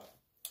one?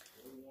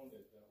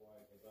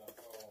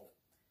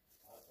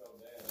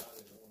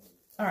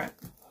 All right.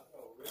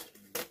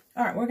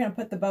 All right, we're going to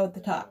put the bow at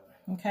the top,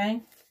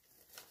 okay?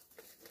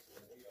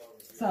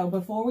 So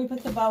before we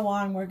put the bow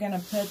on, we're going to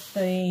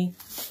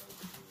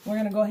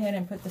go ahead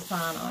and put the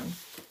sign on.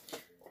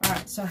 All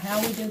right, so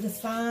how we do the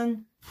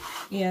sign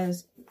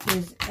is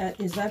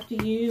up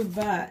to you,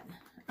 but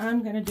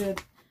I'm going to do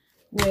it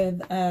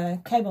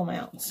with cable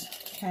mounts,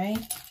 okay?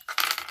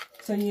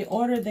 So you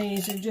order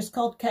these, they're just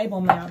called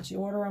cable mounts. You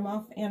order them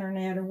off the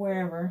internet or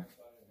wherever,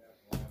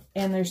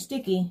 and they're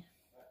sticky.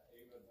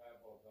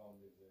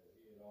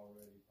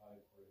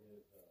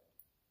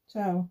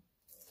 So,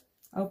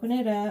 open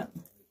it up.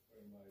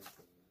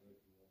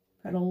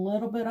 Put a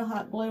little bit of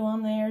hot glue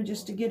on there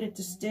just to get it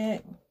to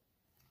stick.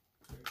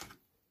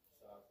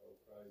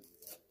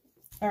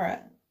 All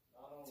right.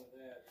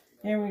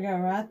 There we go,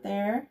 right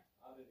there.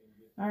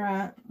 All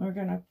right, we're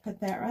going to put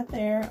that right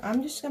there.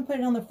 I'm just going to put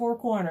it on the 4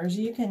 corners.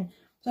 You can,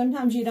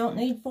 sometimes you don't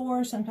need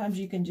 4, sometimes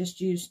you can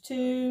just use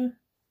 2.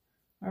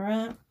 All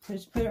right,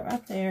 just put it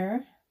right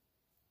there.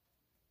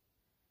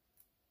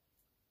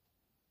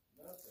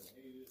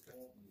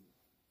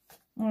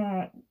 All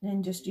right,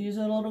 then just use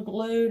a little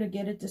glue to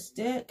get it to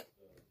stick.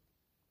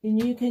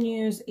 And you can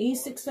use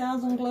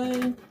E6000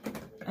 glue.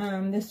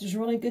 This is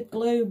really good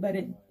glue, but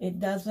it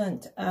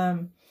doesn't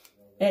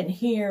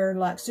adhere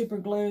like super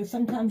glue.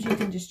 Sometimes you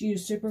can just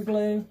use super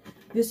glue.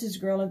 This is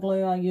Gorilla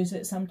Glue. I use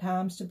it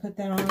sometimes to put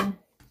that on.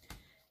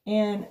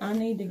 And I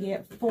need to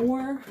get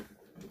 4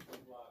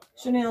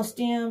 chenille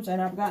stems, and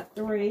I've got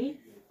 3.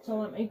 So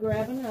let me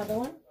grab another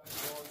one.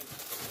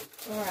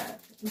 All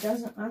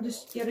right, I'll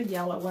just get a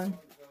yellow one.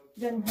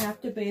 Doesn't have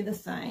to be the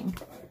same.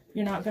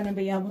 You're not going to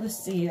be able to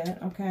see it,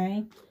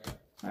 okay?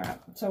 All right,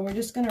 so we're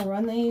just going to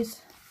run these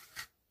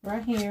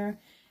right here,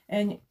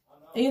 and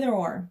either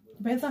or.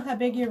 Depends on how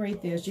big your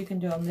wreath is. You can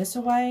do them this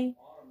way,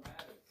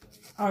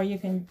 or you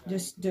can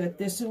just do it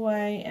this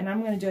way, and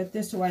I'm going to do it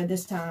this way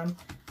this time,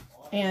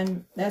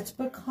 and that's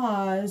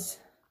because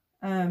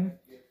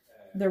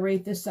the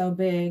wreath is so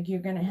big,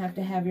 you're going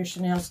to have your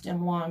chenille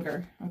stem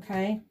longer,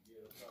 okay?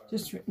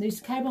 Just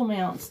these cable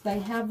mounts, they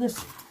have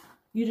this,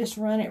 you just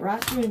run it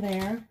right through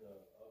there,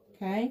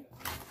 okay?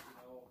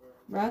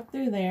 Right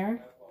through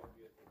there.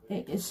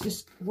 It's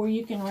just where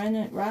you can run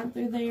it right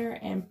through there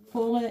and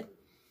pull it.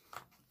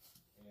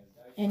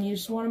 And you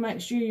just want to make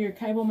sure your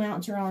cable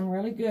mounts are on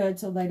really good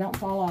so they don't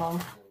fall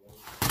off.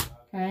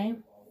 Okay?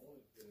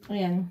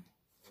 And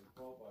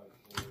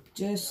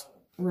just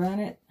run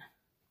it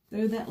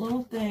through that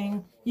little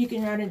thing. You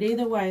can run it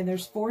either way.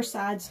 There's 4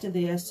 sides to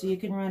this, so you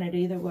can run it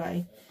either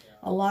way.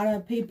 A lot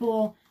of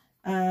people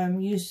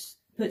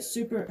put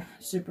super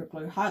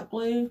glue, hot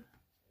glue.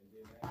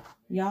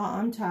 Y'all,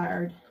 I'm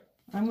tired.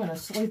 I'm going to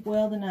sleep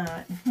well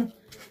tonight.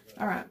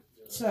 All right,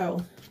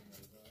 so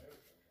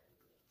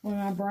when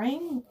my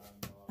brain,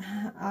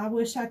 I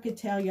wish I could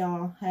tell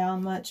y'all how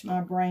much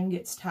my brain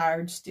gets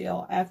tired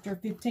still. After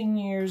 15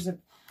 years of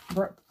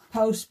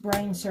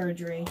post-brain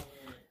surgery,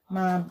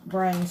 my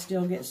brain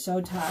still gets so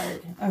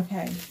tired.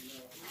 Okay,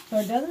 so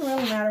it doesn't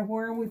really matter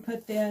where we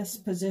put this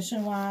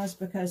position-wise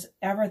because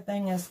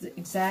everything is the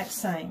exact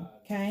same,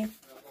 okay?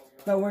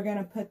 But we're going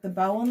to put the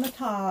bow on the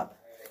top,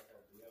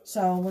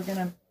 so we're going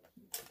to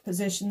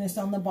position this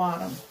on the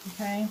bottom,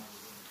 okay?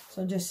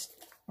 So just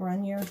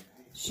run your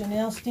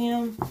chenille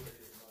stem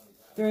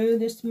through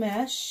this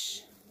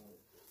mesh,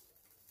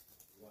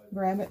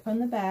 grab it from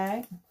the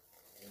back,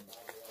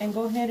 and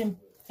go ahead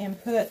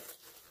and put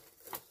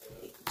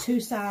 2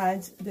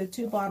 sides, the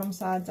 2 bottom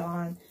sides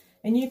on.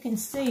 And you can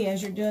see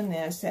as you're doing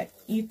this that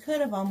you could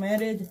have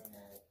omitted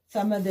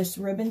some of this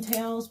ribbon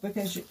tails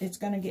because it's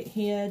going to get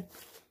hid.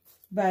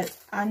 But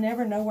I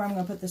never know where I'm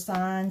going to put the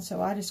sign,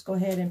 so I just go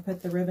ahead and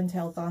put the ribbon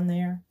tails on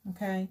there,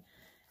 okay?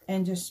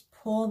 And just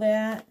pull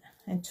that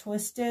and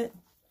twist it.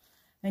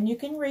 And you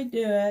can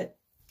redo it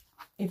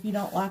if you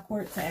don't like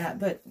where it's at,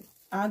 but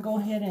I go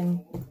ahead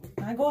and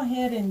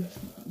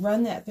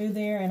run that through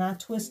there, and I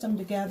twist them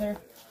together.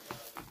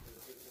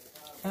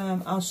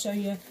 I'll show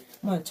you.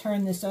 I'm going to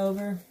turn this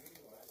over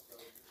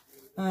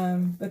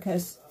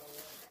because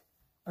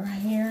right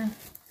here,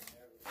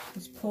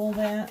 just pull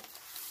that.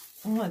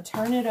 I'm going to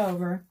turn it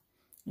over,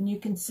 and you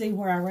can see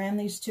where I ran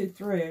these 2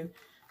 through.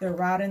 They're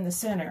right in the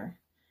center.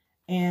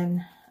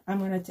 And I'm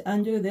going to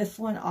undo this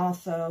one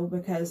also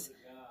because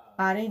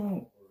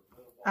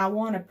I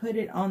want to put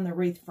it on the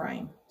wreath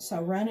frame.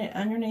 So run it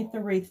underneath the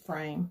wreath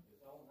frame.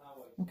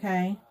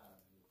 Okay.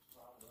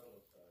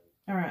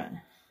 All right.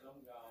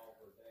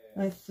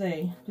 Let's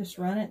see. Just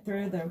run it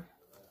through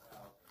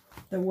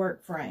the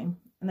work frame.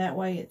 And that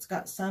way it's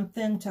got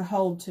something to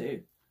hold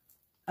to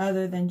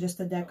other than just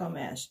the deco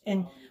mesh.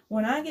 And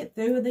when I get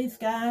through with these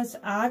guys,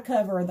 I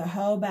cover the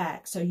whole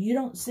back. So you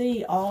don't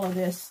see all of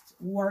this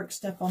work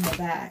stuff on the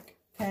back.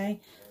 Okay.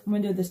 I'm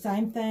going to do the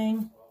same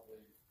thing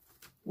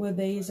with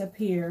these up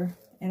here.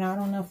 And I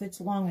don't know if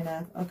it's long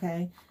enough.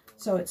 Okay.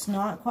 So it's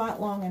not quite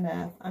long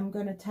enough. I'm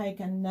going to take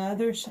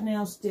another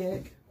Chanel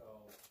stick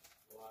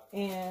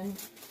and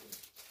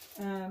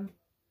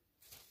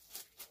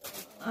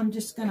I'm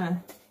just going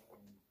to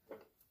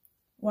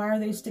wire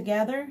these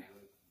together.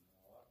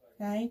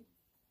 Okay.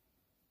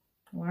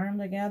 Wire them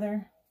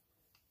together.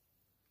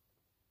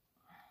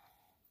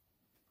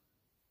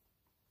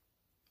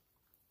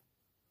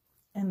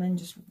 And then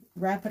just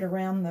wrap it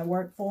around the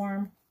work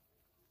form.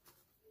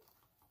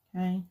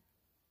 Okay.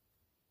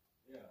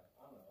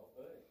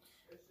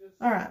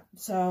 Alright,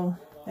 so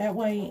that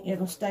way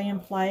it'll stay in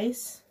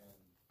place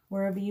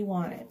wherever you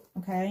want it.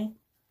 Okay.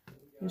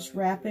 Just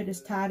wrap it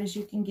as tight as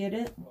you can get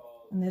it.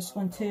 And this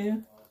one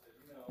too.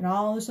 And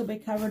all this will be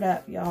covered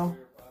up, y'all.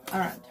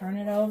 Alright, turn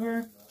it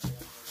over.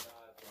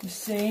 You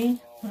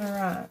see?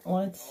 Alright,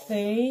 let's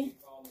see.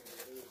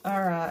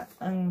 Alright,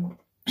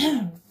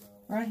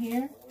 right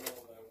here.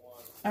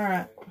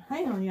 Alright,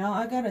 hang on, y'all.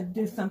 I gotta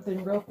do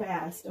something real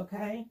fast,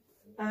 okay?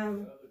 I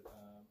can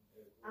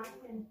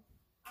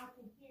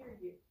hear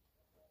you.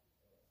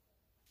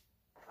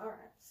 Alright,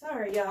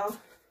 sorry, y'all.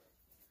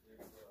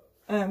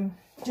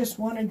 Just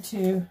wanted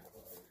to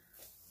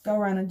go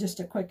around and just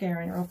a quick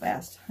errand real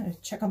fast.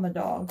 Check on the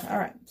dog.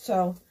 Alright,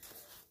 so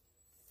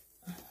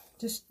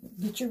just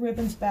get your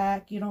ribbons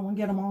back. You don't want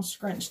to get them all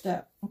scrunched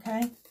up,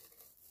 okay?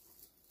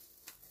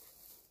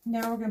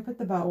 Now we're going to put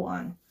the bow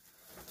on.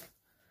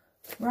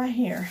 Right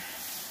here.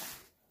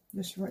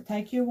 Just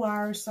take your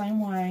wire,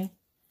 same way.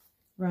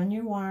 Run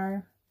your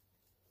wire.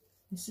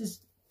 This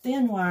is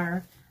thin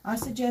wire. I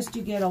suggest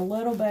you get a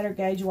little better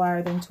gauge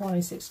wire than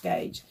 26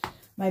 gauge.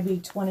 Maybe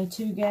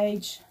 22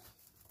 gauge.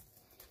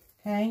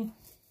 Okay?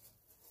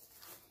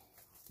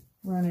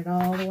 Run it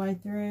all the way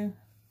through.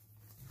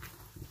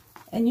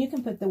 And you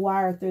can put the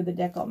wire through the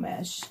deco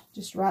mesh.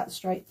 Just right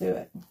straight through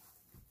it.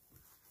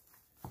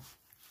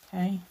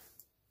 Okay.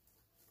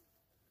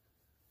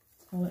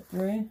 Pull it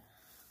through.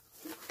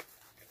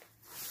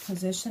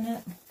 Position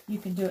it. You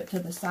can do it to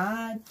the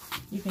side.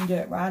 You can do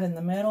it right in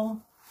the middle.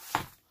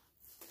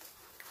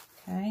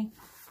 Okay.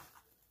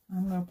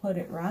 I'm going to put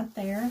it right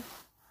there.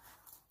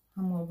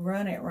 I'm going to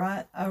run it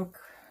right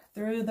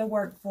through the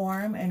work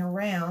form and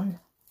around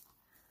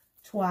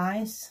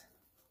twice.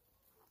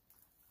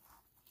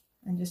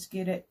 And just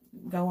get it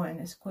going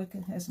as quick,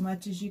 as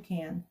much as you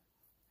can.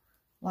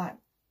 Like,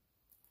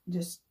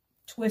 just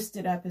twist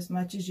it up as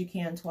much as you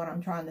can is what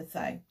I'm trying to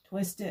say.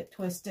 Twist it,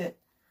 twist it.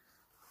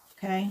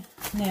 Okay,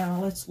 now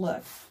let's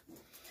look.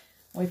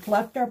 We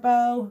fluffed our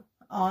bow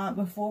on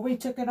before we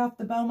took it off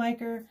the bow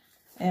maker,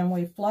 and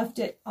we fluffed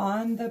it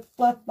on the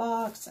fluff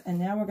box, and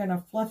now we're going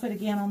to fluff it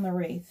again on the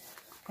wreath.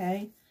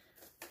 Okay,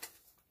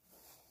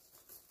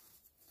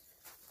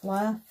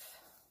 fluff,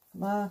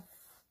 fluff.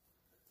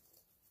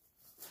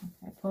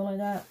 Okay, pull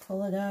it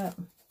up,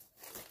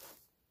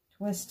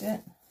 twist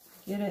it,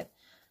 get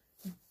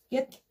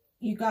it.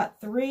 You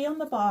got 3 on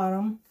the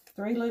bottom,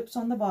 3 loops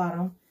on the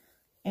bottom,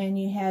 and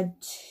you had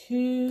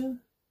 2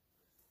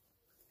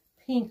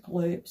 pink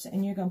loops,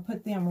 and you're going to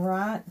put them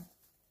right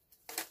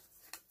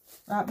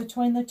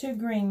between the 2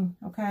 green,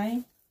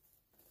 okay?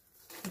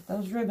 Put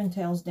those ribbon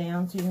tails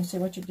down so you can see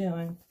what you're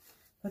doing.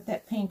 Put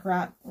that pink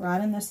right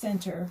in the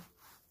center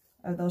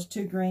of those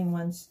 2 green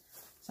ones.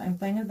 Same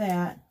thing of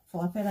that.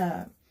 Fluff it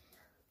up.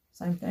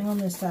 Same thing on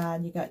this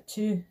side. You got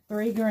 3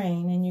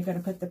 green, and you're going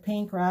to put the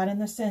pink right in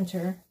the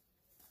center.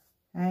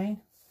 Okay.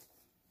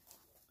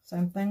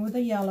 Same thing with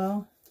the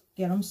yellow.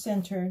 Get them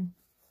centered.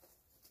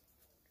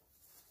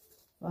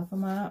 Fluff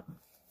them up.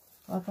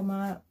 Fluff them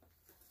up.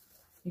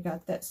 You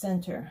got that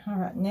center. All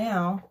right.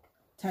 Now,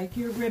 take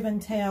your ribbon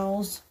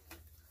tails.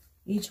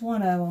 Each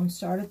one of them.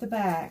 Start at the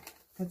back,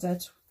 because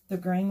that's the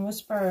green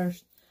was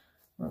first.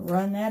 We'll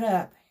run that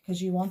up,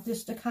 because you want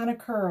this to kind of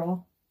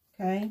curl.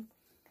 Okay.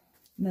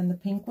 And then the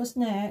pink was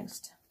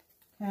next.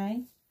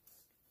 Okay.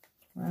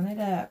 Run it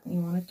up.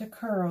 You want it to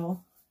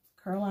curl.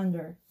 Curl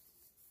under.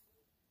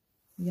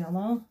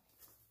 Yellow.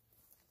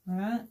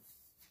 Right.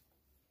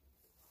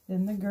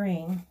 Then the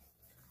green.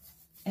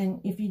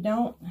 And if you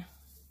don't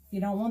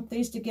want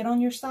these to get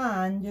on your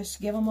sign, just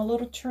give them a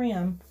little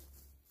trim.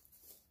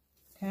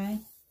 Okay.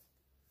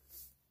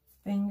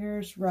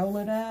 Fingers, roll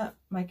it up.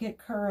 Make it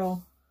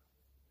curl.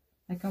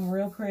 Make them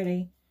real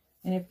pretty.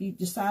 And if you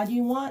decide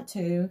you want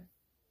to,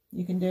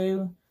 you can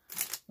do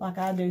like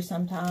I do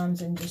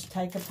sometimes and just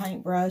take a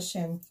paintbrush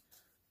and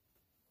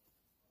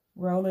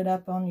roll it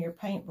up on your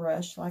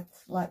paintbrush like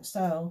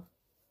so.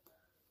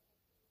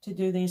 to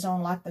do these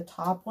on like the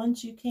top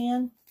ones, you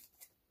can.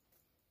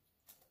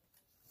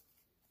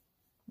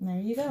 And there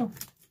you go.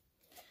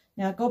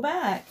 Now go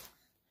back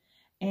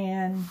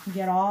and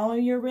get all of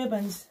your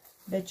ribbons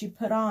that you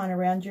put on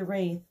around your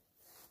wreath.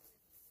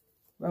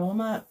 Roll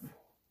them up.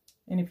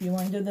 And if you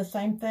want to do the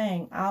same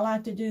thing, I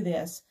like to do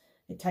this.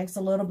 It takes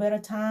a little bit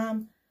of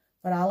time,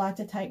 but I like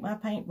to take my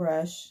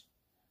paintbrush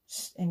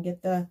and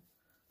get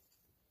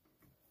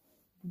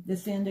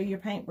this end of your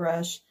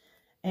paintbrush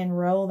and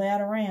roll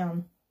that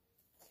around,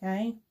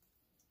 okay,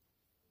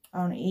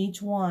 on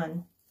each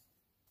one.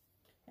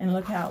 And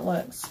look how it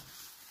looks.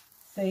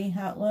 See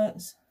how it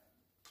looks?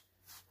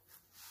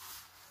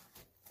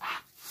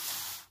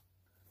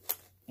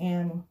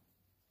 And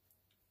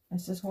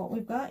this is what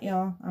we've got,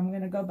 y'all. I'm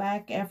going to go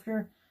back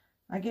after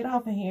I get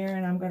off of here,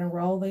 and I'm going to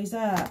roll these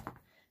up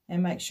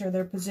and make sure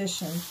they're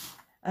positioned.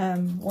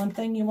 One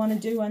thing you want to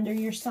do under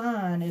your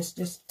sign is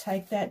just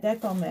take that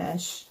deco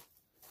mesh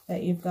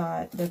that you've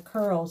got, the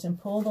curls, and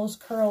pull those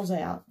curls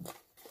out.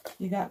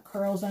 You got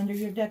curls under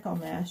your deco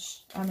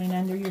mesh,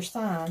 under your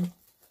sign.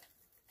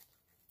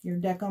 Your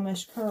deco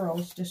mesh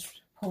curls, just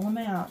pull them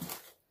out.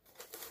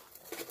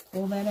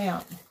 Pull that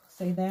out.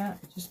 See that?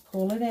 Just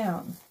pull it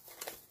out.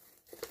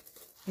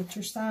 Get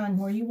your sign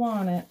where you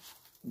want it,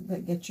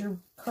 but get your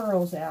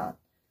curls out.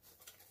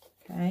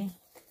 Okay?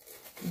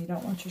 You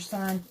don't want your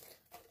sign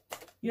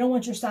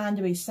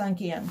to be sunk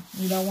in.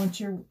 You don't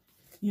want your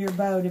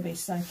bow to be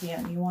sunk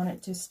in. You want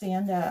it to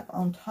stand up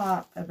on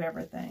top of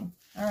everything.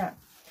 All right.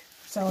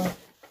 So,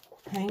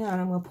 hang on.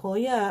 I'm going to pull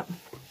you up.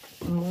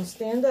 I'm going to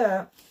stand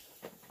up.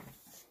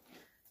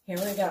 Here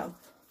we go.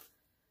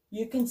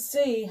 You can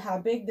see how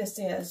big this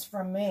is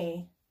from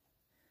me.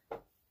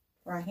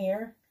 Right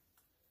here.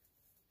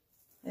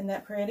 Isn't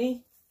that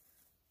pretty?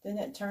 Didn't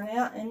it turn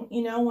out? And,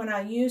 you know, when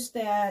I used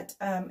that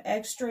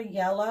extra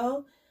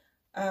yellow,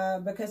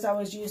 because I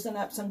was using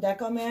up some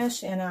deco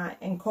mesh and I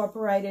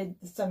incorporated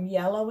some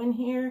yellow in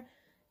here,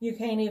 you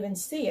can't even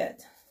see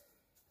it,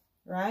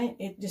 right?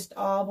 It just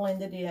all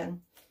blended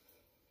in.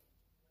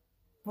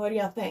 What do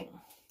y'all think?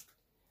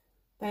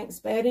 Thanks,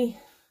 Betty.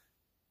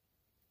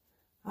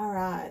 All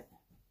right.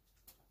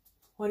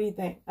 What do you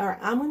think? All right,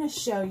 I'm going to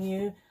show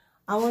you.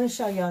 I want to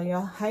show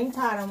y'all. Hang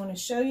tight. I'm going to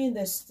show you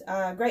this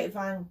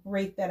grapevine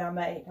wreath that I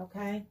made,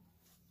 okay?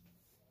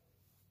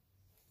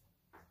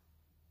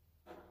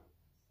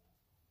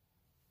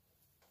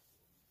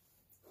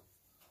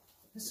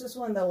 This is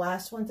one of the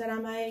last ones that I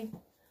made.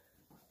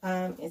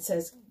 It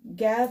says,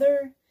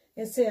 gather.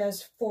 It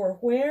says, for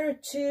where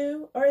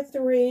 2 or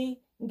 3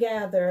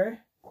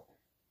 gather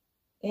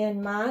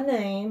in my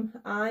name,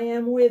 I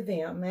am with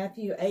them.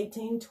 Matthew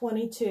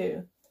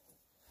 18:22.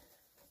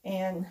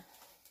 And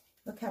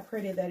look how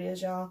pretty that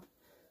is, y'all.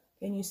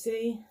 Can you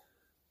see?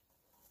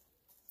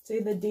 See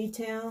the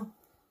detail?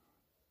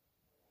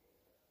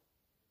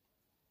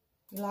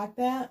 You like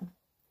that?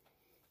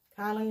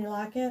 Kylie, you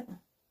like it?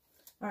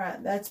 All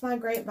right, that's my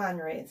grapevine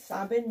wreath.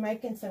 I've been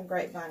making some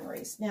grapevine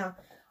wreaths. Now,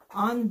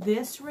 on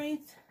this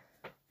wreath,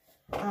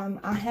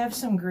 I have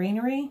some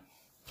greenery.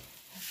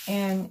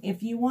 And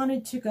if you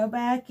wanted to go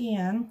back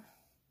in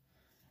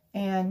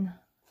and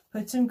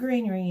put some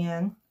greenery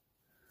in,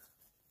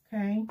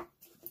 okay,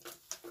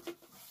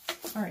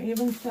 or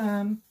even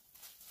some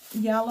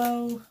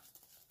yellow,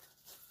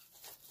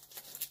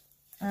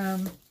 I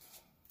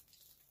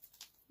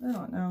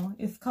don't know,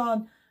 it's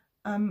called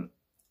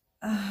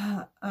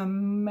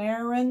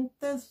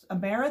amaranthus.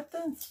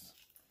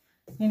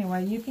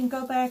 Anyway, you can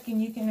go back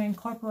and you can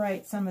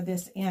incorporate some of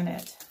this in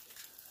it,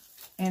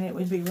 and it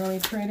would be really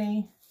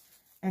pretty.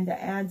 And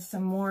to add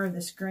some more of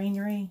this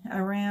greenery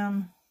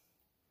around,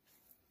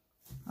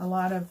 a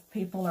lot of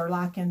people are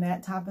liking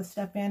that type of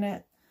stuff in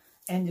it,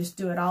 and just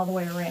do it all the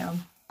way around.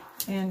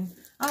 And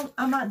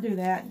I might do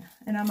that,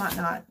 and I might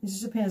not. It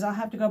just depends. I'll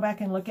have to go back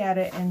and look at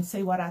it and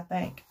see what I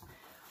think.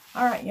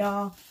 All right,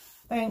 y'all.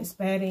 Thanks,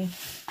 Betty.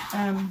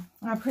 I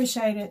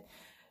appreciate it.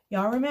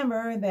 Y'all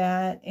remember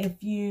that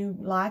if you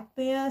like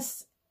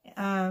this,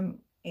 and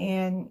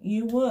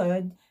you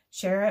would,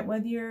 share it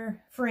with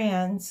your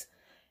friends,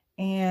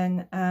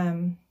 and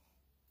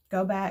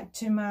go back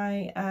to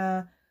my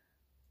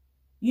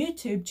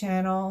YouTube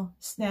channel,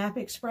 Snap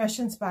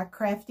Expressions by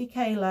Crafty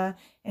Kayla,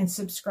 and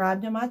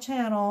subscribe to my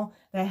channel.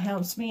 That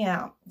helps me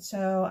out.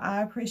 So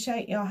I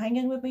appreciate y'all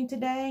hanging with me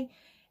today,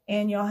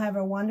 and y'all have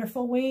a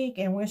wonderful week,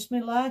 and wish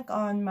me luck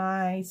on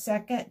my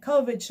second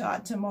COVID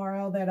shot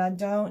tomorrow, that I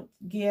don't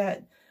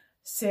get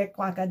sick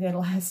like I did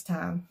last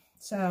time.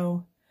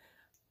 So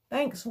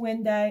thanks,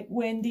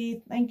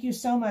 Wendy. Thank you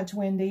so much,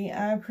 Wendy.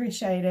 I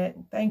appreciate it.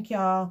 Thank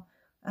y'all.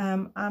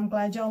 I'm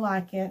glad y'all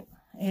like it.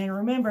 And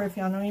remember, if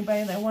y'all know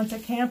anybody that wants a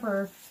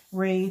camper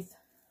wreath,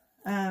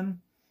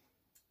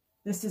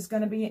 this is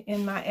going to be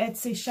in my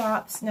Etsy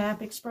shop,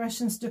 Snap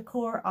Expressions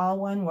Decor, all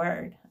one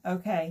word.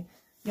 Okay.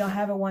 Y'all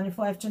have a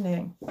wonderful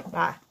afternoon.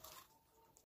 Bye.